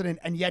the president,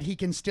 and yet he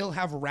can still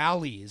have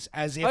rallies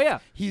as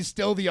if he's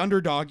still the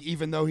underdog,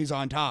 even though he's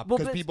on top, Well,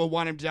 because that's- people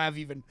want him to have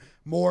even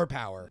more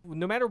power.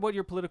 No matter what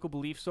your political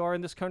beliefs are in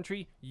this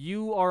country,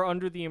 you are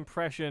under the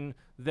impression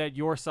that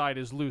your side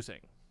is losing.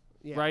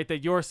 Yeah. Right,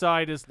 that your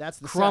side is That's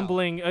the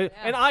crumbling,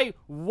 and I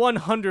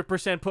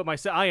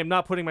 100% I am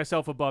not putting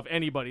myself above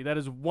anybody. That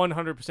is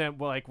 100%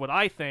 like what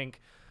I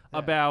think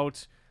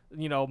about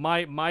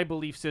my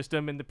belief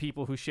system, and the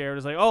people who share it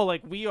is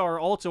like, we are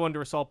also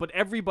under assault, but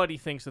everybody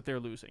thinks that they're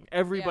losing.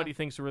 Everybody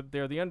thinks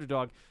they're the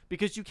underdog,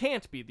 because you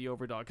can't be the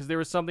overdog, because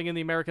there is something in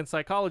the American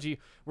psychology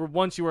where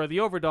once you are the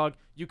overdog,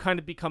 you kind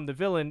of become the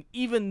villain,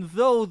 even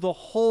though the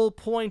whole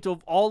point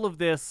of all of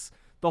this,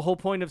 the whole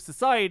point of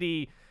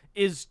society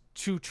is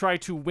to try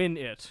to win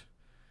it,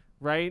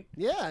 right?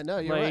 Yeah, no,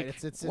 you're right.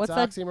 It's What's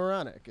that-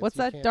 oxymoronic. What's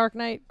You that can't- Dark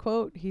Knight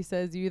quote? He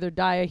says, "You either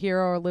die a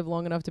hero or live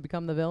long enough to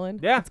become the villain."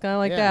 Yeah. It's kind of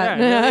like Yeah, that.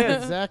 yeah,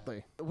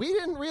 Exactly. We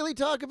didn't really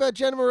talk about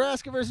Jenna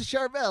Maraska versus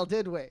Charvel,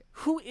 did we?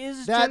 Who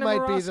is That Jenna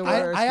might be Maraska? the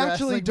worst. I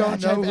actually wrestling don't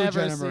match know I've who ever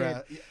Jenna seen.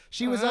 Maraska.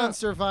 She was on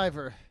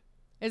Survivor.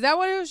 Is that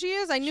what she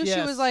is? I knew she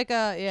Yes. was like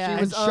a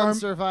She was And on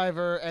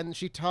Survivor, and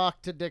she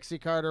talked to Dixie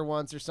Carter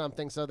once or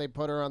something, so they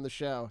put her on the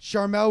show.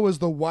 Charmel was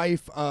the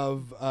wife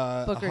of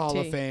Booker Hall T.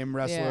 of Fame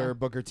wrestler Yeah.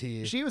 Booker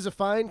T. She was a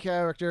fine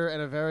character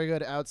and a very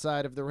good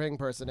outside of the ring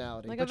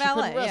personality. Like but a she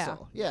couldn't valet, yeah.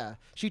 wrestle. Yeah.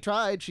 She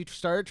tried. She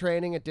started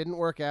training. It didn't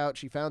work out.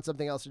 She found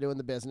something else to do in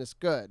the business.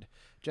 Good.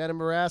 Jenna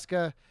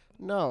Maraska,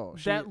 no.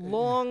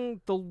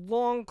 The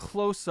long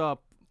close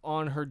up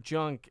on her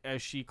junk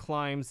as she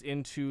climbs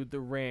into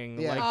the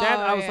ring, Yeah. like that.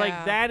 Oh, I was like,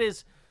 yeah.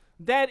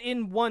 that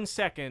in 1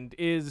 second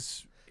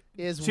is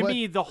is to what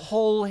me the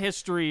whole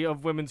history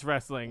of women's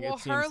wrestling. Well,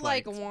 it seems her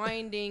like like.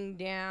 winding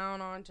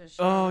down onto.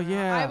 Oh, Shayna,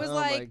 yeah. I was Oh,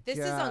 my like, this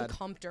is God.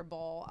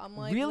 uncomfortable. I'm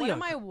like, Really what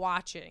am I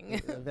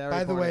watching? very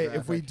By the way,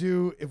 if we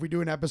pornographic.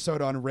 do an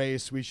episode on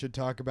race, we should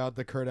talk about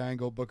the Kurt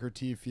Angle Booker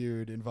T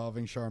feud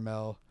involving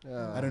Charmel.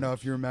 Oh. I don't know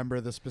if you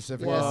remember the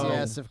specific. Yes, Whoa.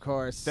 yes, of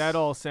course. That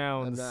all I'm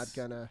sounds. not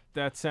gonna.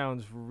 That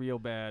sounds real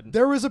bad.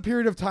 There was a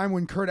period of time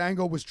when Kurt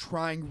Angle was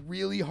trying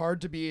really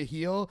hard to be a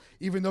heel,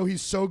 even though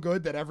he's so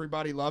good that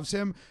everybody loves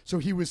him. So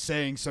he was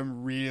saying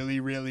some really,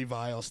 really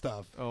vile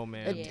stuff. Oh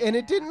man. And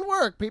it didn't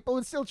work. People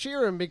would still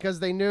cheer him because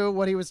they knew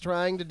what he was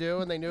trying to do,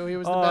 and they knew he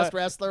was the best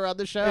wrestler on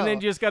the show. And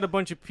then you just got a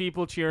bunch of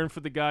people cheering for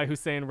the guy who's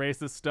saying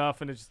racist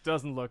stuff, and it just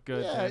doesn't look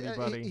good to yeah,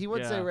 anybody. he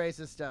would say Yeah.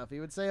 racist stuff. He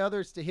would say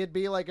others. He'd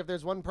be like, if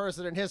there's one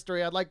person in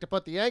history I'd like to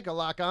put the ankle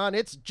lock on,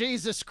 it's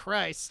Jesus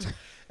Christ.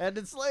 And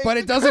it's like, But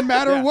it doesn't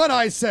matter Yeah. what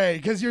I say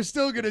because you're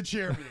still going to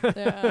cheer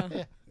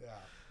me.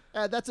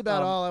 Yeah. That's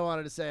about all I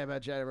wanted to say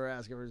about Jenna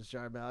Maraska versus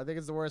Charmel. I think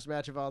it's the worst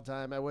match of all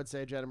time. I would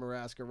say Jenna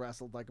Maraska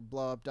wrestled like a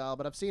blow-up doll,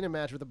 but I've seen a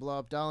match with a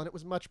blow-up doll, and it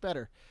was much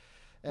better.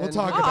 We'll And-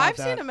 talk Oh, about I've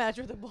that. seen a match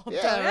with a blow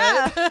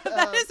Yeah, right? Yeah,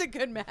 that is a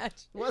good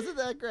match. Wasn't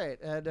that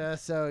great? And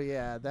so,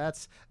 yeah,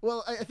 that's...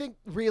 Well, I think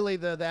really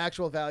the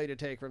actual value to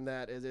take from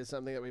that is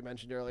something that we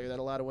mentioned earlier, that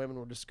a lot of women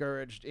were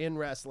discouraged in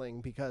wrestling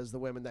because the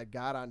women that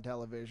got on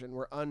television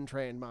were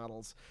untrained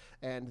models.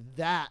 And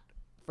that,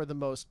 for the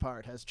most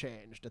part, has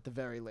changed, at the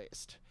very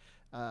least.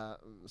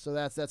 So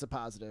that's a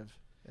positive.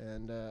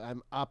 And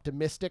I'm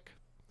optimistic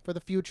for the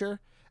future,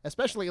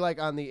 especially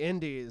like on the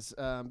indies,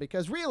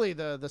 because really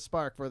the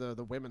spark for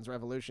the women's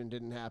revolution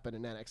didn't happen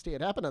in NXT. It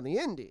happened on the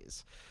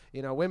indies.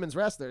 You know, women's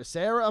wrestlers,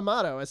 Sarah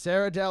Amato as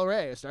Sarah Del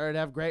Rey, started to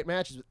have great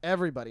matches with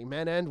everybody,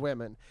 men and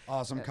women.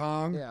 Awesome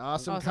Kong. Yeah,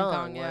 Awesome Awesome Kong,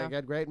 Kong, yeah. like,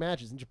 had great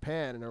matches in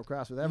Japan and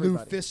across with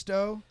everybody.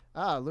 Lufisto.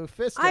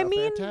 Lufisto, I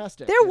mean,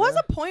 fantastic. there you was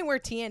know? a point where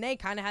TNA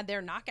kind of had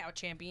their knockout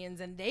champions,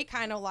 and they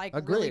kind of like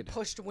really Agreed.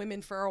 pushed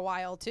women for a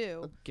while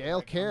too.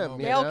 Gail Kim.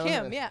 you Gail know?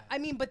 Kim, yeah. I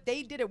mean, but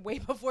they did it way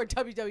before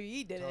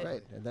WWE did it.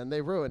 Right, and then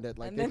they ruined it,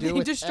 like And they then do they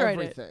with destroyed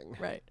everything. it.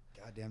 Right.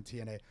 Goddamn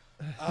TNA.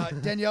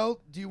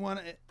 Danielle, do you want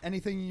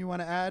anything you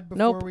want to add before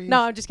Nope. we?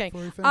 No, I'm just kidding.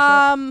 before we finish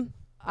up?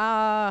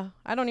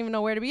 I don't even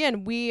know where to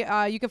begin.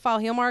 You can follow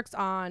Heel Marks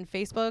on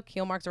Facebook,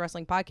 Heel Marks a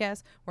Wrestling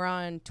Podcast. We're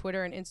on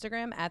Twitter and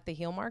Instagram at the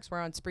Heel Marks.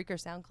 We're on Spreaker,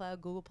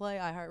 SoundCloud, Google Play,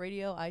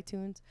 iHeartRadio,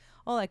 iTunes,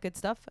 all that good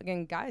stuff.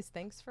 Again, guys,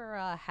 thanks for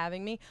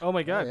having me. Oh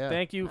my God! yeah.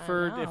 Thank you I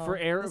for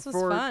know. This was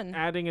for fun.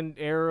 adding an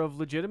air of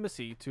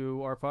legitimacy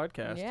to our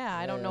podcast. Yeah,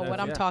 I don't Yeah, know what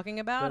that's- I'm yeah. talking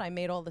about. That- I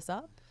made all this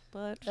up,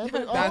 but All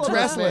That's of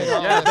us wrestling. made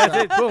all Yeah, this that's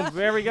up. it. Boom!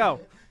 There we go.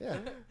 Yeah.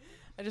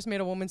 I just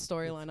made a woman's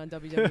storyline on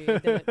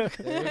WWE. Did it.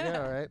 There you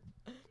go, right?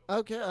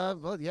 Okay,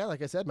 well, yeah,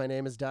 like I said, my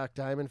name is Doc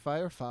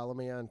Diamondfire. Follow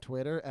me on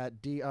Twitter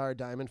at Dr.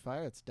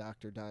 Diamondfire. It's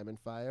Dr.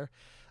 Diamondfire.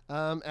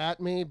 At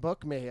me,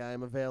 book me. I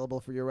am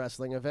available for your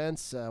wrestling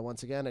events.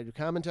 Once again, I do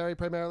commentary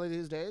primarily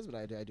these days, but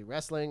I do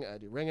wrestling, I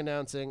do ring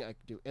announcing, I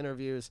do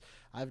interviews.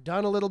 I've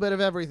done a little bit of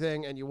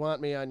everything, and you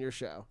want me on your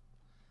show.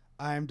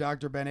 I'm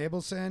Dr. Ben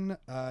Abelson.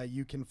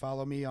 You can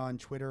follow me on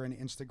Twitter and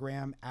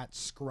Instagram at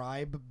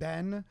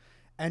ScribeBen.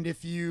 And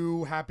if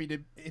you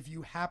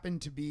happen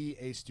to be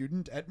a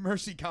student at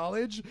Mercy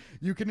College,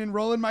 you can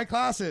enroll in my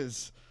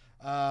classes.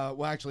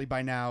 Well, actually,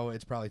 by now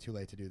it's probably too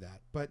late to do that.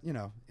 But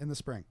in the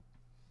spring.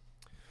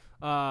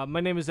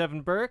 My name is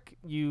Evan Burke.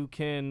 You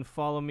can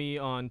follow me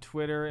on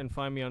Twitter and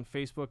find me on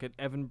Facebook at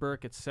Evan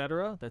Burke,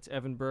 etc. That's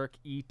Evan Burke,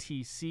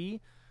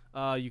 ETC.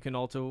 You can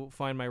also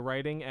find my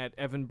writing at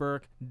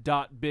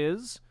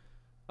evanburke.biz.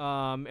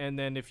 And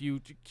then if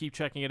you keep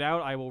checking it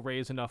out, I will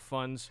raise enough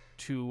funds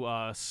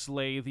to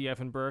slay the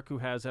Evan Burke, who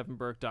has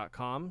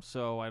evanburke.com,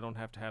 so I don't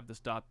have to have this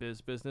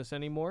 .biz business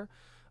anymore.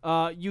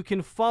 You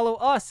can follow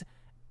us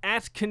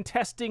at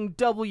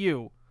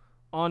ContestingW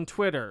on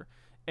Twitter.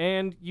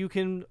 And you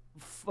can,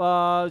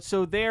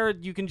 so there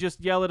you can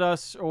just yell at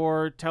us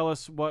or tell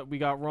us what we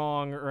got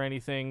wrong or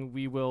anything.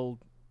 We will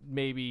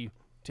maybe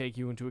take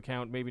you into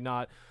account, maybe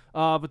not.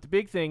 But the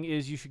big thing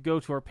is you should go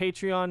to our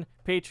Patreon,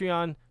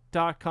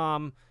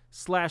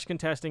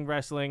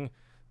 patreon.com/contestingwrestling.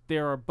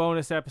 There are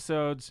bonus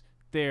episodes.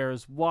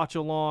 There's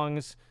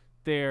watch-alongs.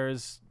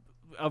 There's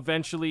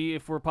eventually,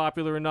 if we're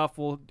popular enough,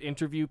 we'll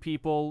interview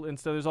people. And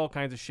so there's all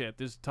kinds of shit.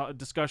 There's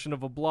discussion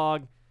of a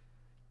blog.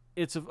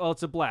 It's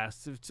a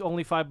blast. It's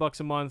only $5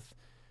 a month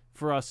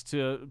for us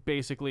to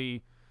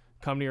basically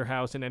come to your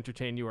house and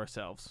entertain you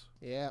ourselves.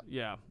 Yeah.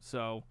 Yeah.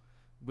 So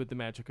with the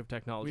magic of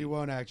technology. We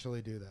won't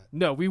actually do that.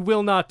 No, we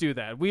will not do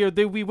that. We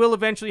will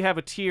eventually have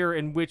a tier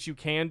in which you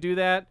can do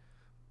that,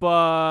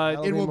 but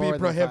That'll It be will be more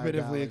than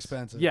prohibitively $5.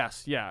 expensive.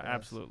 yes, yeah,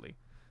 absolutely.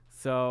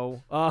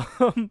 So,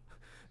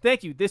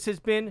 thank you. This has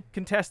been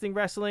Contesting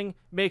Wrestling.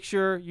 Make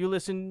sure you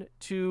listen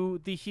to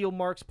the Heel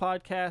Marks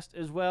podcast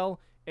as well.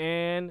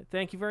 And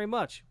thank you very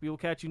much. We will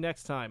catch you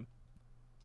next time.